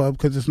gentleman's club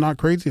because it's not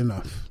crazy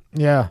enough.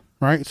 Yeah.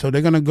 Right. So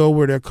they're going to go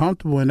where they're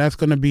comfortable, and that's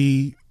going to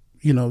be,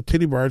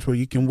 titty bars where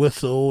you can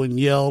whistle and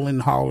yell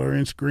and holler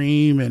and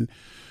scream, and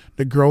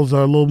the girls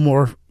are a little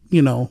more,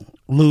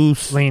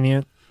 loose,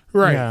 lenient.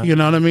 Right. Yeah. You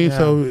know what I mean? Yeah.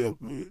 So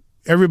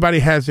everybody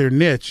has their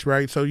niche,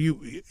 right? So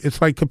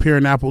it's like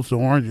comparing apples to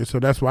oranges. So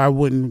that's why I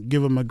wouldn't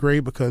give them a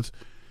grade, because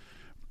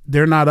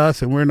they're not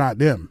us and we're not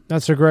them.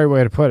 That's a great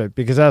way to put it,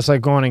 because that's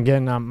like going and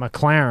getting a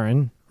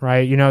McLaren,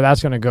 right?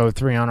 That's going to go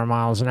 300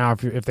 miles an hour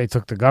if they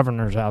took the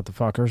governors out, the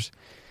fuckers.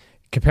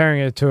 Comparing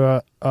it to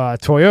a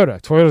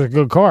Toyota. Toyota's a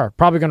good car.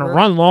 Probably going to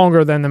run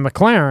longer than the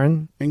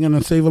McLaren. And going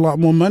to save a lot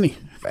more money.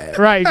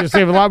 Right, you just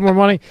save a lot more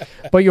money,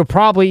 but you'll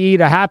probably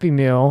eat a Happy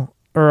Meal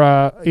or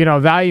a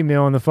value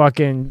meal in the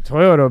fucking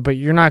Toyota, but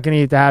you're not going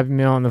to eat the Happy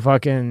Meal in the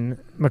fucking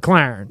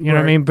McLaren. You know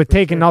what I mean? But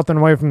taking nothing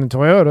away from the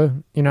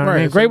Toyota, you know what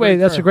I mean?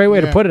 That's a great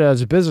way to put it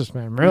as a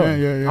businessman.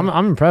 Really, yeah.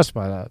 I'm impressed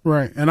by that.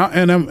 Right, and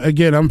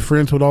I'm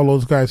friends with all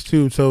those guys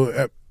too.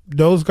 So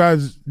those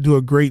guys do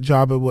a great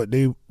job at what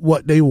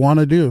they want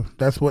to do.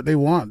 That's what they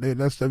want.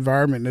 That's the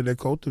environment that they're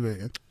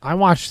cultivating. I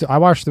watched the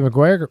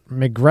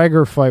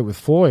McGregor fight with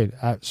Floyd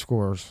at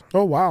Scores.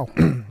 Oh wow!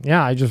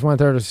 Yeah, I just went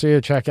there to see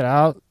it, check it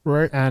out.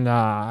 Right, and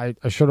I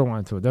should have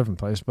went to a different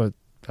place, but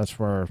that's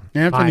where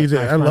Anthony's.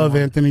 my I friend love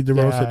went. Anthony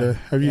DeRosa. Yeah, there.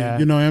 Have you yeah.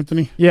 you know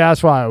Anthony? Yeah,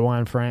 that's why I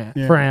went for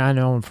Yeah. I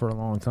know him for a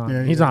long time.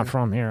 Yeah, He's yeah, not yeah.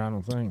 from here, I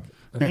don't think.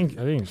 I think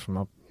he's from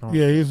up north.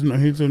 Yeah, he's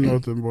a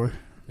northern boy,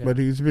 Yeah. but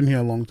he's been here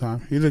a long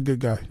time. He's a good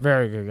guy.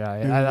 Very good guy.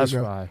 He's a That's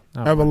good why.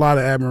 I have a lot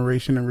of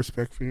admiration and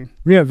respect for him.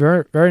 Yeah,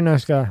 very very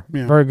nice guy.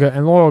 Yeah. Very good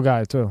and loyal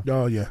guy too.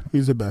 Oh yeah,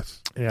 he's the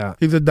best. Yeah.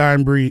 He's a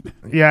dying breed.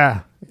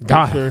 Yeah.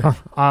 Sure.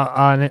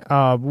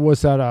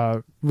 What's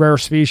that? Rare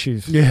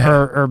species. Yeah.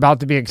 Or about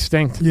to be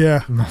extinct. Yeah,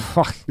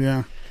 Fuck.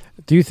 yeah.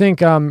 Do you think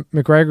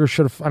McGregor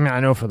should have? I mean, I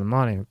know for the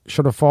money,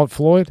 should have fought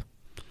Floyd.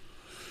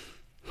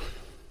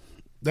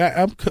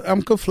 That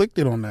I'm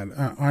conflicted on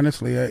that.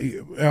 Honestly,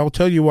 I'll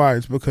tell you why.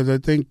 It's because I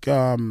think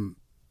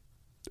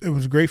it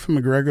was great for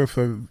McGregor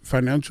for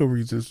financial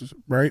reasons,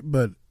 right?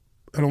 But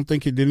I don't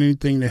think it did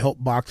anything to help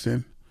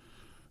boxing.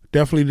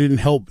 Definitely didn't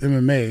help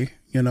MMA.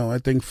 You know, I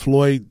think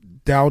Floyd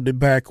dialed it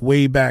back,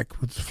 way back.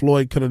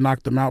 Floyd could have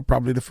knocked him out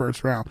probably the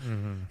first round.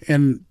 Mm-hmm.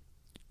 And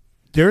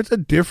there's a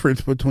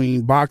difference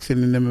between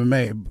boxing and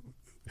MMA.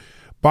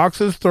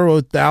 Boxers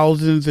throw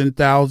thousands and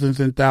thousands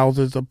and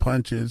thousands of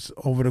punches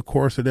over the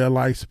course of their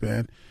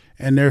lifespan,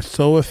 and they're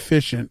so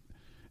efficient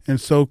and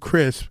so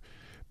crisp.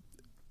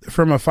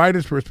 From a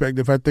fighter's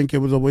perspective, I think it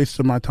was a waste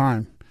of my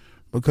time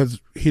because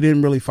he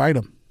didn't really fight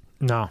him.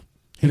 No,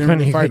 He didn't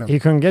really fight him. He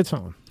couldn't get to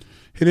him.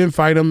 He didn't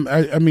fight him.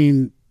 I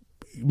mean,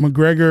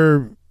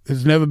 McGregor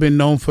has never been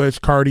known for his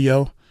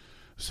cardio.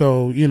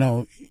 So, you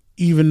know,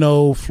 even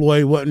though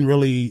Floyd wasn't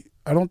really,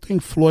 I don't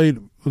think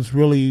Floyd was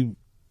really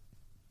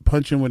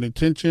punching with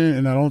intention,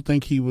 and I don't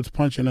think he was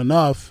punching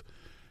enough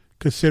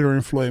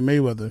considering Floyd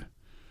Mayweather.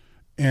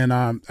 And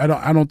I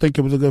don't think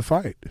it was a good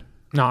fight.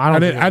 No, I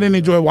didn't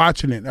enjoy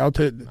watching it. I'll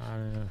tell you.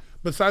 No.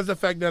 Besides the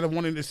fact that I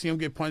wanted to see him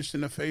get punched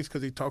in the face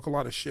because he talked a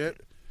lot of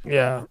shit.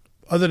 Yeah.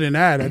 Other than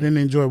that, I didn't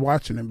enjoy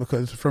watching it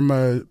because from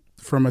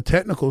a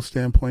technical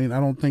standpoint, I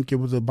don't think it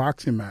was a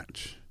boxing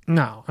match.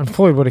 No, and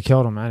Floyd would have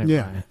killed him anyway.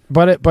 Yeah.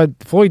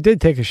 But Floyd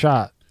did take a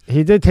shot.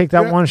 He did take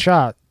that one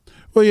shot.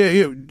 Well,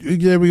 yeah,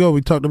 there we go.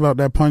 We talked about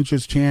that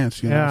puncher's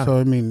chance, you know. Yeah. So,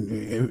 I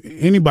mean,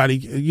 anybody,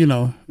 you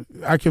know,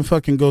 I can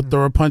fucking go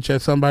throw a punch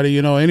at somebody,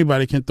 you know.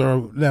 Anybody can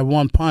throw that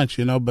one punch,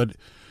 you know, but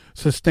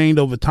sustained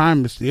over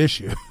time is the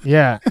issue.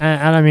 Yeah,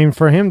 and I mean,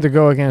 for him to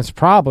go against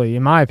probably,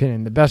 in my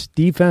opinion, the best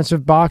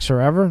defensive boxer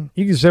ever,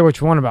 you can say what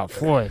you want about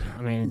Floyd.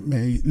 I mean,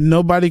 Man,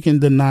 nobody can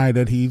deny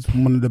that he's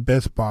one of the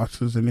best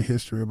boxers in the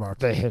history of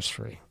boxing. the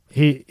history.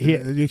 He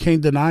You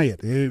can't deny it.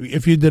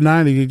 If you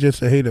deny it, you're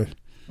just a hater.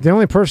 the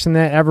only person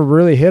that ever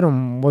really hit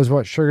him was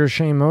what, Sugar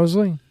Shane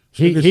Mosley?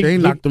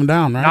 Shane knocked him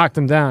down, right? Knocked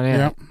him down, yeah.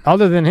 Yep.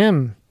 Other than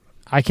him,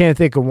 I can't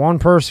think of one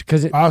person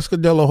because Oscar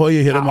De La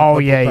Hoya hit him. oh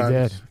a yeah, couple he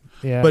times. did.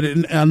 Yeah, But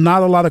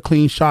not a lot of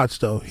clean shots,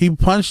 though. He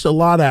punched a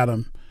lot at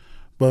him.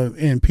 But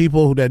and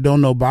people that don't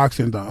know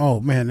boxing, thought,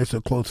 oh, man, it's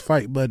a close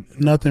fight. But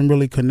nothing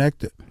really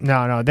connected.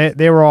 no,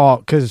 they were all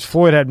because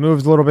Floyd had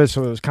moved a little bit,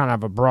 so it was kind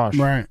of a brush.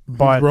 Right.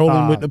 But He's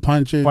rolling with the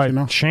punches, but you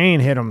know. Shane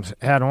hit him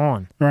head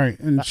on. Right.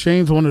 And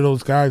Shane's one of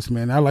those guys,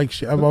 man.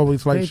 I've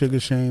always liked Sugar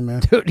Shane,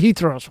 man. Dude, he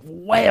throws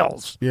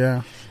whales.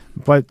 Yeah.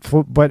 But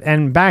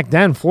and back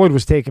then Floyd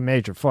was taking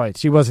major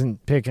fights. He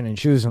wasn't picking and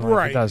choosing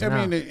like he does now.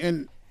 I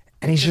mean,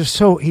 And he's just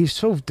he's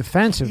so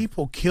defensive.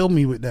 people kill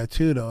me with that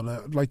too,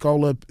 though. Like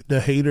all the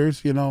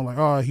haters, you know, like,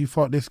 oh, he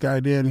fought this guy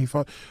then. He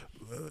fought.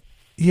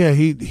 Yeah,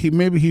 he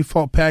maybe he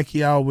fought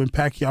Pacquiao when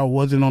Pacquiao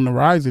wasn't on the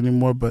rise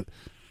anymore. But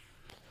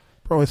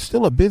bro, it's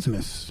still a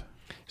business.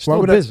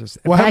 Still business.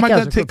 Why am I Pacquiao's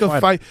going to take good a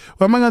fighter. fight?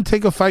 Why am I going to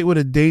take a fight with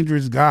a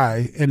dangerous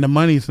guy and the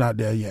money's not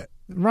there yet?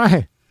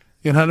 Right.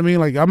 You know what I mean?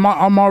 Like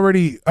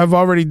I've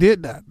already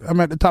did that. I'm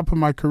at the top of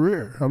my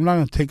career. I'm not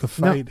going to take a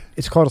fight. No,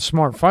 it's called a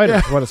smart fighter.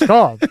 Is what it's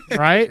called,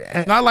 right?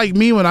 And- Not like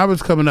me when I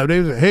was coming up. They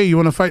was like, "Hey, you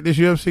want to fight this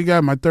UFC guy?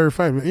 My third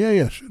fight." But,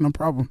 yeah, sure, no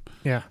problem.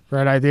 yeah,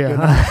 right idea. You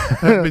know,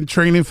 I've been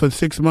training for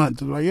 6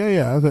 months. I'm like,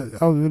 yeah, I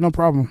was, no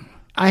problem.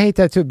 I hate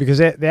that too because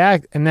they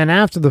act, and then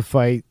after the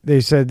fight, they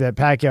said that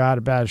Pacquiao had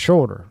a bad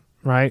shoulder,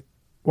 right?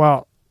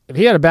 Well, if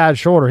he had a bad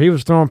shoulder, he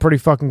was throwing pretty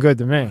fucking good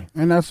to me.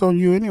 And that's on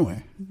you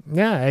anyway.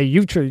 Yeah, hey,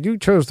 you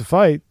chose to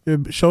fight.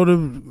 If shoulder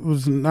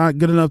was not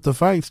good enough to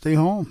fight, stay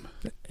home.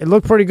 It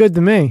looked pretty good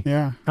to me.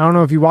 Yeah, I don't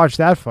know if you watched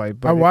that fight,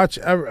 but I watched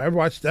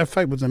that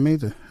fight. Was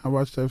amazing. I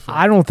watched that fight.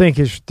 I don't think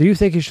do you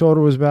think his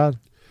shoulder was bad?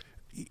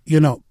 You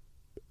know,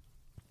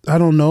 I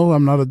don't know.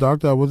 I'm not a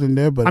doctor. I wasn't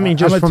there, but I mean, I'm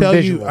just gonna from tell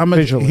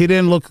visually. he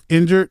didn't look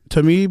injured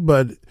to me,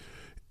 but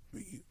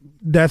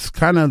that's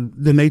kind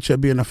of the nature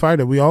of being a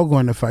fighter. We all go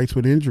into fights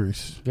with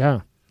injuries,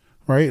 Yeah.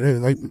 right?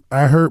 Like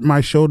I hurt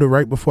my shoulder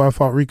right before I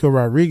fought Rico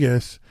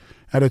Rodriguez.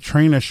 I had a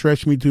trainer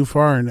stretch me too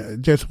far, and I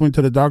just went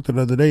to the doctor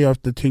the other day.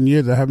 After 10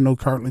 years, I have no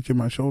cartilage in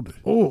my shoulder.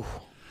 Ooh.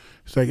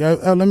 It's like,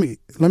 let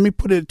me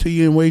put it to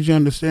you in ways you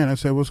understand. I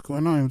said, what's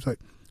going on? He was like,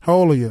 how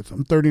old are you?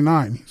 I'm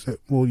 39. He said,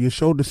 well, your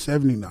shoulder's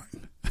 79.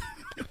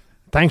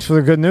 Thanks for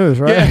the good news,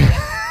 right?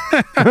 Yeah.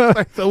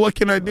 Like, so what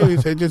can I do? He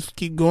said, just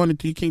keep going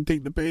until you can't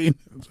take the pain.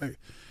 It's like,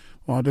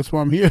 well, that's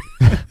why I'm here.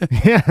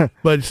 Yeah.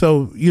 But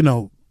so, you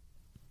know,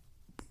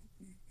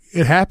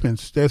 it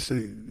happens.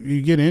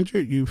 You get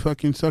injured, you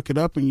fucking suck it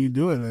up and you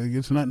do it. Like,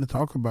 it's nothing to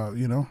talk about,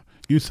 you know.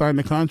 You signed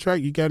the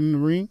contract, you got in the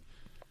ring.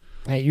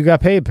 Hey, you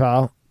got paid,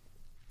 pal.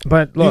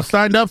 But look, you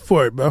signed up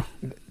for it, bro.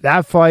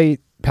 That fight,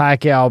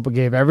 Pacquiao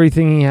gave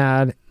everything he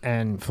had,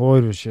 and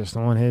Floyd was just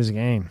on his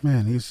game.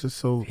 Man, he's just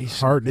so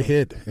hard to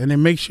hit. And it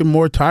makes you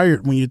more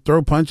tired when you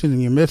throw punches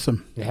and you miss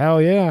them.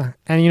 Hell yeah.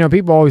 And, you know,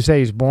 people always say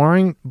he's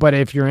boring, but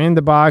if you're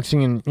into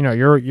boxing and, you know,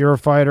 you're a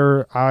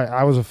fighter,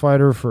 I was a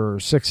fighter for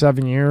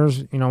 6-7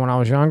 years, you know, when I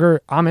was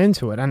younger, I'm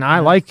into it. And I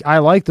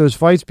like those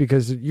fights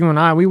because you and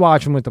I, we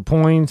watch them with the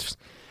points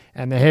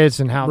and the hits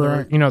and how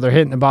they're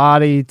hitting the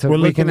body to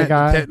weaken the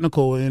guy. The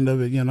technical end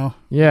of it, you know.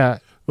 Yeah.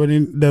 But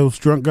those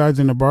drunk guys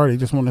in the bar, they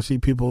just want to see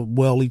people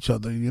well each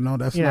other, you know.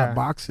 That's not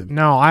boxing.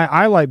 No,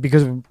 I like,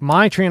 because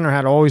my trainer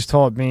had always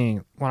taught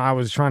me when I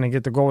was trying to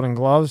get the Golden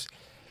Gloves,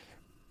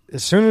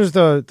 as soon as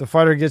the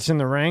fighter gets in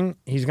the ring,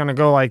 he's going to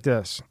go like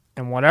this.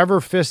 And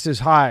whatever fist is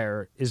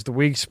higher is the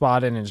weak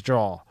spot in his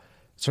jaw.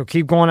 So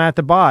keep going at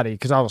the body,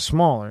 because I was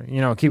smaller,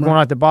 you know, keep going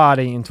at the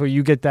body until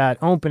you get that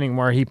opening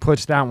where he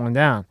puts that one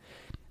down.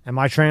 And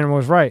my trainer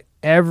was right.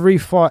 Every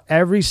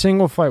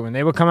single fight, when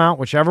they would come out,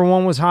 whichever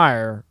one was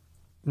higher,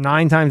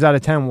 9 times out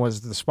of 10 was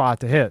the spot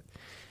to hit.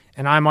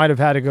 And I might have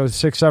had to go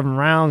 6-7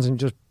 rounds and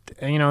just,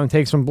 you know, and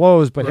take some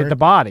blows, but hit the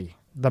body.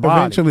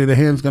 Eventually, the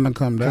hand's going to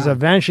come down. Because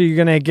eventually you're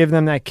going to give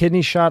them that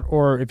kidney shot,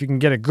 or if you can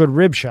get a good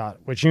rib shot,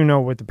 which you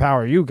know with the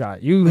power you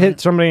got. You hit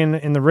somebody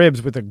in the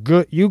ribs with a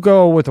good, you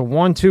go with a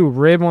 1-2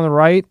 rib on the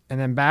right and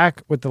then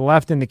back with the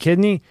left in the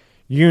kidney,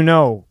 you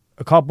know,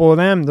 a couple of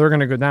them, they're going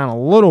to go down a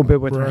little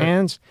bit with their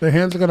hands. The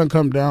hands are going to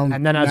come down.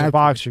 And then as a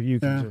boxer, you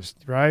can just,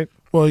 right?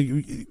 Well,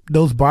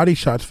 those body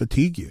shots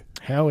fatigue you.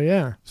 Hell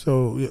yeah.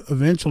 So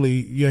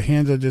eventually your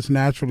hands are just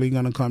naturally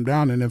going to come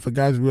down. And if a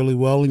guy's really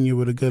welling you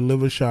with a good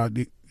liver shot,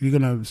 you're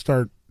going to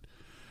start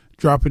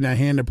dropping that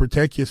hand to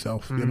protect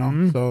yourself, you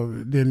know? So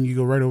then you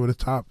go right over the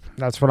top.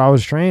 That's what I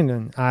was trained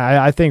in.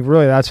 I think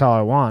really that's how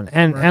I won.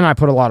 And I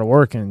put a lot of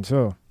work in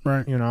too.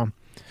 Right. You know?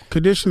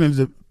 Conditioning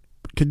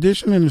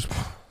is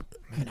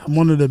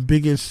one of the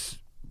biggest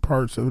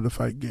parts of the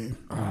fight game.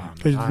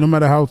 Because no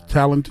matter how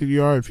talented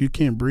you are, if you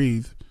can't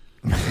breathe,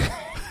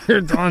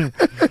 you're done.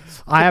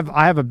 I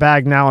have a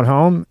bag now at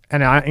home,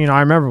 and I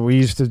remember we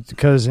used to,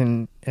 because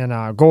in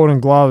Golden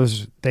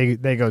Gloves they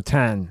go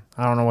 10.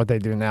 I don't know what they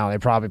do now. They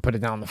probably put it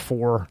down to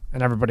 4,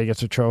 and everybody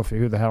gets a trophy.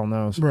 Who the hell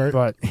knows? Right.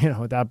 But you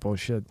know, that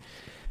bullshit.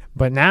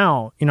 But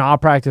now, you know, I'll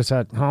practice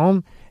at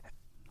home,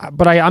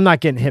 but I'm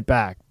not getting hit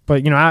back.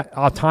 But, you know,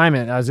 I'll time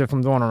it as if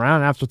I'm going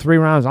around. After 3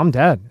 rounds, I'm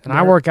dead. And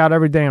I work out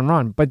every day and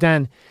run. But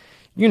then,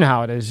 you know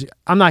how it is.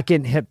 I'm not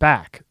getting hit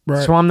back.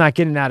 Right. So I'm not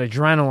getting that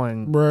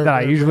adrenaline that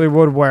I usually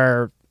would,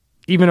 where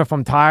even if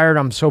I'm tired,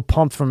 I'm so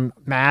pumped from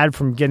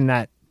getting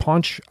that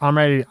punch, I'm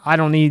ready. I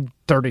don't need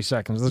 30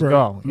 seconds. Let's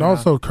go. And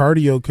also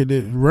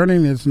cardio,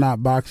 running is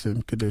not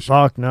boxing conditioning.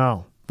 Fuck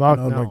no. Fuck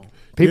no. Like,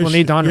 people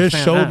need to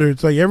understand your shoulder,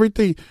 it's like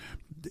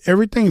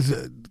everything's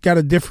got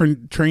a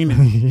different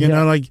training. You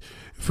know, like,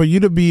 for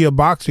you to be a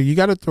boxer, you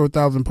got to throw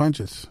 1,000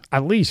 punches.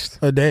 At least.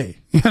 A day.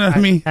 You know what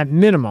I mean? At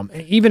minimum.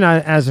 Even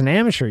as an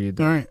amateur, you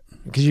do. Right.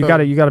 Because you got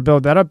to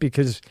build that up,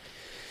 because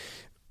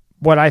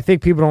what I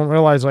think people don't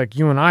realize, like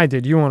you and I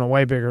did, you on a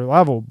way bigger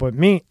level, but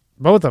me,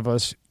 both of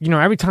us, you know,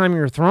 every time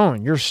you're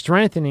throwing, you're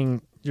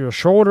strengthening your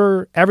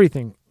shoulder,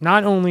 everything,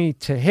 not only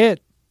to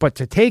hit, but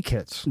to take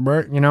hits.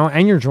 Right. You know,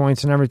 and your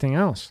joints and everything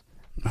else.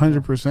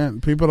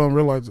 100%. People don't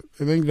realize it.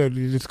 They think that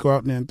you just go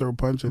out there and throw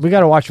punches. We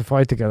got to watch a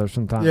fight together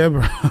sometime. Yeah,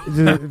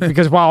 bro.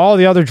 Because while all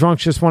the other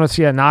drunks just want to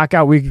see a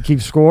knockout, we can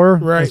keep score.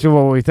 Right. And see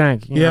what we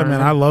think. Yeah,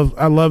 man. I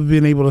love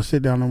being able to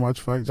sit down and watch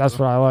fights. That's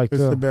what I like,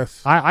 It's too. the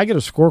best. I get a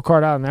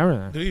scorecard out and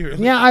everything. Do you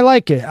really? Yeah, I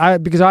like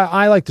it. Because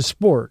I like the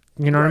sport.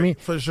 You know what I mean?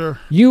 For sure.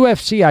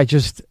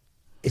 UFC,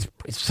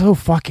 it's so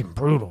fucking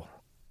brutal.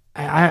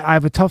 I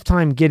have a tough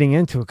time getting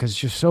into it because it's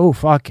just so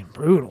fucking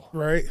brutal.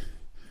 Right.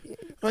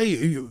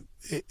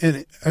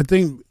 And I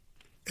think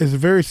it's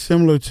very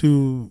similar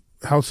to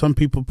how some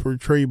people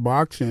portray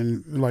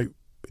boxing. Like,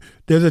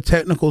 there's a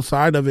technical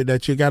side of it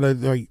that you gotta,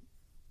 like,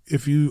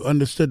 if you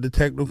understood the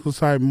technical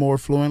side more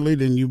fluently,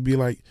 then you'd be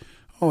like,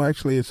 oh,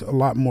 actually, it's a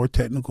lot more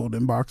technical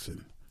than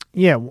boxing.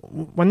 Yeah,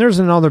 when there's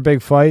another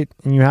big fight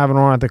and you have it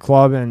on at the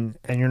club and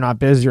you're not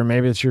busy, or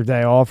maybe it's your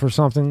day off or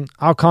something,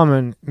 I'll come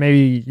and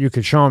maybe you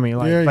could show me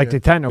the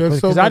technical,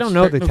 because I don't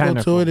know the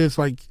technical. To it, it's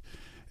like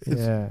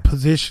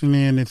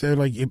positioning. It's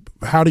like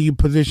how do you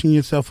position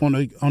yourself on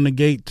the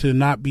gate to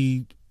not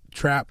be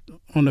trapped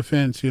on the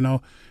fence? You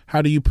know,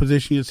 how do you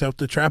position yourself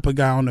to trap a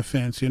guy on the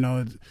fence? You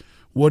know,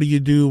 what do you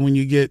do when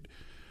you get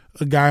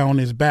a guy on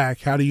his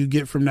back? How do you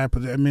get from that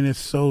position? I mean, it's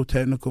so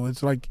technical.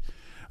 It's like,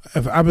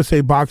 if I would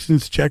say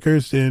boxing's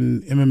checkers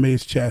and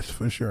MMA's chess,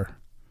 for sure.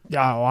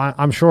 Yeah, well,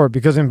 I'm sure,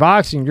 because in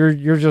boxing,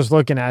 you're just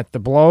looking at the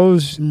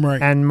blows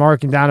Right. and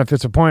marking down if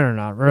it's a point or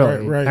not,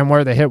 really, Right. and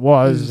where the hit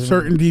was.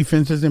 Certain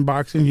defenses in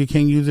boxing you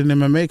can't use in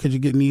MMA because you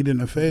get kneed in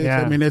the face.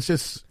 Yeah. I mean,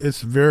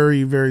 it's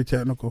very, very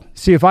technical.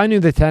 See, if I knew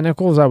the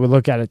technicals, I would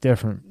look at it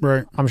different.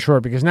 Right. I'm sure,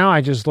 because now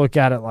I just look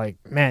at it like,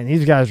 man,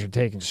 these guys are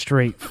taking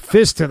straight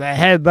fists to the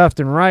head,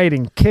 left and right,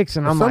 and kicks,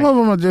 and I'm Some like, of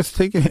them are just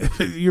taking.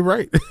 You're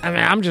right. I mean,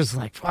 I'm just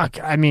like, fuck.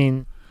 I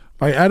mean,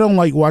 Like, I don't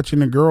like watching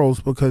the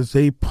girls because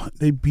they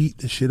beat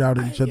the shit out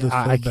of each other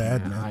I so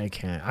bad, man.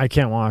 I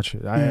can't watch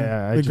it.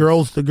 Yeah. I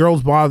The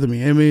girls bother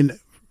me. I mean,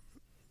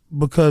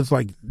 because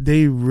like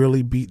they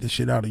really beat the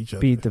shit out of each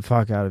other, beat the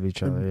fuck out of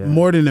each other. Yeah,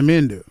 more than the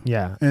men do.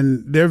 yeah.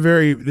 And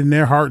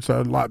their hearts are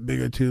a lot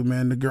bigger too,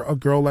 man. A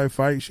girl that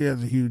fights, she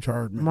has a huge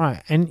heart, man.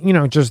 Right,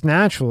 and just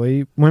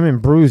naturally, women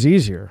bruise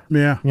easier.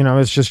 Yeah,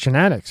 It's just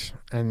genetics,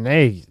 and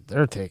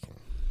they're taking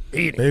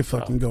beating. they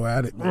fucking go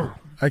at it, man.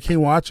 I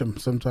can't watch them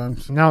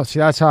sometimes. No, see,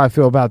 that's how I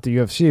feel about the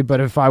UFC. But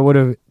if I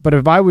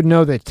would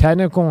know the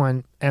technical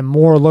and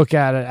more look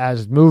at it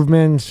as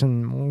movements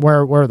and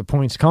where the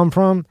points come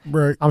from,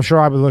 Right. I'm sure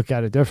I would look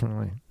at it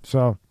differently.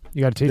 So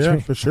you got to teach Yeah, me.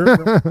 for sure.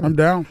 Bro. I'm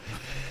down.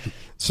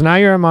 So now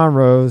you're at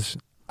Monrose.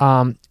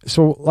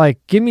 So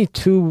like, give me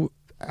two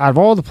out of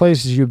all the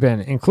places you've been,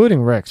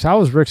 including Rick's. How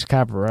was Rick's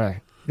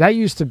Cabaret? That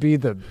used to be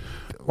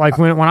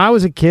when I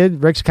was a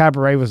kid, Rick's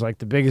Cabaret was like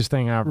the biggest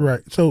thing ever.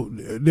 Right. So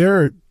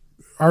they're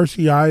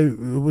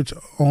RCI, which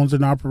owns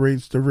and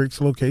operates the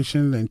Rick's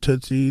location and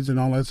Tootsie's and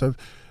all that stuff.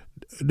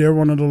 They're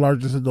one of the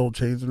largest adult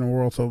chains in the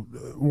world. So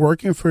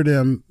working for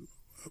them,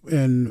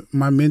 and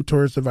my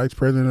mentor is the vice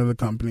president of the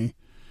company.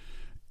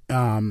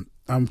 I'm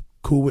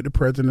cool with the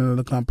president of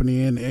the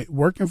company, and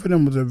working for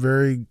them was a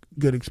very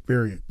good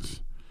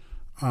experience.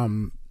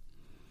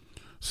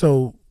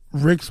 So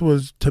Rick's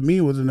was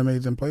an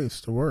amazing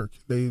place to work.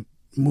 They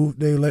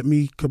let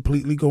me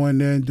completely go in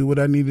there and do what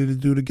I needed to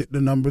do to get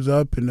the numbers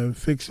up and to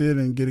fix it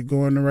and get it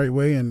going the right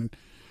way. And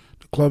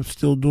the club's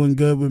still doing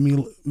good with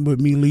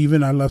me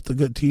leaving. I left a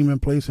good team in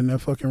place, and they're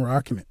fucking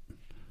rocking it.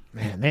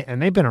 Man,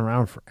 they've been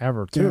around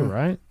forever too, Yeah.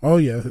 right? Oh,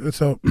 yeah.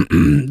 So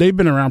they've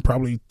been around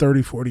probably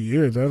 30, 40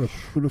 years.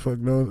 Who the fuck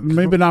knows?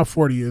 Maybe not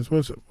 40 years.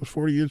 What's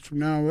 40 years from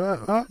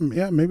now?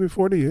 Yeah, maybe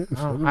 40 years.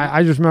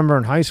 I just remember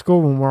in high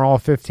school when we're all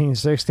 15,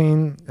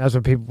 16, that's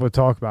what people would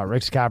talk about,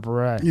 Rick's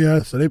Cabaret.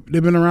 Yeah, so they've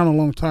been around a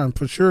long time.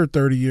 For sure,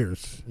 30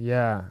 years.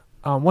 Yeah.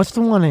 What's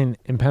the one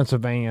in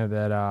Pennsylvania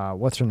that,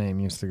 what's her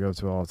name used to go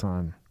to all the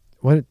time?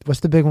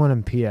 What's the big one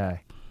in PA?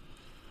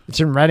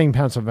 It's in Reading,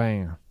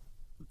 Pennsylvania.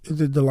 Is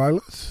it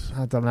Delilah's?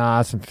 I don't know.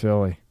 That's in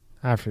Philly.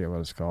 I forget what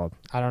it's called.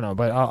 I don't know.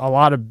 But a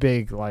lot of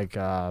big,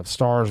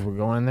 stars would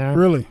go in there.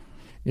 Really?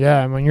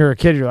 Yeah, and when you're a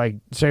kid, you're like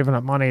saving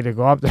up money to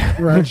go up there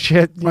Right. and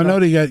shit. I know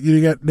they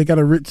got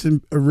a Rick's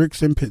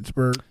in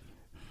Pittsburgh.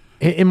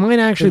 It might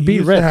actually They be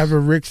used Rick's. to have a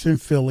Rick's in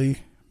Philly,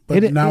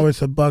 but now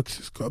it's a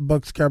Bucks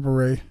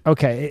Cabaret.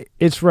 Okay,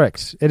 it's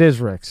Rick's. It is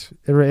Rick's.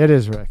 It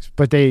is Rick's.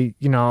 But they,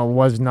 it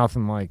was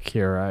nothing like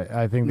here.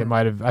 I think they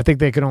might have. I think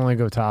they could only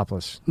go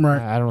topless. Right.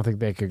 I don't think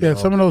they could. Yeah, go.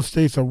 some of those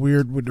states are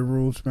weird with the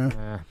rules, man.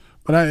 Yeah.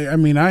 But I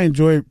mean, I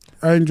enjoy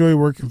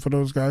working for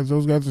those guys.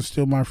 Those guys are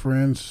still my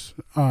friends.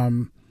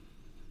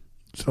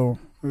 So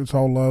it's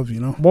all love,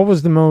 What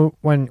was the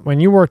when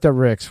you worked at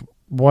Rick's?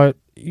 What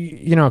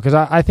because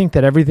I think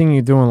that everything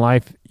you do in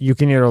life you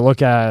can either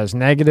look at as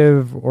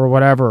negative or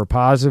whatever or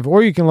positive,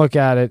 or you can look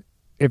at it,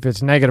 if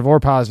it's negative or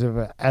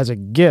positive, as a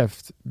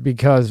gift,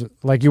 because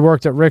like you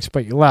worked at Rick's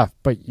but you left,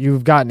 but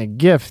you've gotten a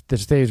gift that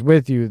stays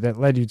with you that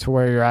led you to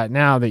where you're at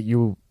now, that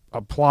you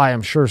apply,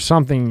 I'm sure,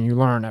 something you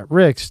learned at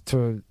Rick's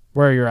to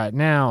where you're at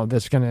now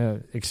that's going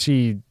to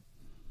exceed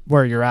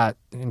where you're at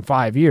in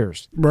 5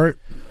 years. Right.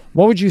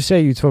 What would you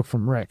say you took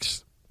from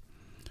Rick's?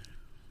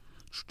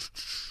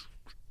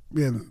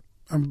 Yeah,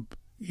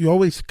 you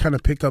always kind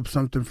of pick up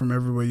something from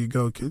everywhere you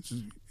go. 'Cause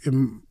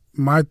in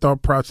my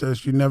thought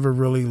process, you never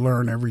really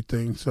learn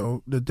everything.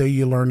 So the day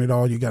you learn it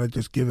all, you got to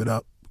just give it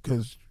up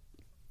because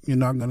you're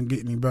not going to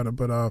get any better.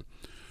 But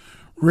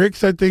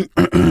Rick's, I think,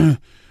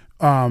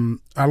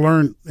 I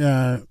learned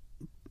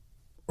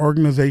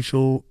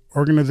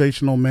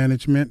organizational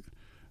management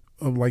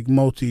of like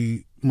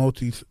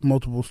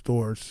multiple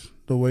stores.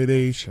 The way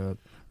they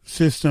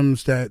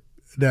systems that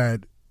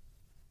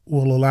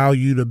will allow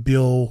you to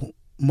build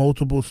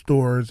multiple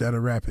stores at a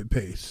rapid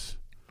pace.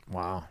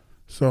 Wow.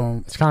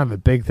 So it's kind of a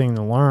big thing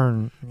to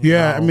learn.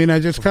 Yeah, I mean, I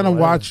just kind of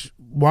watch,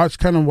 and that's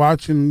kind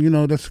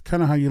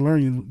of how you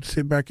learn. You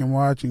sit back and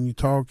watch, and you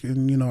talk,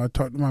 and I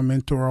talk to my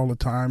mentor all the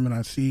time, and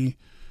I see,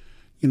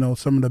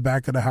 some of the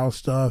back of the house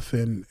stuff,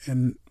 and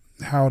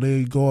how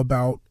they go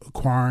about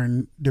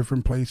acquiring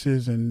different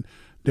places, and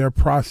their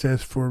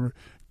process for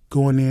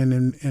going in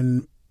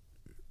and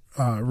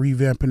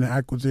revamping the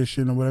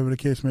acquisition or whatever the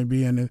case may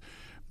be, and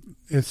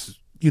it's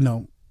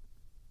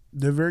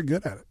they're very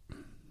good at it.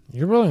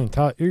 You're really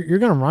you're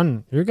gonna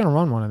run. You're gonna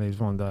run one of these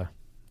one day.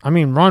 I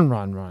mean, run.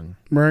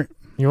 Right.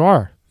 You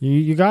are.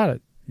 You got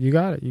it. You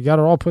got it. You got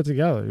it all put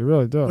together. You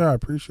really do. Yeah, I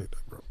appreciate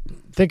that, bro.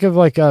 think of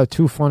like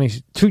two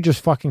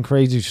just fucking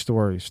crazy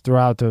stories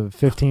throughout the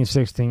 15,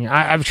 16.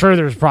 I'm sure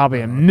there's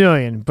probably a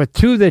million, but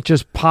two that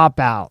just pop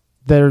out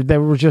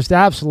that were just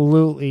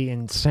absolutely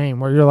insane.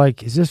 Where you're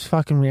like, is this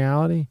fucking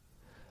reality?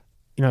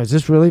 You know, is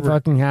this really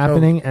fucking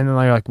happening? And then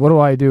like, what do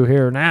I do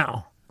here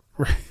now?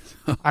 Right.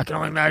 I can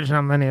only imagine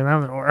how many of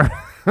them there were.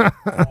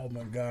 Oh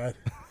my God.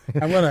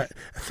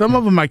 Some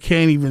of them I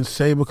can't even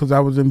say because I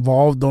was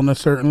involved on a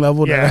certain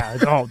level. Yeah,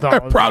 I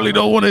probably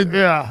don't want to.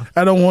 Yeah,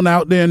 I don't want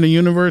out there in the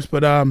universe,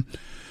 but no,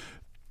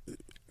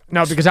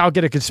 because I'll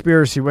get a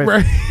conspiracy with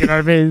right. it. You know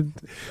what I mean?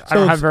 I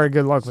don't have very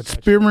good luck with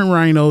that. Spearmint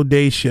Rhino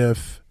day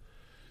shift.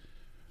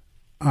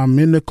 I'm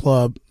in the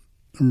club.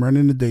 I'm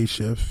running the day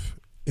shift,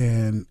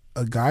 and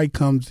a guy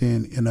comes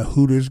in a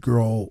Hooters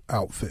girl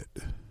outfit,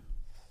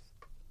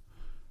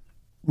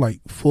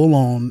 like full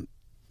on.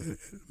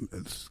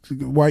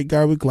 White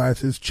guy with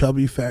glasses,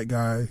 chubby fat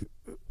guy.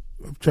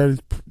 I'm trying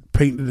to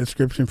paint the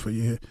description for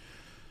you here.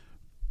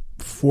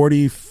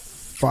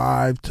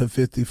 45 to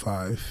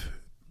 55.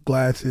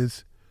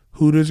 Glasses,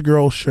 Hooters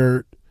girl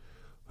shirt,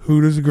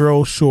 Hooters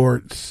girl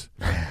shorts,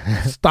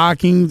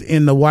 stockings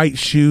and the white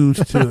shoes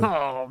too.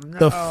 Oh, no.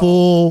 The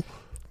full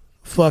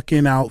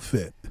fucking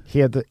outfit. He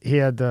had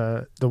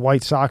the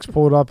white socks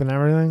pulled up and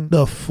everything.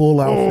 The full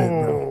outfit,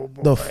 bro.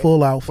 Boy. The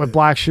full outfit. With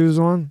black shoes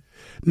on?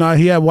 No,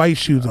 he had white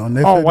shoes on.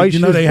 White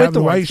shoes. They have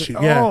the white shoes. shoes.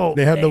 Yeah, Oh,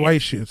 they have man. the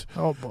white shoes.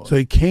 Oh, boy. So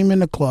he came in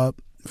the club,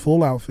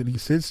 full outfit. He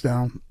sits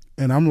down,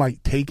 and I'm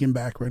like taken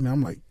back right now.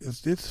 I'm like,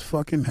 is this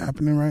fucking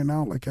happening right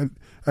now? Like,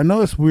 I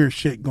know it's weird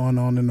shit going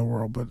on in the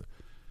world, but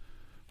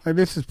like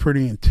this is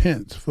pretty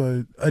intense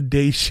for a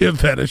day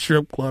shift at a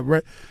strip club,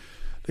 right?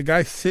 The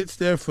guy sits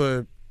there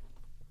for,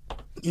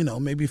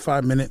 maybe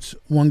 5 minutes.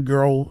 One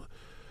girl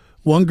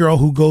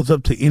who goes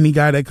up to any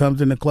guy that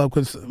comes in the club,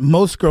 because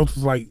most girls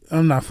was like,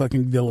 I'm not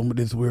fucking dealing with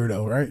this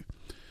weirdo, right?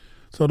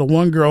 So the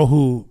one girl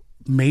who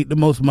made the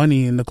most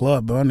money in the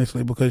club,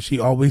 honestly, because she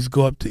always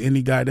go up to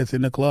any guy that's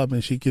in the club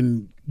and she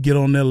can get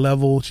on their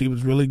level. She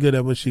was really good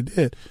at what she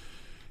did.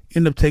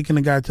 End up taking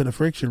the guy to the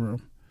friction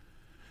room.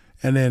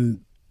 And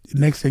then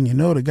next thing you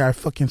know, the guy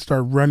fucking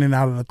started running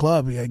out of the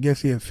club. I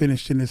guess he had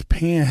finished in his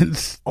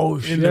pants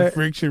in the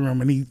friction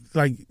room, and he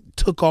like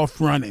took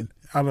off running.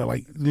 Out of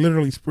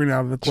literally sprint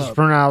out of the club. Just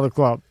sprint out of the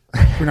club.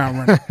 Sprint out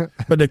running.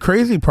 But the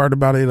crazy part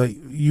about it, like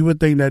you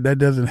would think that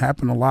doesn't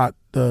happen a lot,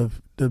 the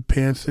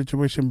pants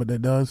situation, but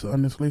it does,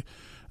 honestly.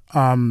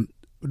 The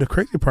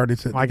crazy part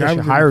is that I the guess guy you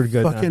was hired in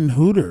good a fucking now.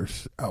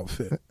 Hooters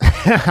outfit.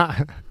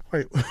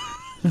 Wait,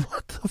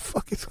 what the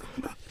fuck is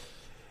going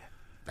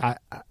on?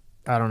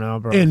 I don't know,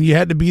 bro. And you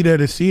had to be there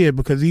to see it,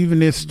 because even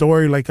this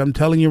story, like I'm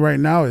telling you right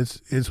now,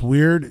 it's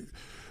weird,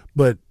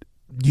 but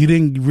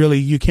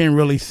you can't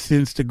really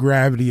sense the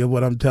gravity of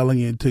what I'm telling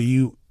you until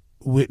you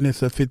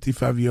witness a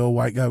 55-year-old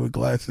white guy with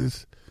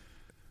glasses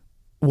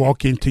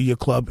walk into your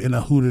club in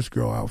a Hooters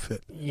girl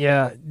outfit.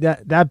 Yeah,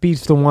 that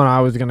beats the one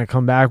I was going to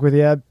come back with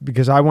yet,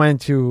 because I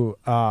went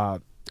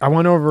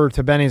over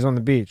to Benny's on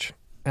the beach,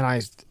 and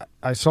I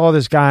saw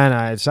this guy, and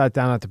I sat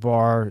down at the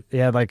bar. He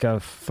had like a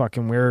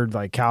fucking weird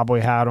like cowboy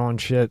hat on,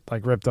 shit,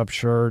 like ripped up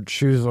shirt.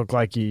 Shoes looked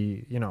like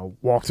he,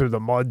 walked through the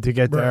mud to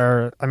get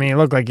there. I mean, it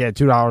looked like he had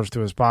 $2 to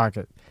his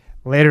pocket.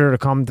 Later to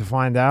come to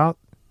find out,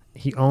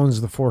 he owns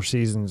the Four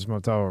Seasons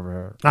Motel over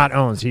here. Not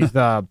owns, he's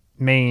the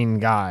main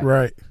guy.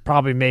 Right.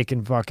 Probably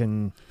making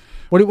fucking...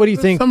 What do you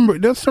think?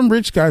 There's some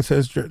rich guys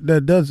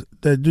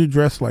that do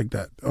dress like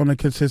that on a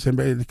consistent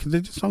basis, because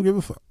they just don't give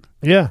a fuck.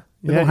 Yeah.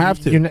 They don't have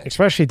to.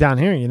 Especially down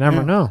here, you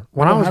never know.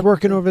 When I was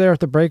working over there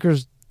at the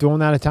Breakers doing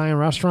that Italian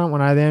restaurant,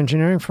 when I had the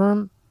engineering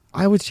firm,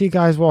 I would see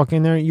guys walk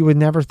in there. You would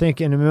never think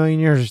in a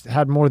million years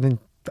had more than,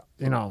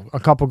 a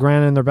couple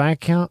grand in their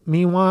bank account.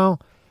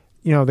 Meanwhile,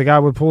 the guy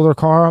would pull their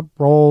car up,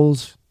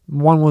 rolls.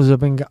 One was a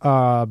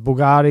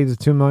Bugatti, the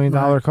 $2 million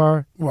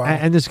car. Wow.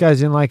 And this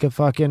guy's in like a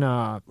fucking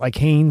like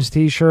Hanes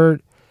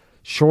t-shirt,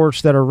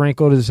 shorts that are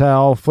wrinkled as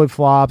hell,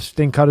 flip-flops,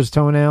 didn't cut his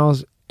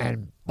toenails,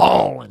 and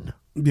balling.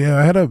 Yeah,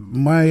 I had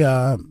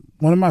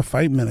one of my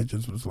fight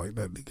managers was like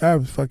that. The guy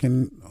was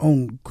fucking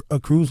owned a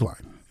cruise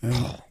line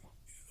and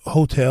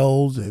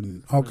hotels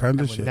and all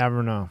kinds of shit.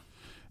 Never know.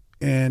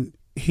 And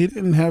he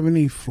didn't have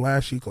any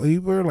flashy clothes. He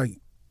wore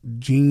like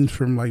jeans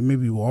from like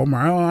maybe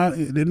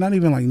Walmart. They're not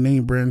even like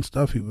name brand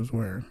stuff he was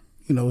wearing.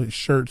 His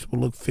shirts would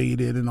look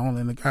faded and all.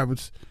 And the guy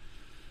was.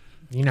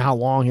 You know how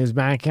long his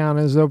bank account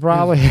is though,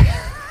 probably.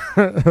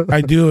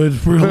 I do.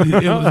 It was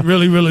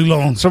really, really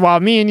long. So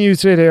while me and you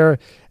sit here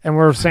and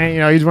we're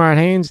saying, he's wearing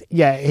Hanes,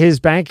 yeah, his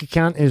bank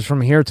account is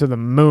from here to the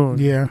moon.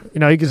 Yeah.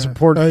 He can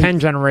support 10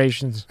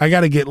 generations. I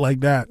got to get like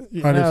that,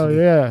 honestly.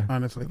 Yeah.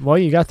 Honestly. Well,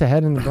 you got the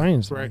head and the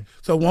brains. Right.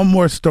 So one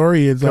more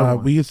story is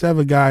we used to have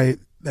a guy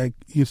that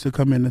used to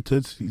come in the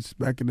Tootsies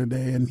back in the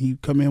day, and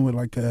he'd come in with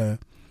like a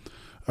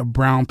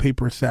brown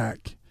paper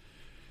sack.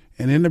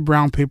 And in the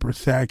brown paper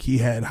sack, he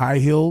had high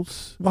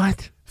heels.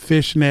 What?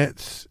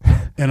 Fishnets,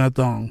 and a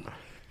thong.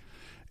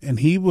 And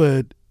he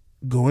would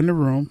go in the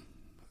room,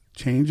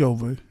 change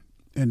over,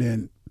 and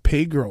then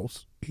pay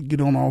girls. He'd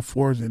get on all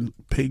fours and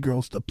pay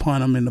girls to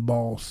punt him in the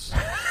balls.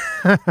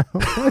 What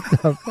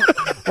the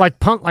fuck? Like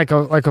punt, like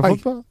a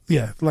football.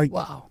 Yeah, like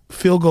Wow,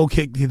 field goal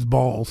kick his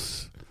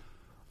balls.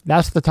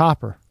 that's the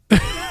topper.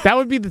 That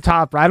would be the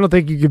topper. I don't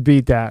think you could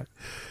beat that.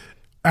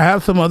 I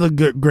have some other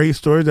great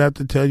stories I have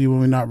to tell you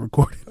when we're not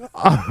recording.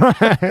 All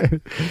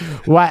right.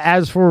 Well,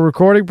 as for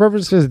recording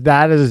purposes,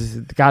 that is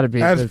got to be.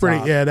 That's the pretty.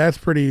 top. Yeah, that's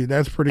pretty.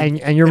 That's pretty.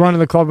 And you're running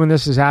the club when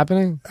this is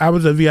happening. I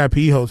was a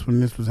VIP host when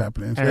this was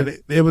happening. So And-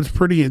 it was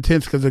pretty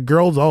intense because the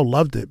girls all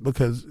loved it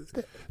because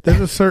there's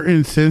a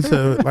certain sense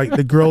of like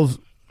the girls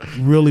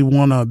really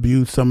want to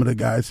abuse some of the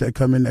guys that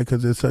come in there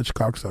because they're such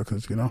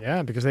cocksuckers, you know.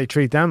 Yeah, because they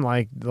treat them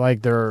like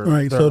they're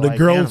Right. they're So the like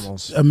girls,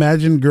 animals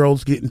imagine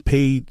girls getting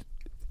paid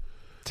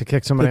to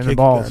kick to somebody in kick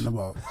the a guy balls. in the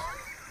balls.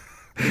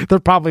 They're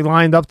probably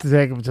lined up to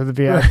take them to the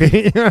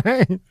VIP.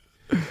 Right?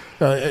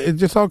 It's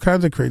just all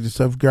kinds of crazy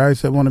stuff.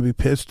 Guys that want to be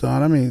pissed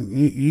on. I mean,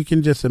 you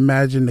can just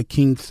imagine the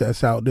kinks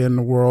that's out there in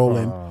the world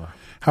and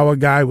how a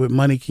guy with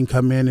money can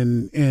come in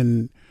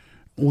and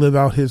live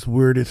out his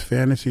weirdest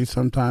fantasies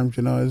sometimes,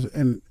 you know.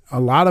 And a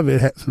lot of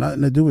it has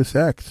nothing to do with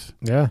sex.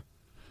 Yeah.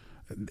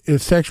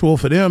 It's sexual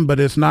for them, but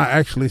it's not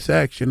actually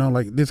sex, you know.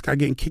 Like this guy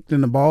getting kicked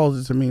in the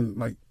balls.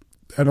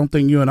 I don't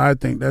think you and I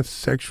think that's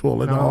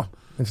sexual at all.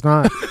 It's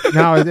not.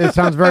 No, it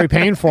sounds very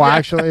painful,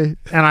 actually,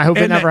 and I hope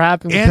it never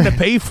happens. And to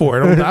pay for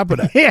it on top of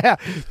that. Yeah,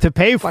 to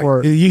pay for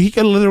it. He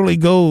can literally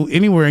go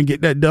anywhere and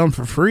get that done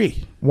for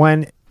free.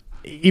 When,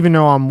 even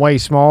though I'm way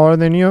smaller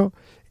than you,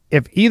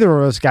 if either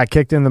of us got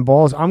kicked in the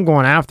balls, I'm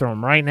going after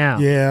him right now.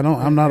 Yeah,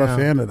 I'm not a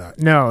fan of that.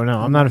 No,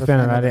 I'm not a fan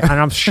of that, and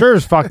I'm sure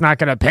as fuck not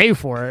going to pay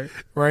for it.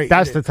 Right,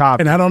 That's the top.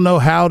 And I don't know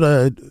how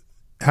the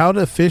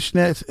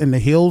fishnets and the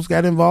heels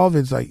got involved.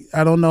 It's like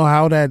I don't know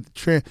how that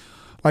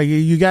like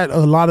you got a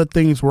lot of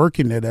things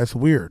working there. That's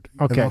weird.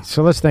 Okay, you know?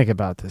 so let's think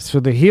about this.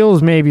 So the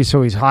heels maybe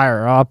so he's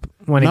higher up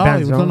when he No,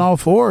 bends he was him, on all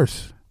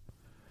fours.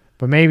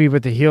 but maybe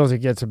with the heels it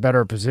gets a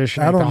better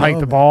position I to don't hike know,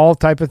 the man. ball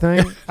type of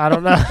thing. I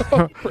don't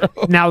know.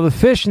 Now the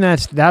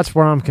fishnets, that's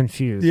where I'm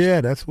confused.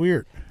 Yeah, that's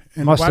weird.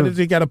 And Must why have- does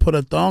he got to put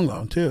a thong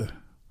on too?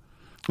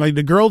 Like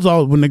the girls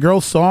when the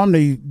girls saw him,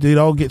 they'd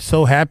all get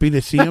so happy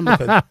to see him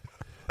because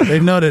they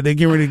know that they're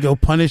getting ready to go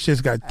punish this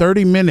guy.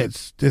 30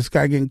 minutes, this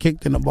guy getting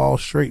kicked in the ball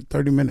straight.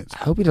 30 minutes.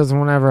 I hope he doesn't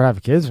want to ever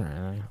have kids or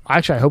anything.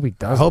 Actually, I hope he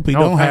does. I hope he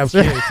don't have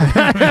kids.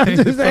 He's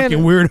a fucking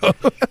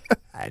weirdo.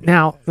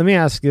 Now, let me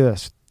ask you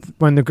this.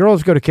 When the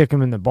girls go to kick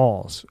him in the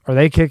balls, are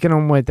they kicking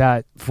him with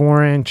that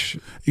 4-inch?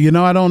 You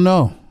know, I don't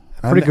know.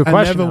 Pretty good question,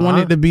 I never though,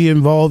 wanted huh? to be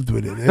involved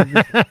with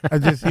it. I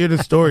just hear the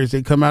stories.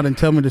 They come out and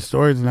tell me the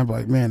stories, and I'm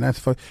like, man, that's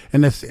fuck.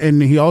 And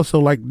he also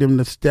liked them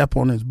to step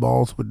on his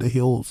balls with the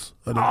heels.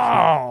 Of the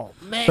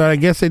shoe. Man. So I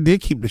guess they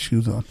did keep the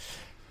shoes on.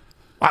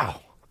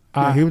 Wow.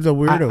 Yeah, he was a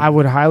weirdo. I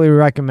would highly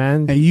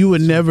recommend. And you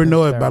would some never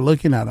know it there. by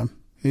looking at him.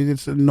 He's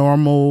just a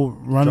normal,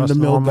 run-of-the-mill Just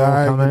normal,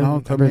 guy.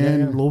 come Come in,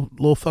 in, every day.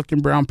 little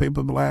fucking brown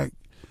paper black.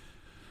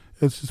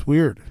 It's just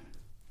weird.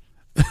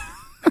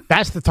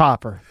 That's the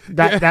topper.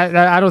 That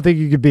I don't think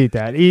you could beat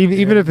that.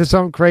 Even if it's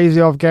something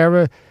crazy off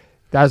camera,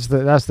 that's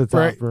the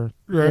Right. topper.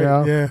 Right? You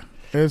know? Yeah,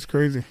 it's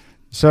crazy.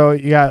 So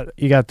you got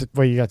you got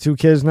 2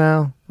 kids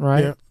now,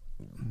 right? Yeah.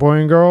 Boy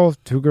and girl,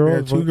 2 Yeah,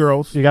 girls. 2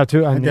 girls. You got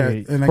 2. I knew got,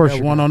 it. and Of I course got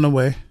you one on the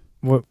way.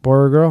 What, boy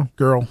or girl?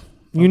 Girl.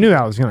 You knew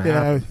that was gonna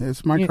happen. Yeah,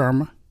 it's my You-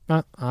 karma.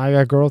 I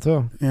got girl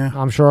too. Yeah.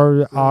 I'm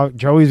sure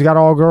Joey's got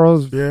all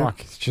girls. Yeah. Fuck,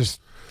 it's just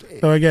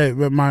So I got,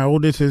 but my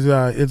oldest is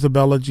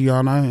Isabella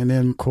Gianna, and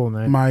then cool,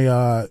 man.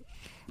 my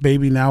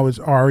baby now is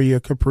Aria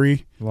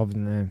Capri, Love the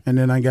name. and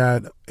then I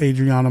got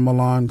Adriana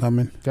Milan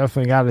coming.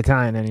 Definitely got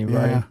Italian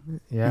anybody. Yeah.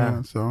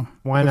 Yeah. So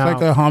Why it's not?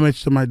 like a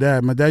homage to my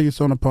dad. My dad used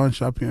to own a pawn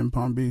shop here in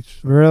Palm Beach.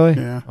 Really?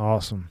 Yeah.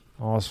 Awesome.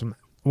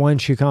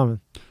 When's she coming?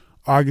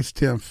 August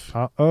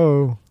 10th.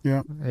 Oh.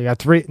 Yeah. You got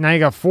 3. Now you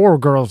got 4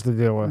 girls to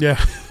deal with.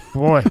 Yeah.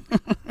 Boy.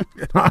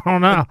 I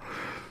don't know.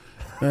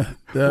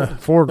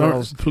 4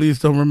 girls. Please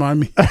don't remind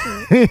me.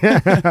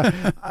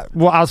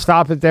 Well, I'll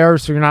stop it there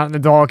so you're not in the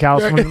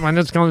doghouse when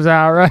this comes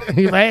out, right?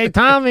 You're like, hey,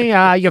 Tommy,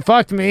 you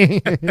fucked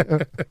me.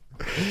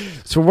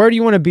 So where do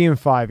you want to be in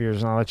 5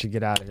 years? And I'll let you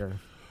get out of here.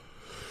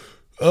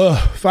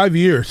 5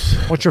 years.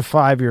 What's your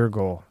 5-year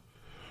goal?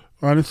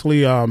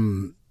 Honestly,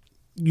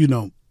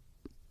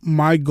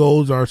 my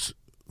goals are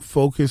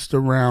focused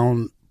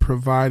around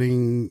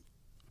providing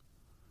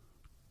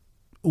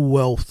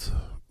wealth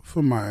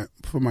for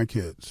my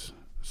kids.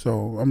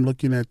 So I'm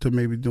looking at to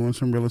maybe doing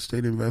some real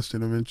estate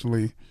investing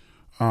eventually.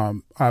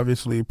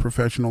 Obviously,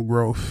 professional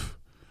growth.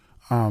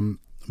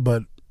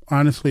 But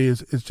honestly,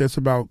 it's just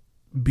about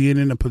being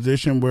in a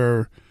position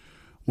where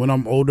when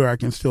I'm older, I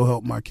can still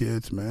help my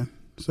kids, man.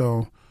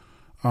 So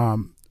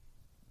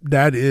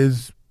that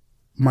is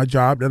my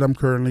job that I'm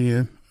currently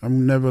in.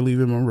 I'm never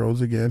leaving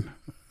Monroe's again.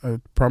 I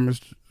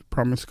promised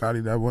Scotty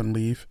that I wouldn't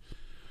leave.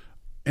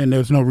 And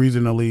there's no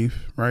reason to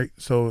leave, right?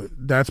 So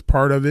that's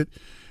part of it.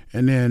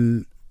 And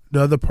then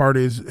the other part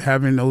is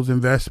having those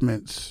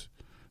investments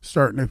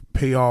starting to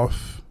pay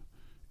off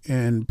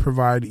and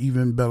provide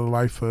even better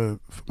life for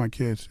my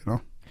kids, you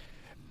know?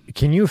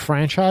 Can you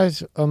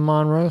franchise a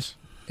Monroe's?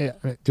 Yeah.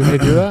 Do they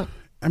do that?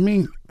 I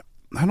mean,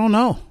 I don't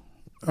know.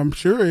 I'm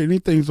sure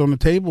anything's on the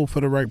table for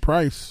the right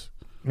price.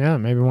 Yeah,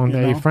 maybe one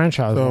day you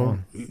franchise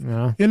one.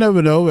 You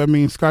never know. I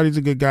mean, Scotty's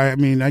a good guy. I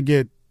mean,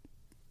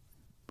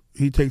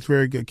 he takes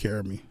very good care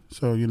of me.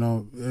 So,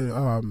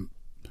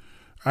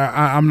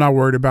 I'm not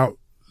worried about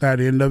that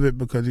end of it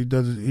because he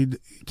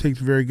takes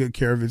very good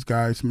care of his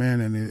guys, man,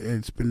 and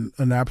it's been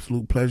an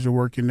absolute pleasure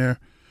working there.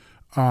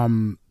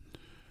 And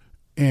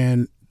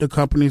the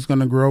company's going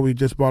to grow. We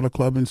just bought a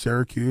club in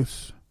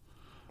Syracuse.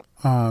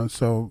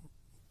 So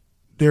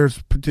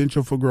there's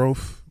potential for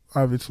growth,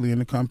 obviously, in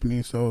the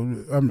company.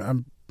 So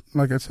I'm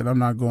like I said, I'm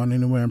not going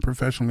anywhere. And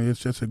professionally, it's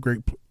just a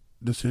great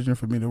decision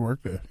for me to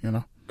work there.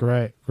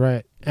 Great.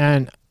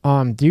 And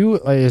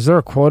is there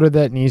a quota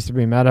that needs to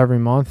be met every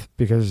month?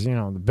 Because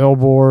the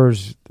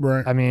billboards.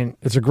 Right. I mean,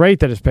 it's great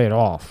that it's paid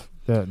off.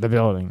 The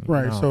building.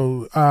 Right.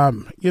 So I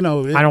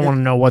don't want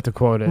to know what the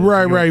quota is.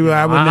 Right.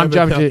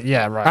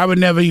 I would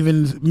never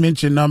even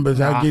mention numbers.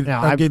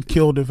 I get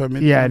killed if I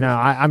mention. Yeah. numbers. No.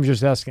 I'm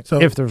just asking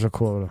if there's a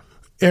quota.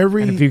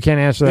 And if you can't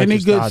answer that,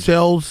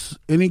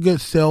 any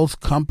good sales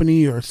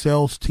company or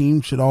sales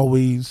team should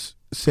always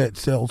set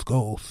sales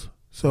goals.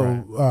 So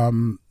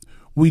right.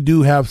 We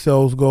do have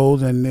sales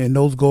goals, and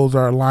those goals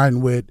are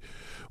aligned with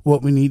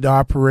what we need to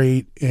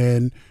operate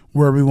and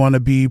where we want to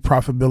be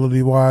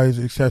profitability wise,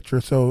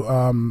 etc.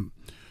 So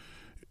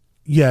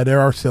there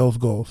are sales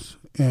goals,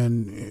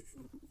 and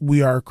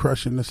we are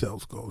crushing the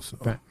sales goals.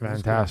 So.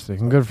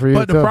 Fantastic, and good for you.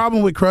 But the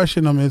problem with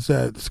crushing them is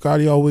that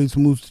Scotty always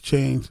moves the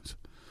chains.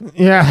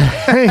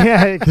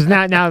 Yeah, because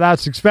now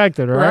that's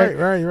expected, right?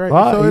 Right.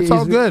 Well, so it's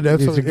all good.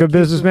 He's a good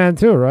businessman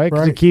too, right?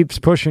 Because he keeps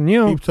pushing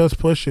you. Keeps us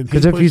pushing.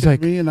 Because if he's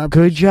like,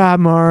 good job,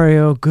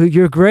 Mario,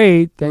 you're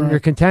great, then you're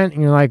content,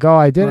 and you're like, oh,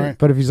 I did it.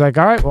 But if he's like,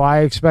 all right, well,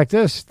 I expect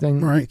this,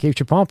 then it keeps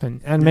you pumping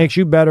and makes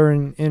you better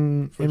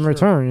in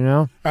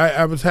return,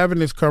 I was having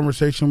this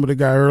conversation with a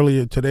guy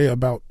earlier today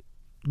about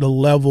the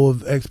level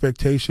of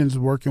expectations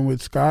working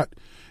with Scott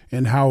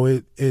and how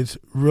it's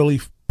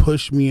really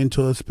pushed me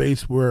into a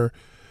space where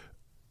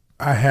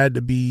I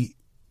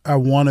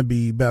want to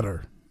be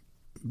better.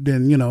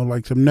 Then,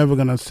 I'm never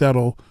going to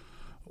settle.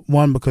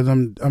 One, because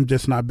I'm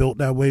just not built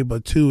that way.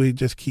 But two, it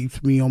just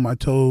keeps me on my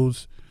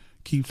toes,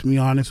 keeps me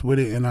honest with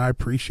it. And I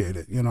appreciate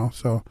it,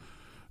 So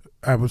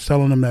I was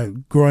telling them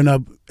that growing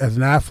up as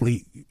an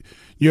athlete,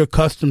 you're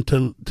accustomed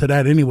to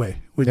that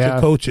anyway with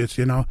your coaches,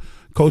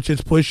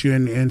 Coaches push you.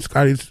 And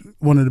Scotty's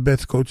one of the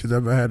best coaches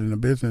I've ever had in the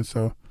business.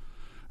 So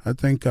I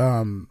think,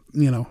 I'm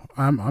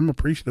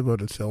appreciative of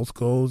the sales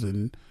goals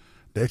and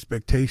the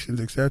expectations,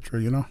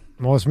 etc.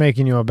 Well, it's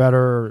making you a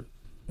better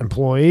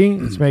employee.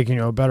 It's making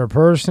you a better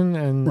person,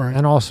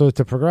 and also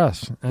to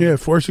progress. It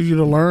forces you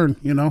to learn.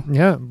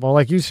 Yeah. Well,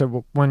 like you said,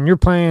 when you're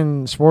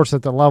playing sports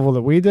at the level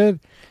that we did,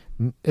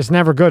 it's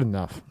never good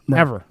enough. Right.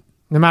 Never,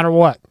 no matter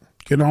what.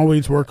 Can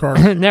always work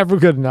hard. Never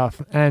good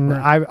enough. And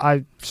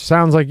I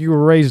sounds like you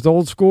were raised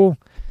old school.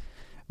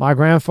 My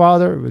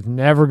grandfather was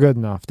never good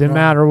enough. Didn't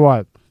matter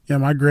what. Yeah,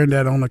 my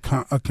granddad owned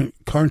a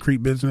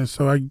concrete business,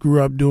 so I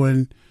grew up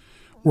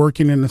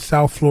working in the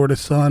South Florida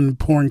sun,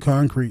 pouring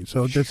concrete.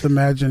 So just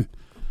imagine,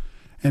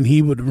 and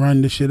he would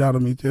run the shit out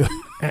of me too.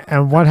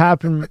 And what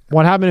happened?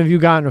 What happened if you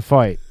got in a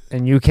fight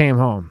and you came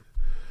home?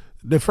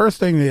 The first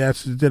thing they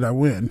asked is, did I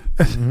win?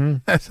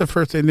 That's the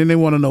first thing. Then they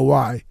want to know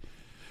why.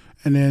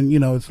 And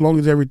then, as long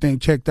as everything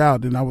checked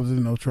out, then I was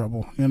in no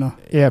trouble,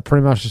 Yeah,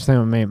 pretty much the same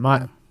with me.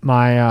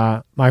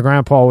 My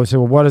grandpa would say,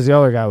 well, what does the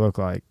other guy look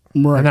like?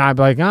 Right. And then I'd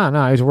be like,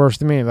 no, he's worse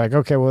than me. Like,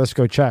 okay, well, let's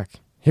go check.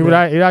 He'd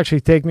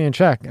actually take me and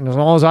check. And as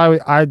long as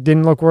I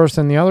didn't look worse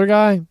than the other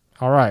guy,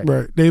 all right.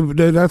 Right.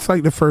 That's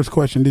like the first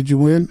question. Did you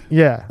win?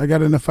 Yeah. I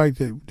got in a fight.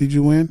 Did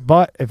you win?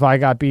 But if I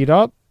got beat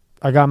up,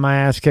 I got my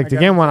ass kicked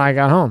again when I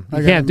got home.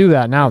 You can't do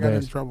that nowadays. I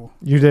got in trouble.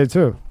 You did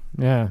too.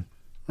 Yeah.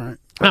 Right.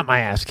 Not my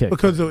ass kicked.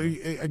 Because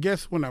I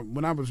guess when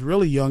I was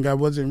really young, I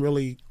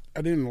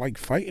didn't like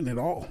fighting at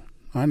all.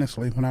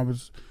 Honestly, when I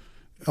was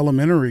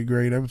elementary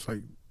grade, I was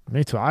like,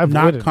 me too.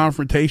 Not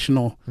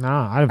confrontational.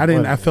 Nah,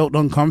 I felt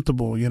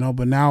uncomfortable,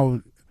 But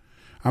now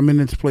I'm in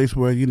this place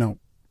where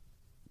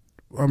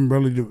I'm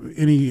really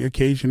any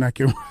occasion I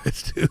can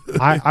rise to.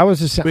 I was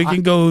just we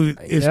can go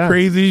as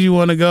crazy as you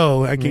want to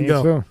go. I can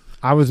go. Too.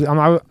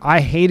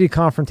 I hated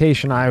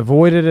confrontation. I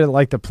avoided it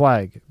like the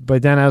plague.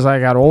 But then as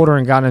I got older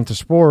and got into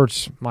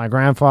sports, my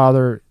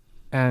grandfather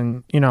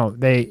and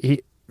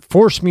he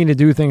forced me to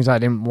do things I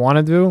didn't want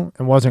to do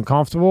and wasn't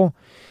comfortable.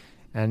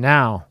 And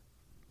now,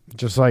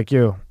 just like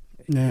you.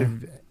 Yeah.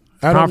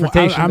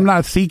 I'm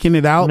not seeking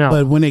it out,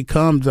 but when it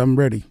comes, I'm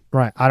ready.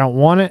 Right. I don't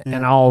want it,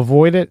 and I'll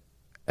avoid it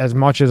as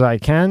much as I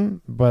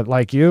can. But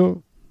like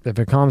you, if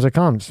it comes, it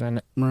comes.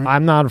 And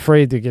I'm not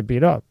afraid to get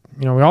beat up.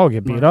 We all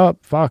get beat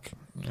up. Fuck.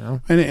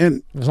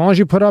 And as long as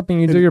you put up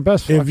and you do your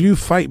best. If you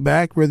fight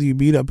back, whether you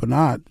beat up or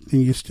not, then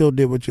you still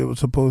did what you were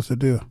supposed to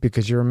do.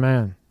 Because you're a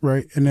man.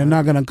 Right, and they're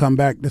not going to come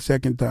back the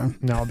second time.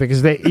 No,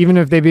 because even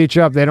if they beat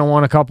you up, they don't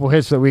want a couple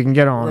hits that we can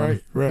get on.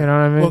 Right. You know what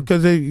I mean? Well,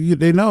 because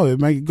they know it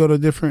might go a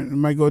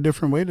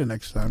different way the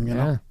next time.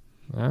 Yeah.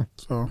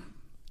 So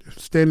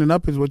standing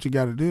up is what you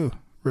got to do,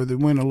 whether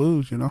win or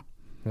lose.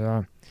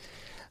 Yeah.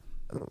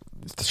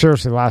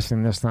 Seriously, last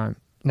thing this time.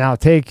 Now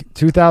take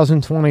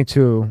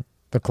 2022,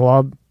 the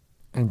club,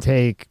 and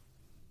take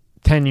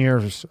 10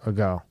 years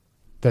ago.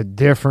 The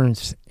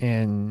difference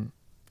in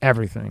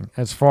everything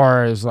as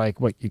far as like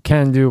what you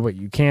can do, what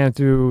you can't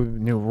do,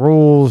 new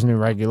rules, new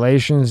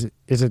regulations.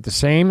 Is it the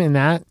same in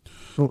that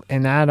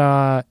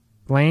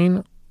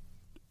lane?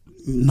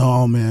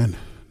 No, man.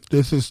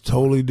 This is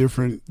totally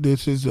different.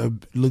 This is a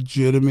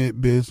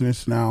legitimate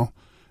business now.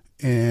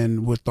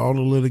 And with all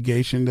the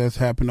litigation that's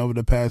happened over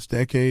the past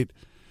decade,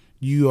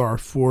 you are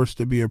forced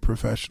to be a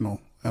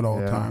professional at all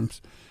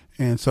times.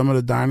 And some of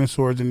the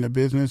dinosaurs in the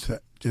business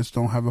just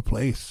don't have a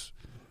place.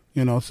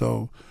 You know,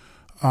 so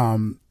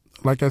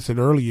like I said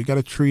earlier, you got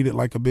to treat it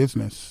like a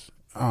business.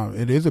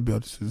 It is a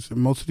business.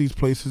 Most of these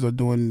places are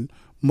doing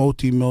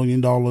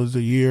multi-million dollars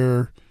a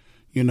year.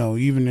 You know,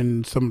 even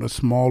in some of the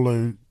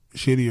smaller,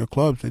 shittier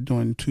clubs, they're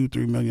doing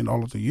 $2-3 million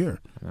a year.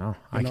 No,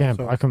 I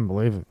couldn't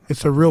believe it.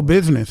 It's a real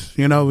business.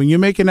 You know, when you're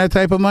making that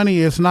type of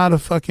money, it's not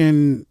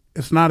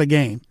a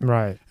game.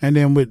 Right. And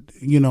then with,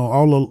 you know,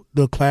 all of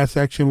the class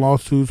action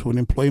lawsuits with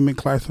employment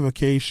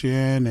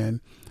classification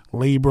and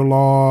labor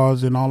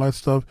laws and all that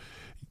stuff,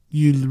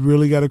 you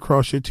really got to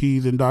cross your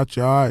T's and dot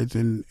your I's,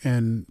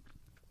 and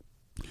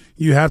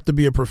you have to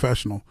be a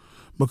professional,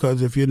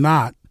 because if you're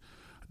not,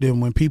 then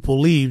when people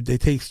leave, they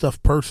take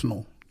stuff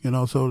personal, you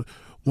know. So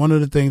one of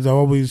the things I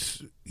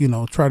always, you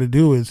know, try to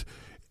do is,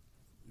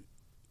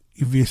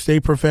 if you stay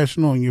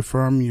professional and you're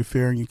firm and you're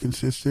fair and you're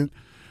consistent,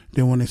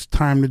 then when it's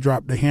time to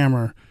drop the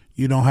hammer,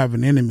 you don't have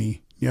an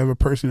enemy. You have a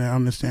person that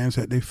understands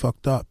that they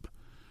fucked up.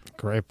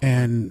 Great.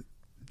 And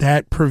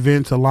that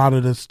prevents a lot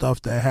of the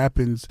stuff that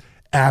happens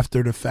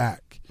after the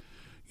fact.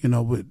 You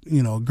know, with,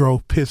 you know, a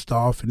girl pissed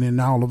off and then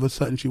now all of a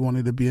sudden she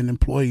wanted to be an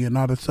employee and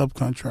not a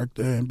subcontractor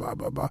and blah,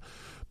 blah, blah.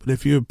 But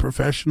if you're a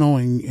professional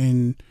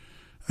and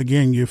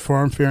again, you're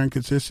firm, fair, and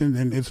consistent,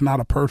 then it's not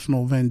a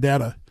personal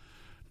vendetta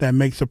that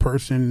makes a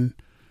person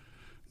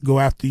go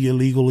after you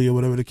illegally or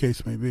whatever the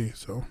case may be.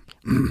 So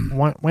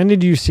when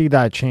did you see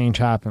that change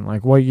happen?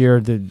 Like, what year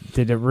did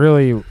it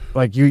really,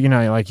 like, you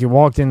know, like you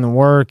walked into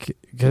work?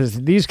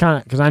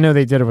 Because I know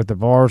they did it with the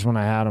bars when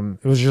I had them.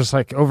 It was just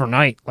like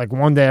overnight. Like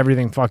one day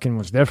everything fucking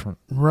was different.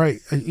 Right.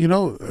 You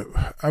know,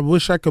 I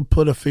wish I could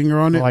put a finger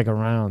on it. Like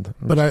around.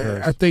 But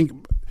I think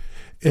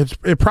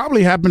it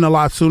probably happened a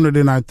lot sooner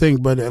than I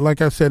think. But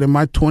like I said, in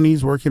my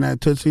 20s working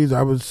at Tootsie's,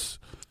 I was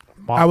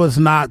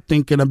not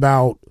thinking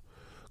about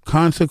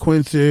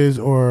consequences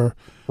or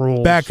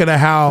rules, back of the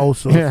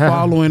house, or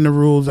following the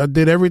rules. I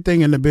did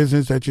everything in the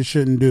business that you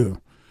shouldn't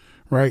do,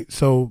 right?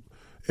 So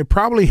it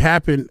probably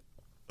happened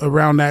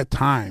around that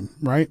time,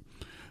 right?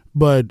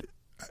 But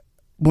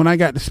when I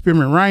got to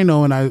Spearmint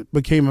Rhino and I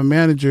became a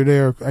manager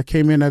there, I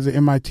came in as an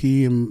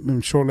MIT,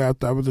 and shortly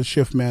after I was a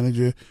shift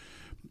manager.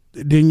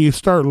 Then you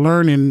start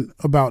learning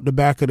about the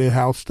back of the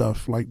house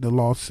stuff, like the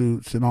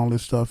lawsuits and all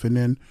this stuff, and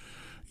then,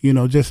 you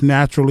know, just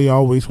naturally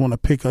always want to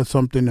pick up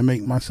something to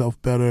make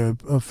myself better,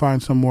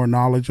 find some more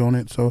knowledge on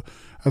it. So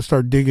I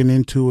start digging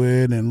into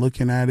it and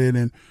looking at it.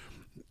 And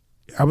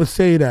I would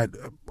say that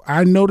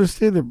I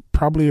noticed it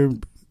probably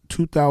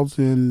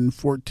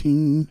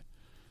 2014.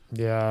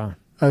 Yeah.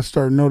 I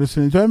started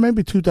noticing it,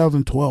 maybe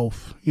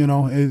 2012, you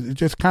know. It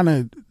just kind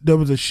of, there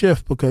was a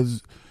shift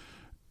because,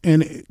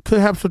 and it could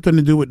have something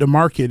to do with the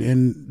market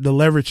and the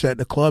leverage that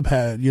the club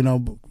had, you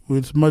know.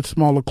 It's a much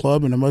smaller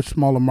club and a much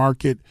smaller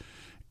market.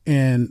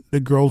 And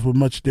the girls were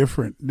much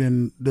different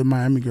than the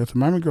Miami girls. The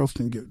Miami girls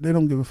they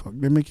don't give a fuck.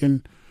 They're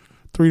making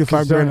 $3 to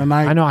 $5 grand a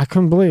night. I know. I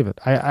couldn't believe it.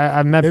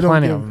 I met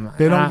plenty of them.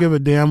 They don't give a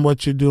damn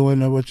what you're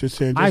doing or what you're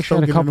saying. Just I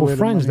actually had a couple of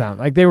friends down.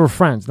 Like, they were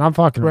friends, not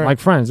fucking them. Like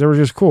friends. They were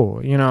just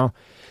cool, you know.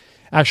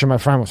 Actually, my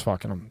friend was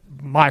fucking them.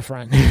 My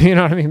friend, you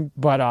know what I mean?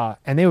 But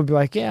and they would be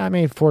like, "Yeah, I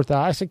made $4,000."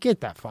 I said, "Get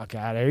that fuck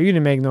out of here! You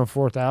didn't make no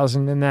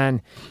 $4,000." And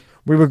then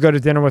we would go to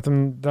dinner with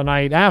them the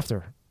night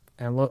after.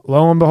 And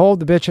lo and behold,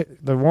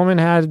 the woman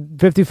had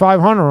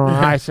 5,500 on her.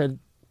 I said,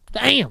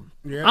 "Damn,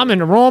 I'm in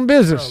the wrong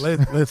business."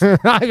 Listen,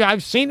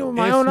 I've seen it with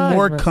my own eyes. It's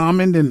more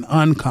common than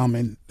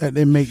uncommon that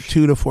they make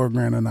 $2 to $4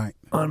 grand a night.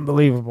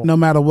 Unbelievable. No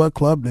matter what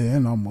club they're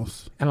in,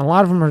 almost. And a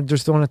lot of them are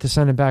just doing it to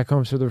send it back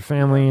home to their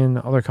family in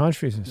other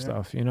countries and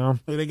stuff. You know,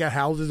 they got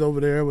houses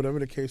over there, whatever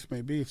the case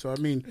may be. So I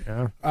mean,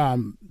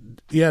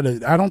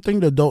 I don't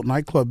think the adult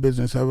nightclub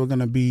business ever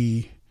going to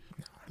be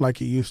like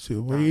it used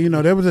to. Well, you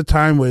know, there was a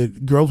time where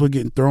girls were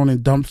getting thrown in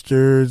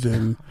dumpsters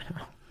and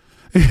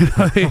you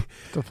know,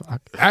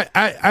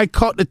 I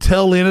caught the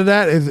tail end of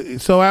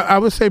that. So I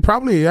would say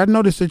probably I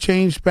noticed a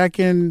change back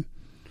in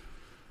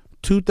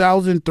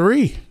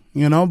 2003,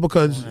 you know,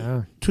 because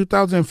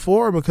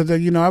 2004, because,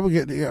 you know, I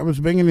was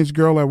banging this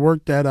girl that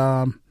worked at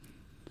the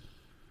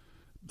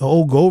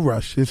old Gold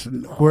Rush. It's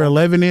where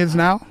 11 is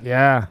now.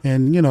 Yeah.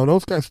 And, you know,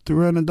 those guys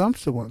threw her in a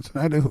dumpster once. And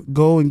I had to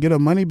go and get her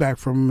money back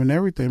from them and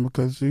everything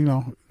because, you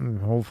know, the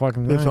whole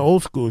fucking thing. It's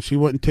old school. She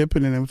wasn't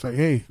tipping, and it was like,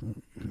 hey,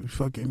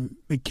 fucking,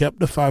 they kept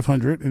the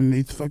 500 and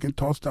they fucking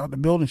tossed out the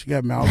building. She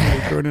got mouth and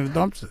they threw it in the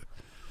dumpster.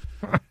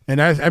 And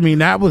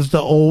that was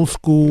the old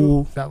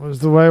school. That was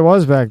the way it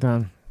was back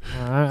then.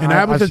 And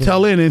I was to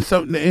tell in, and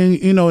something, and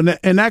you know,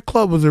 and that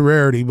club was a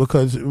rarity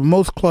because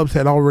most clubs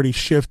had already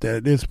shifted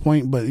at this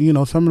point. But you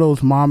know, some of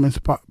those mom and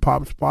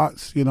pop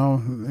spots, you know,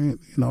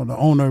 the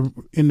owner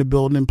in the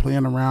building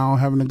playing around,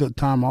 having a good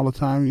time all the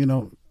time. You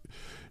know,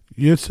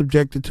 you're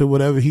subjected to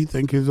whatever he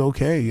think is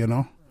okay. You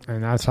know,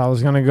 and that's how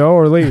it's gonna go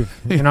or leave.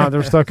 You know,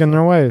 they're stuck in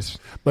their ways.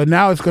 But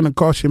now it's gonna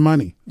cost you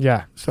money.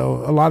 Yeah.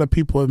 So a lot of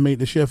people have made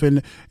the shift,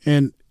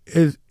 and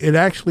it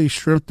actually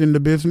strengthened the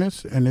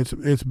business, and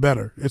it's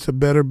better. It's a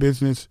better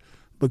business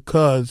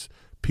because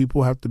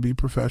people have to be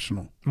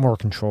professional, more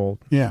controlled.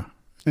 Yeah,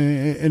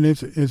 and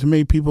it's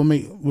made people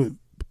make with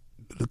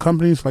the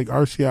companies like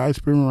RCI,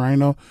 Spearman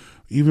Rhino,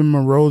 even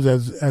Monroe's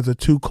as a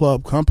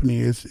 2-club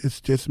company.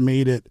 It's just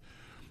made it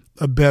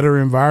a better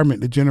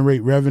environment to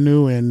generate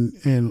revenue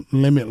and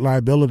limit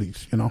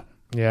liabilities. You know.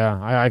 Yeah,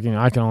 I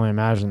can only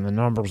imagine the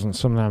numbers in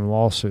some of them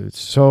lawsuits.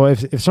 So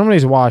if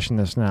somebody's watching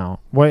this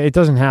now, it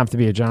doesn't have to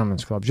be a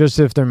gentleman's club, just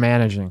if they're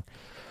managing,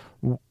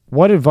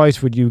 what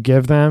advice would you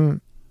give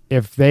them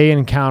if they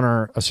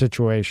encounter a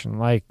situation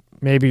like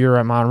maybe you're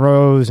at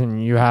Monroe's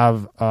and you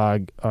have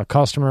a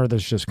customer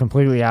that's just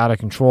completely out of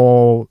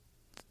control,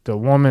 the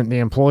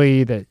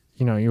employee that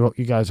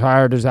you guys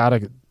hired is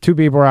two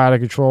people are out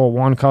of control,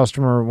 one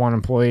customer, one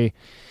employee.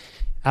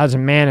 As a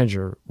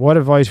manager, what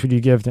advice would you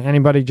give to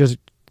anybody just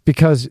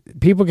because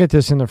people get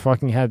this in their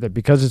fucking head that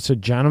because it's a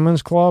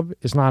gentleman's club,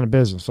 it's not a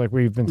business like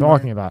we've been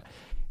talking about.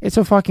 It's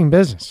a fucking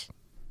business.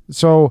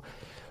 So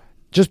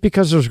just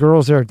because there's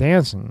girls there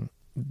dancing,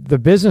 the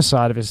business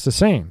side of it's the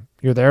same.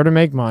 You're there to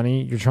make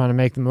money. You're trying to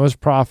make the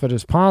most profit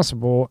as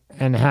possible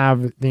and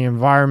have the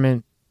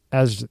environment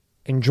as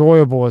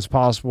enjoyable as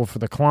possible for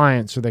the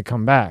client so they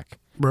come back.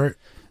 Right.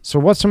 So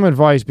what's some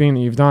advice, being that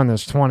you've done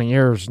this 20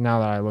 years now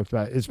that I looked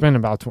at, it's been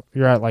about,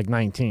 you're at like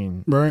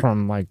 19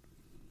 from like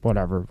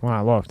whatever, when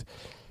I looked.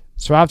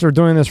 So after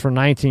doing this for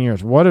 19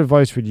 years, what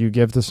advice would you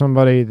give to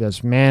somebody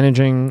that's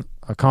managing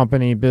a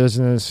company,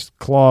 business,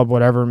 club,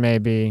 whatever it may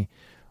be,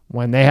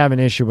 when they have an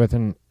issue with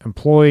an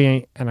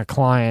employee and a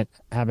client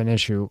have an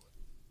issue?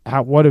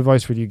 What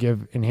advice would you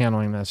give in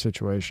handling that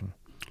situation?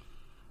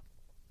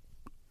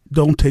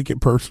 Don't take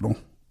it personal.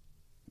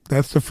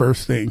 That's the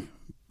first thing.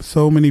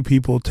 So many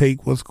people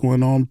take what's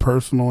going on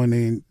personal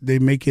and they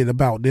make it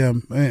about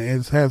them.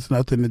 It has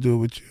nothing to do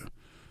with you.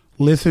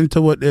 Listen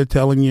to what they're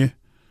telling you.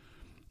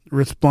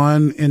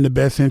 Respond in the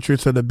best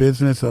interest of the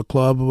business or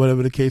club or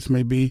whatever the case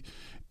may be,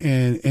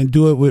 and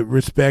do it with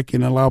respect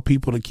and allow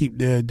people to keep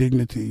their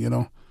dignity, you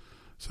know.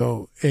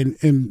 So,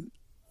 and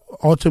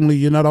ultimately,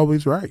 you're not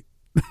always right.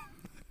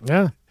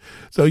 Yeah.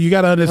 So you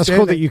got to understand. That's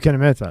cool that you can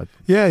admit that.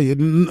 Yeah,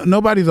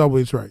 nobody's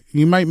always right.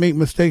 You might make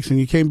mistakes, and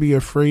you can't be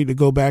afraid to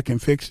go back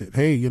and fix it.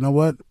 Hey, you know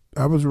what?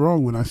 I was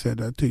wrong when I said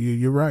that to you.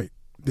 You're right.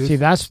 See,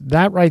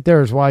 that right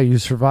there is why you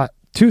survive.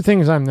 Two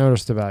things I've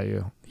noticed about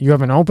you. You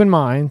have an open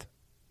mind,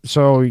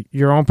 so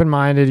you're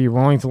open-minded, you're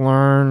willing to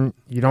learn,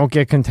 you don't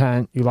get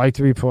content, you like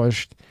to be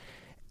pushed.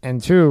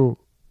 And two,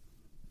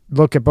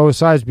 look at both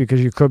sides because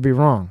you could be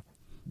wrong.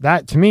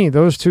 That, to me,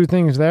 those two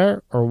things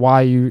there are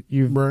why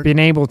you've been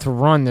able to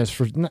run this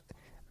for...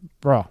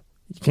 Bro,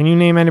 can you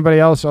name anybody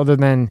else other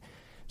than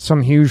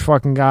some huge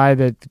fucking guy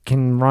that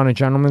can run a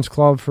gentleman's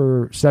club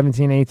for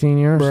 17, 18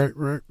 years?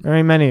 Right. There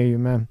ain't many of you,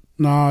 man.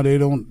 No, they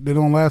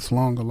don't last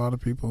long, a lot of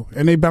people.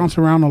 And they bounce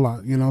around a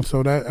lot, you know.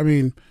 So that, I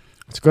mean,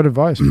 it's good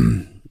advice.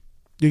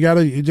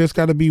 You just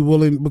gotta be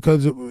willing,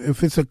 because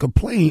if it's a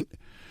complaint,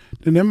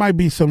 then there might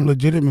be some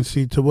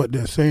legitimacy to what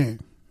they're saying,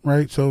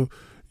 right? So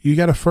you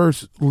gotta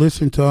first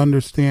listen to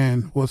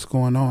understand what's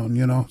going on,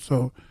 you know.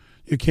 So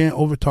you can't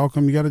overtalk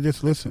them. You gotta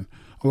just listen.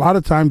 A lot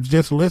of times,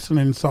 just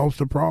listening solves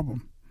the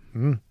problem.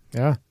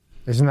 Yeah.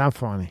 Isn't that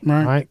funny?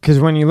 Right? Because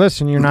when you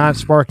listen, you're not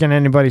sparking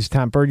anybody's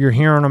temper. You're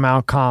hearing them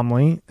out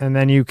calmly, and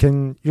then you're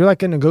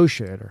like a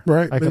negotiator.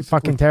 Right. Like basically. a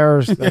fucking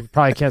terrorist. I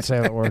probably can't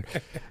say that word.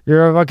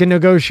 You're a fucking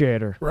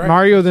negotiator. Right.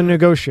 Mario the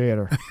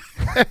negotiator.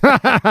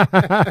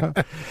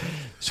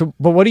 So,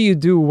 but what do you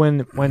do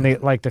when they,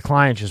 like, the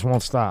client just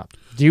won't stop?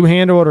 Do you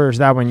handle it, or is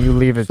that when you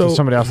leave it to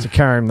somebody else to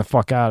carry him the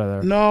fuck out of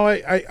there? No,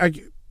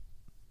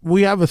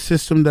 we have a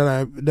system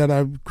that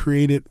I've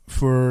created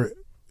for,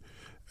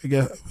 I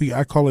guess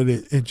I call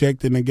it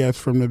ejecting a guest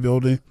from the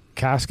building.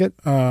 Casket?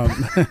 And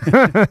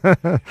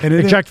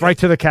Eject right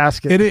to the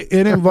casket.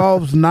 It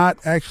involves not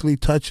actually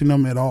touching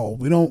them at all.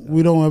 We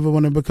don't ever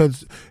want to,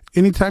 because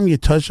anytime you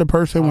touch a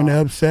person when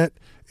they're upset,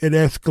 it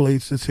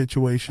escalates the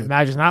situation.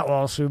 Imagine that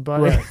lawsuit,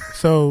 buddy. Right.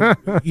 So,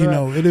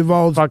 it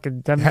involves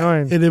fucking 10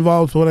 million. It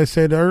involves what I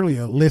said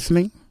earlier,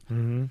 listening,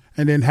 and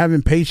then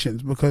having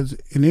patience, because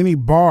in any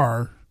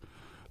bar,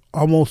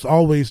 almost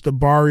always the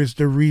bar is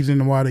the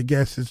reason why the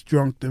guest is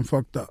drunk and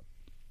fucked up,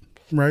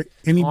 right?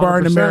 Any 100%. Bar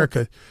in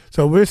America.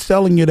 So we're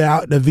selling you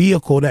the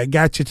vehicle that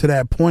got you to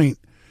that point.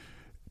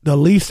 The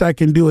least I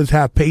can do is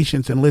have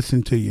patience and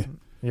listen to you.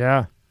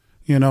 Yeah.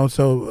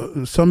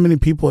 So many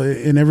people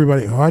and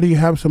everybody, why do you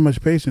have so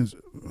much patience?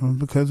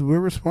 Because we're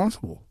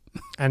responsible.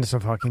 And it's a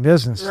fucking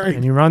business, right.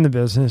 And you run the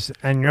business,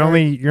 and you're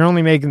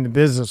only making the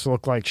business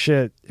look like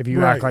shit if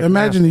you act like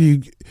imagine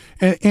you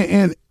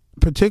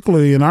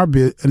particularly in our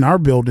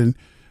building,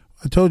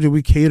 I told you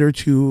we cater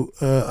to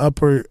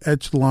upper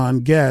echelon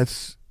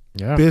guests,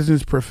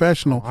 business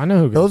professional. I know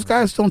who those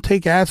guys don't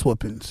take ass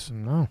whoopings.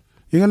 No,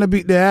 you're gonna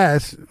beat their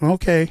ass,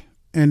 okay,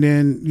 and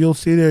then you'll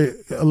see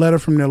a letter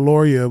from their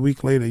lawyer a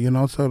week later. You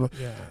know, so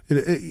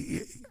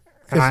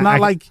it's not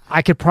like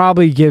I could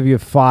probably give you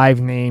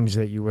 5 names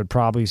that you would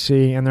probably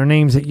see, and they're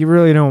names that you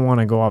really don't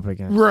want to go up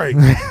against. Right.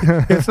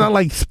 It's not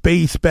like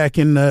Space back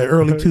in the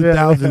early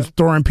 2000s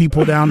throwing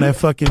people down that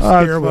fucking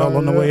stairwell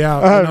on the way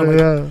out. You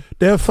know,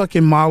 they're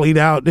fucking mollied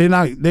out. They're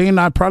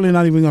not probably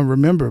not even gonna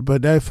remember.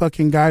 But that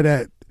fucking guy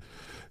that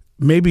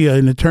maybe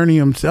an attorney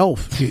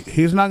himself,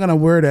 he's not gonna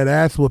wear that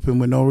ass whooping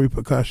with no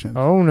repercussions.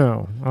 Oh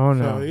no.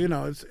 So, you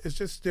know, it's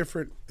just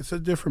different. It's a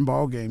different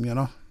ball game. You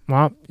know.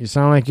 Well, you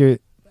sound like you.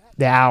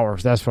 The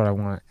hours, that's what I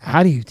want.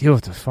 How do you deal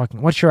with the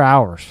fucking... What's your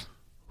hours?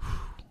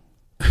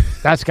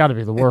 That's got to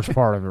be the worst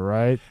part of it,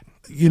 right?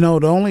 You know,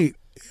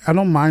 I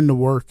don't mind the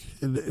work.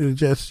 It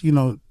just, you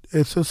know,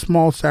 it's a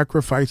small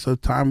sacrifice of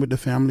time with the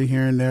family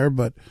here and there,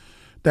 but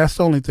that's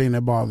the only thing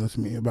that bothers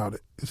me about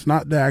it. It's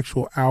not the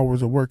actual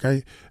hours of work.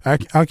 I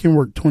can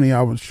work 20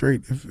 hours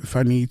straight if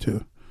I need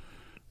to.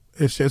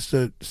 It's just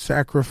a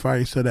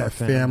sacrifice of that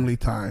family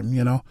time,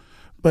 you know?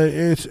 But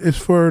it's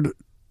for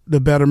the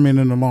betterment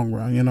in the long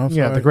run, you know.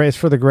 So it's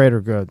for the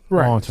greater good,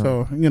 right? Long term.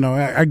 So you know,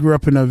 I grew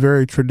up in a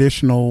very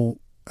traditional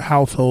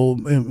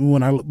household, and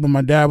when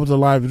my dad was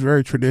alive, it was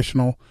very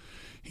traditional.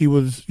 He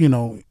was, you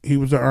know, he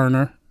was an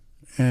earner,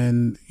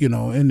 and you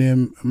know, and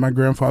then my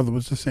grandfather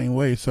was the same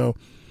way. So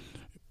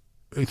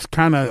it's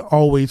kind of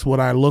always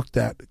what I looked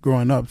at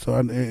growing up.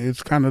 So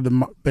it's kind of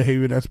the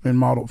behavior that's been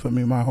modeled for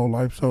me my whole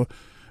life. So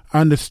I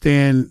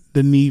understand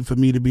the need for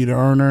me to be the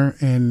earner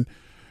and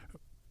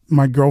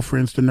my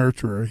girlfriend's the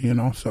nurturer, you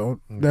know, so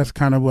that's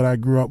kind of what I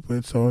grew up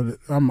with. So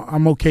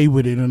I'm okay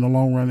with it in the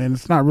long run, and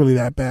it's not really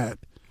that bad.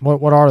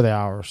 What are the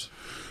hours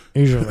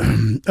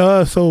usually?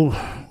 So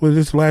with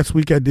this last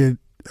week, I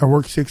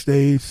worked 6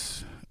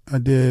 days. I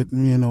did,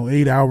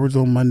 8 hours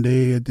on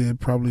Monday. I did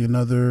probably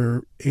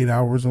another 8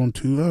 hours on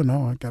Tuesday. Oh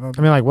no,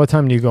 like what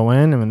time do you go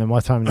in, and then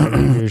what time do you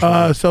leave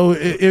usually? So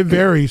it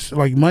varies.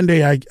 Like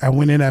Monday, I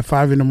went in at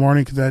 5 a.m.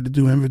 because I had to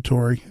do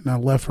inventory, and I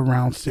left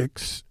around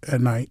 6 at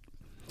night.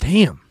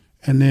 Damn.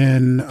 And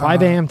then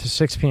 5 a.m. to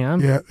 6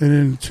 p.m. Yeah, and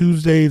then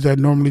Tuesdays I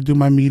normally do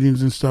my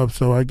meetings and stuff,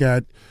 so I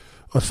got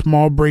a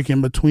small break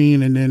in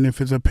between. And then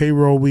if it's a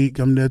payroll week,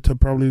 I'm there till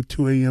probably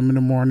 2 a.m. in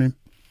the morning.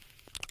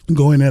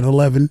 Go in at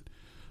 11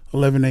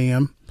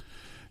 a.m.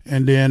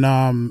 And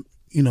then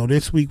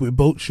this week with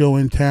Boat Show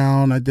in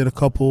town, I did a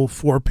couple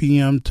 4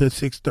 p.m. to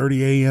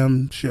 6:30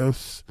 a.m.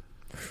 shifts.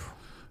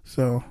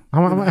 So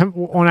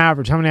on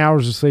average, how many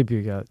hours of sleep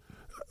you get?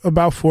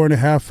 About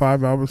 4.5,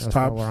 5 hours That's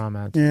tops. Where I'm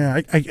at.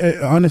 Yeah,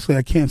 I honestly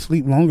I can't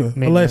sleep longer.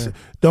 Unless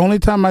the only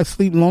time I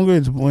sleep longer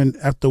is when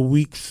after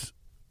weeks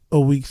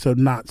of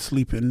not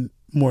sleeping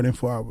more than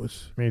 4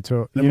 hours. Me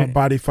too. Then my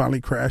body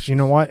finally crashes. You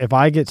know what? If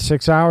I get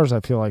 6 hours,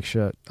 I feel like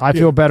shit. I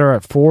feel better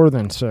at 4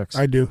 than 6.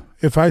 I do.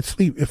 If I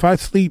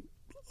sleep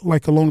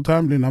like a long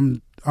time,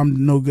 then I'm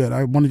no good.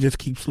 I want to just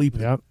keep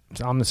sleeping. Yep,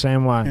 I'm the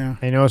same way. Yeah.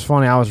 And it's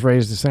funny. I was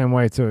raised the same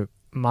way too.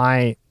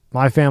 My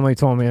family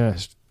told me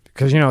this.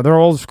 Because, they're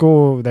old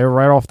school. They were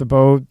right off the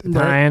boat.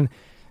 Dying.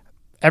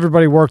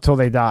 Everybody worked till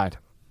they died.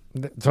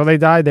 Till they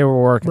died, they were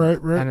working.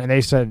 Right. And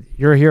they said,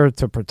 you're here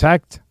to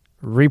protect,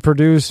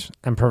 reproduce,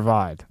 and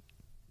provide.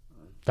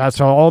 That's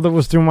all that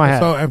was through my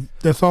head.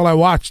 That's all I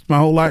watched my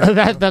whole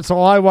life. That's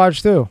all I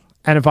watched, too.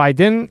 And if I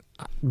didn't,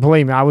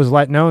 believe me, I was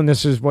let know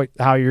this is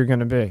how you're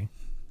going to be.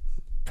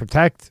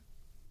 Protect,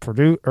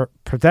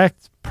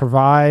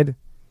 provide,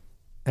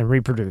 and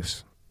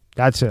reproduce.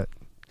 That's it.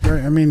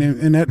 Right. I mean,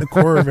 and at the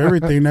core of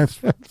everything, it's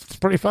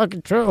pretty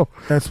fucking true.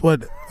 That's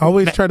what I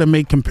always try to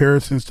make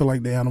comparisons to,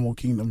 like the animal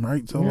kingdom,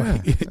 right? So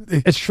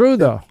it's true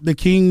though. The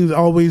king's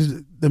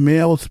always the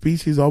male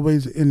species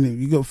always in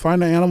you go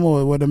find an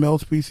animal where the male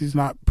species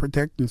not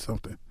protecting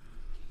something.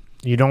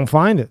 You don't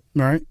find it,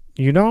 right?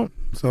 You don't.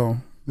 So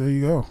there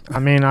you go. I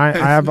mean, I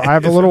have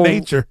a little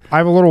nature. I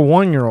have a little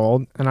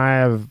 1-year-old, and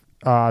I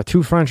have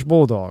 2 French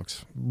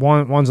bulldogs.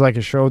 One's like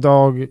a show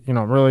dog,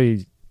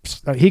 really.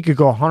 He could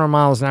go 100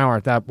 miles an hour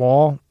at that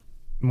ball,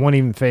 won't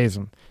even phase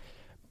him.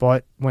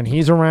 But when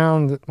he's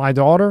around my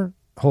daughter,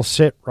 he'll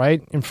sit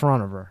right in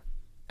front of her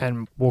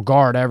and will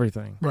guard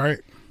everything. Right.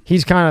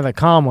 He's kind of the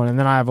calm one. And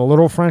then I have a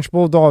little French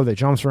bulldog that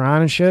jumps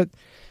around and shit.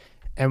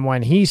 And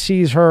when he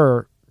sees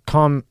her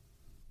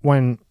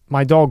when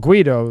my dog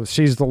Guido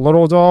sees the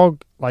little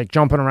dog like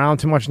jumping around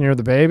too much near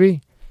the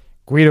baby,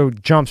 Guido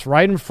jumps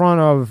right in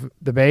front of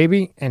the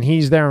baby, and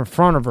he's there in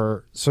front of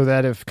her so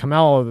that if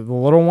Camilla, the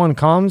little one,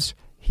 comes,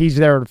 he's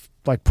there to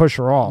like push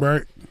her off.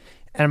 Right.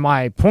 And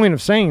my point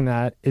of saying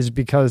that is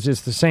because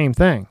it's the same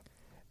thing.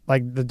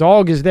 Like the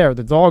dog is there.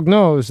 The dog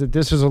knows that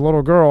this is a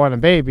little girl and a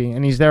baby,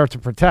 and he's there to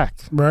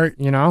protect. Right.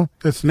 You know?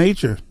 It's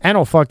nature. And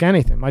he'll fuck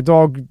anything. My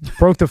dog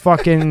broke the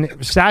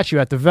fucking statue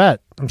at the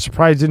vet. I'm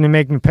surprised it didn't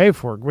make me pay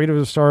for it.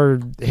 Guido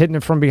started hitting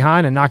it from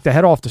behind and knocked the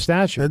head off the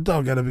statue. That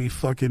dog got to be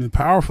fucking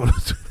powerful.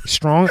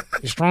 Strong.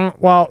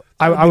 Well,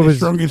 I the was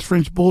strongest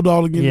French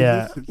bulldog in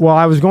yeah. existence. Well,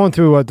 I was going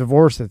through a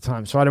divorce at the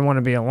time, so I didn't want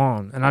to be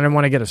alone, and I didn't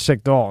want to get a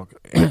sick dog.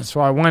 So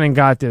I went and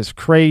got this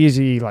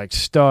crazy like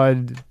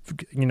stud,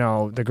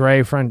 the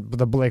gray French,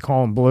 they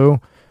call him blue,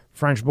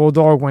 French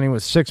bulldog. When he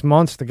was 6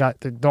 months, the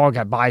dog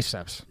had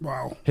biceps.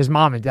 Wow. His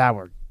mom and dad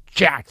were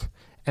jacked,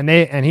 and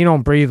he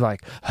don't breathe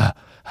like.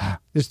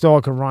 This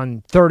dog can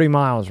run 30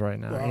 miles right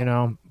now,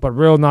 Wow. But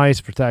real nice,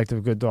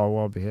 protective, good dog,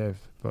 well behaved.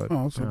 But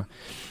Awesome.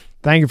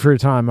 thank you for your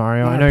time,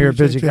 Mario. No, I know you're a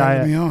busy appreciate you guy.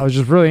 having me on. I was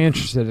just really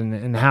interested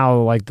in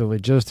how like the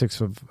logistics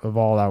of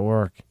all that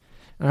work.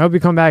 And I hope you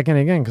come back in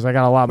again because I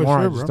got a lot For more.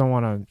 sure, I just bro. don't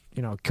want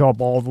to kill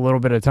up all the little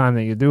bit of time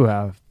that you do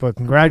have. But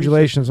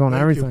congratulations on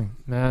Thank everything,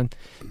 man.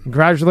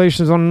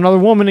 Congratulations on another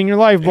woman in your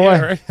life, boy.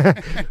 Yeah,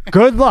 right?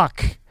 Good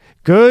luck.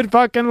 Good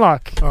fucking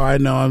luck. Oh, I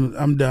know.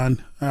 I'm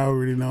done. I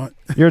already know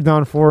it. You're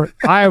done for it.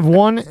 I have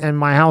one, and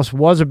my house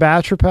was a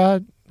bachelor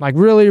pad. Like,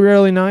 really,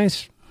 really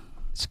nice.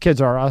 These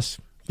kids are us.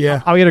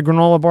 Yeah. I'll get a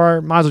granola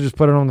bar. Might as well just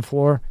put it on the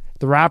floor.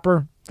 The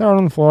wrapper, throw it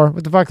on the floor.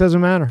 What the fuck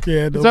doesn't matter?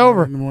 Yeah. It's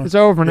over. It's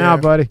over now,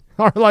 Yeah. buddy.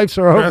 Our lives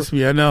are over. Trust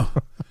me, I know.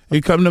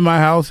 You come to my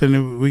house,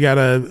 and we got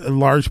a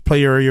large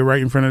play area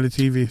right in front of the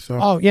TV. So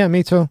Oh, yeah,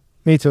 me too.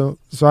 Me too.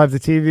 So I have the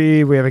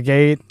TV. We have a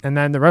gate. And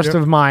then the rest Yep.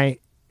 of my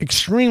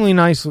extremely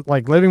nice,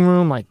 like, living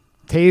room, like,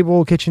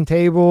 table, kitchen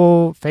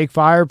table, fake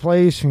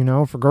fireplace,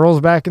 for girls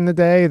back in the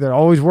day that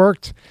always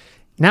worked,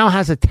 now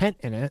has a tent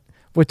in it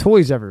with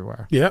toys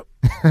everywhere. Yep.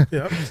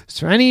 Yep.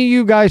 So any of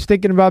you guys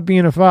thinking about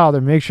being a father,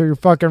 make sure you're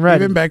fucking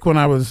ready. Even back when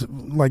I was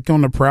like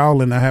on the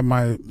prowl and I had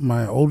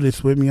my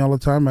oldest with me all the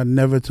time, I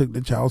never took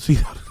the child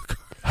seat out of the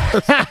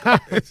car.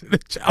 The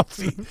child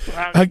seat.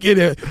 I get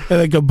it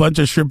like a bunch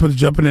of strippers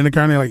jumping in the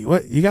car and they're like,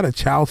 "What? You got a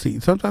child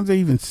seat?" Sometimes they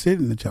even sit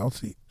in the child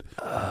seat.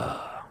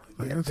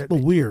 That's a little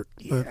weird.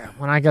 But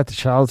When I got the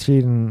child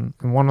seat in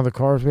one of the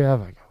cars we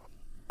have, I go,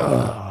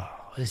 oh,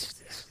 this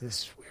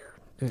is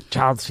weird.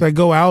 Child so I seat.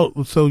 go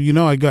out, so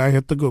I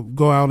have to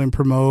go out and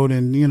promote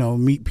and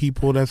meet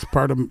people. That's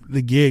part of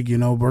the gig,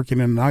 working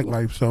in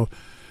nightlife. So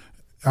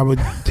I would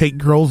take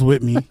girls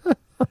with me,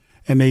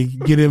 and they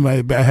get in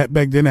my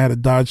back then. I had a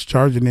Dodge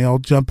Charger, and they all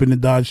jump in the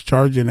Dodge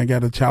Charger, and I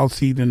got a child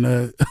seat on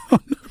the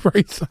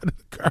right side of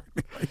the car.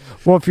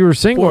 Well, if you were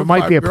single, 4 or it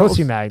might 5 be a girls.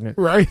 pussy magnet.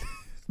 Right.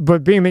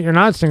 But being that you're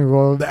not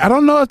single, I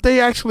don't know if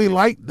they actually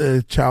liked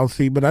the child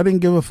seat, but I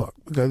didn't give a fuck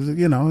because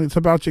it's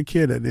about your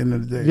kid at the end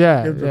of the day.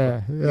 yeah, Give a yeah,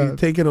 fuck. yeah. You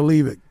take it or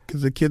leave it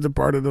because the kid's a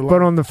part of the life.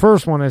 But on the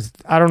first one,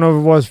 I don't know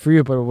if it was for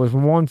you, but it was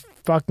one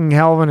fucking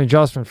hell of an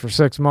adjustment for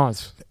 6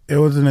 months. It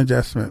was an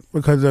adjustment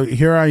because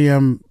here I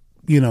am,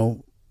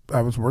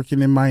 I was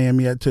working in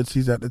Miami at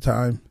Tootsie's at the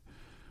time.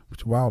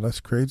 Which, wow,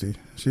 that's crazy.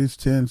 She's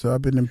 10, so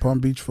I've been in Palm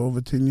Beach for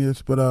over 10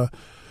 years. But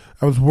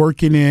I was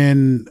working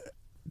in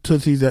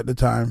Tootsie's at the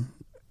time.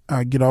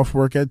 I get off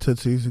work at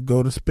Tootsie's,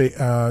 go to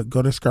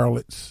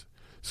Scarlett's.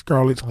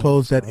 Scarlett's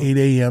closed at 8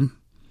 a.m.,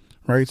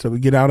 right? So we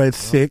get out at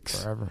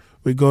 6. Forever.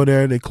 We go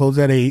there. They close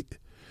at 8.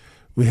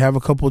 We have a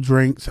couple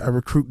drinks. I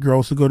recruit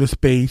girls to go to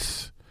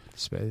Space.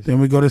 Space. Then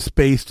we go to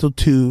Space till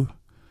 2.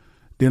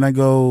 Then I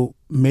go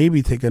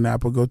maybe take a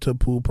nap or go to a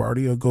pool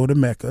party or go to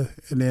Mecca.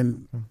 And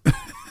then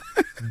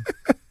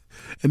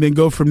and then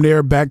go from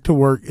there back to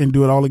work and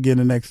do it all again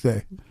the next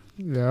day.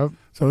 Yep.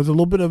 So it's a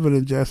little bit of an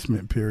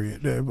adjustment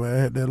period there, but I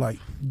had to like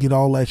get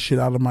all that shit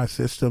out of my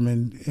system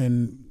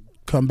and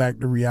come back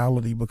to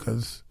reality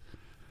because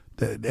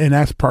and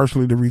that's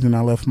partially the reason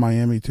I left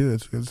Miami too.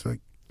 It's like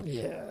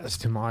Yeah, it's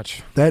too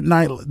much. the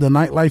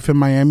nightlife in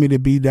Miami, to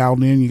be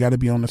down in, you got to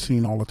be on the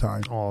scene all the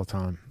time. All the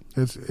time.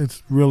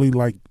 It's really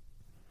like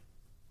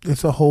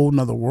it's a whole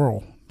nother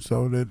world.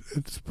 So that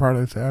it's part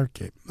of this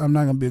advocate. I'm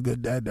not gonna be a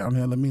good dad down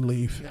here. Let me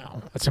leave.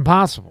 No, it's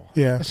impossible.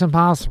 Yeah, It's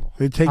impossible.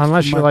 it takes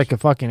Unless too you're much. like a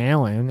fucking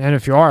alien. And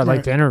if you are, I'd like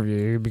Right. to interview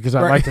you because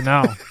I'd Right. like to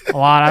know a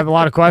lot. I have a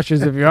lot of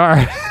questions if you are.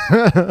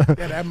 Yeah,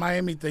 that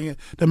Miami thing.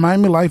 The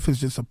Miami life is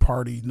just a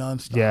party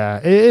nonstop. Yeah,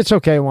 it's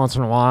okay once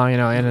in a while, in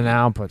and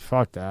out, but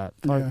fuck that.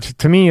 Yeah.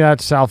 To me,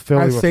 that's South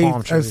Philly I with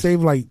palm saved trees.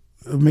 like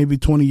maybe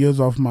 20 years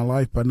off my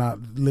life by not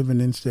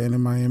living and staying in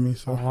Miami.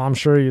 So Well, I'm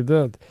sure you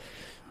did.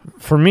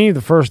 For me,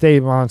 the first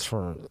 8 months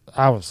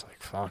I was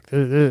like, fuck,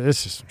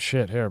 this is some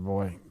shit here,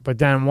 boy. But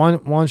then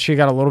once she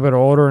got a little bit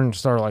older and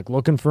started like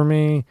looking for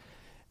me,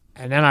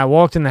 and then I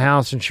walked in the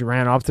house and she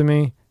ran up to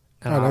me,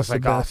 and Oh, I that's was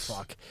like, the oh, best.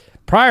 fuck.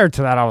 Prior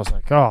to that, I was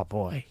like, oh,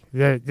 boy.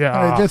 Yeah,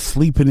 just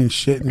sleeping and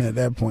shitting at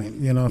that point,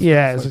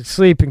 yeah, it's like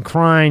sleeping,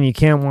 crying. You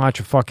can't watch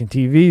a fucking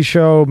TV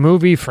show,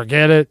 movie,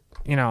 forget it.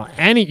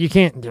 You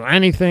can't do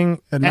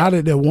anything. And now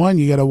that they're one,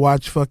 you got to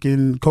watch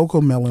fucking Coco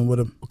Melon with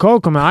them.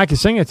 Coco, man, I can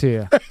sing it to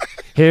you.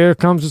 Here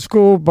comes the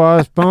school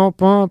bus, boom,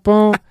 boom,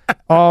 boom.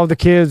 All the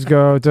kids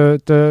go, duh,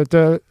 duh,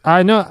 duh.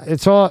 I know,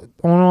 it's all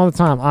on all the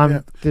time.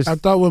 I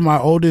thought when my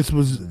oldest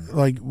was,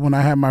 like, when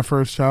I had my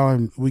first child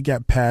and we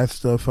got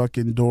past the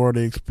fucking Dora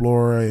the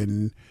Explorer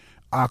and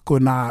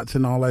Aquanauts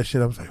and all that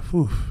shit, I was like,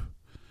 whew.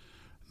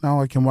 Now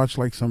I can watch,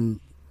 like, some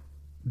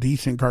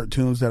decent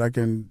cartoons that I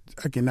can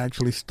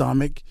actually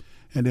stomach,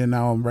 and then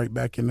now I'm right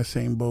back in the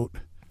same boat.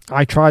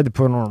 I tried to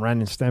put on Ren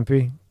and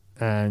Stimpy,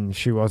 and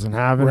she wasn't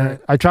having Right.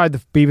 it. I tried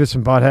the Beavis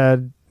and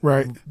Butthead.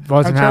 Right.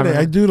 Wasn't having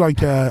I it. do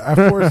like I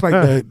force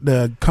like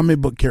the comic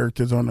book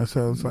characters on it,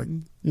 so it's like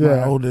my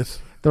Yeah.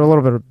 oldest. They're a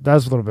little bit.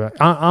 That's a little bit.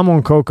 I'm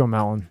on Coco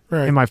Melon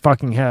Right. in my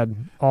fucking head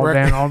all Right.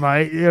 day and all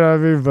night. You know what I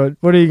mean? But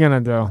what are you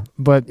gonna do?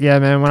 But yeah,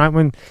 man.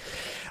 When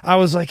I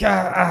was like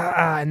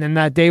and then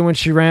that day when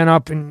she ran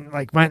up and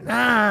like went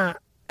and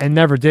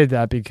never did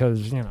that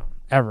because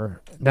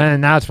ever.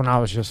 Then that's when I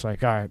was just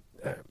like, all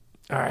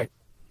right.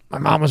 My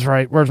mom was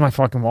right. Where's my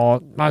fucking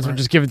wallet? Might as well Right.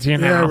 just give it to you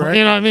Yeah, now. right.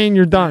 You know what I mean?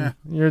 You're done.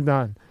 You're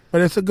done.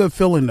 But it's a good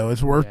feeling though.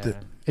 It's worth Yeah. it.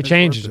 It It's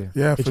changes worth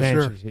you. it. Yeah, it for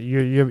changes sure.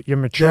 You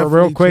mature Definitely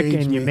real quick changed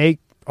and you me. make.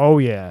 Oh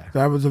yeah,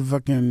 That was a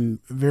fucking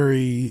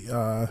very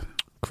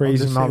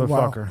crazy just say, wow.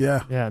 motherfucker.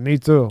 Yeah. Yeah, me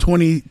too.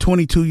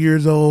 22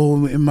 years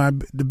old, in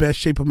the best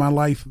shape of my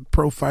life,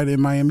 pro fighter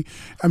in Miami.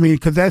 I mean,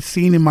 because that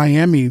scene in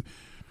Miami,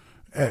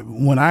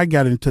 when I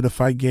got into the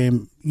fight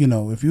game,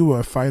 if you were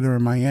a fighter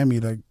in Miami,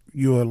 like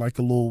you were like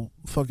a little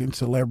fucking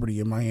celebrity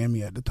in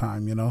Miami at the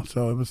time,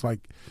 So it was like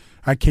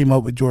I came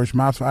up with George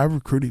Masvidal. I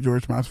recruited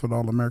George Masvidal for the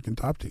All-American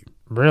Top Team.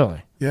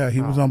 Really? Yeah,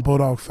 he was on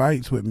Bulldog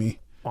Fights with me.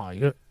 Oh,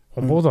 you're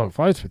on Bulldog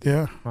Fights with you.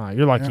 Yeah, Oh,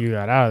 you're lucky Yeah. you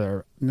got out of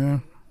there. yeah.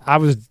 I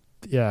was.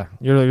 Yeah,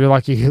 you're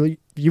lucky.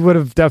 You would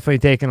have definitely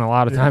taken a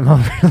lot of time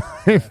off your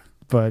life,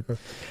 but So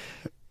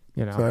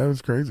that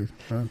was crazy.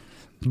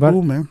 But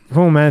Cool, man.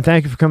 cool, man.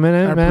 Thank you for coming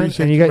in, I man.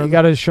 appreciate And you, you brother.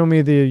 got to show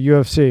me the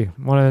UFC,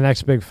 one of the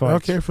next big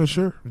fights. Okay, for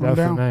sure. I'm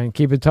Definitely, down. man.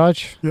 Keep in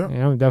touch. Yeah.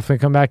 Definitely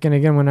come back in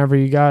again whenever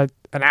you got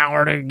an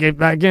hour to get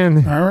back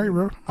in. All right,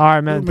 bro. All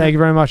right, man. Cool, Thank you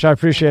very much. I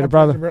appreciate it,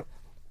 brother. Bro.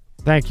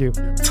 Thank you.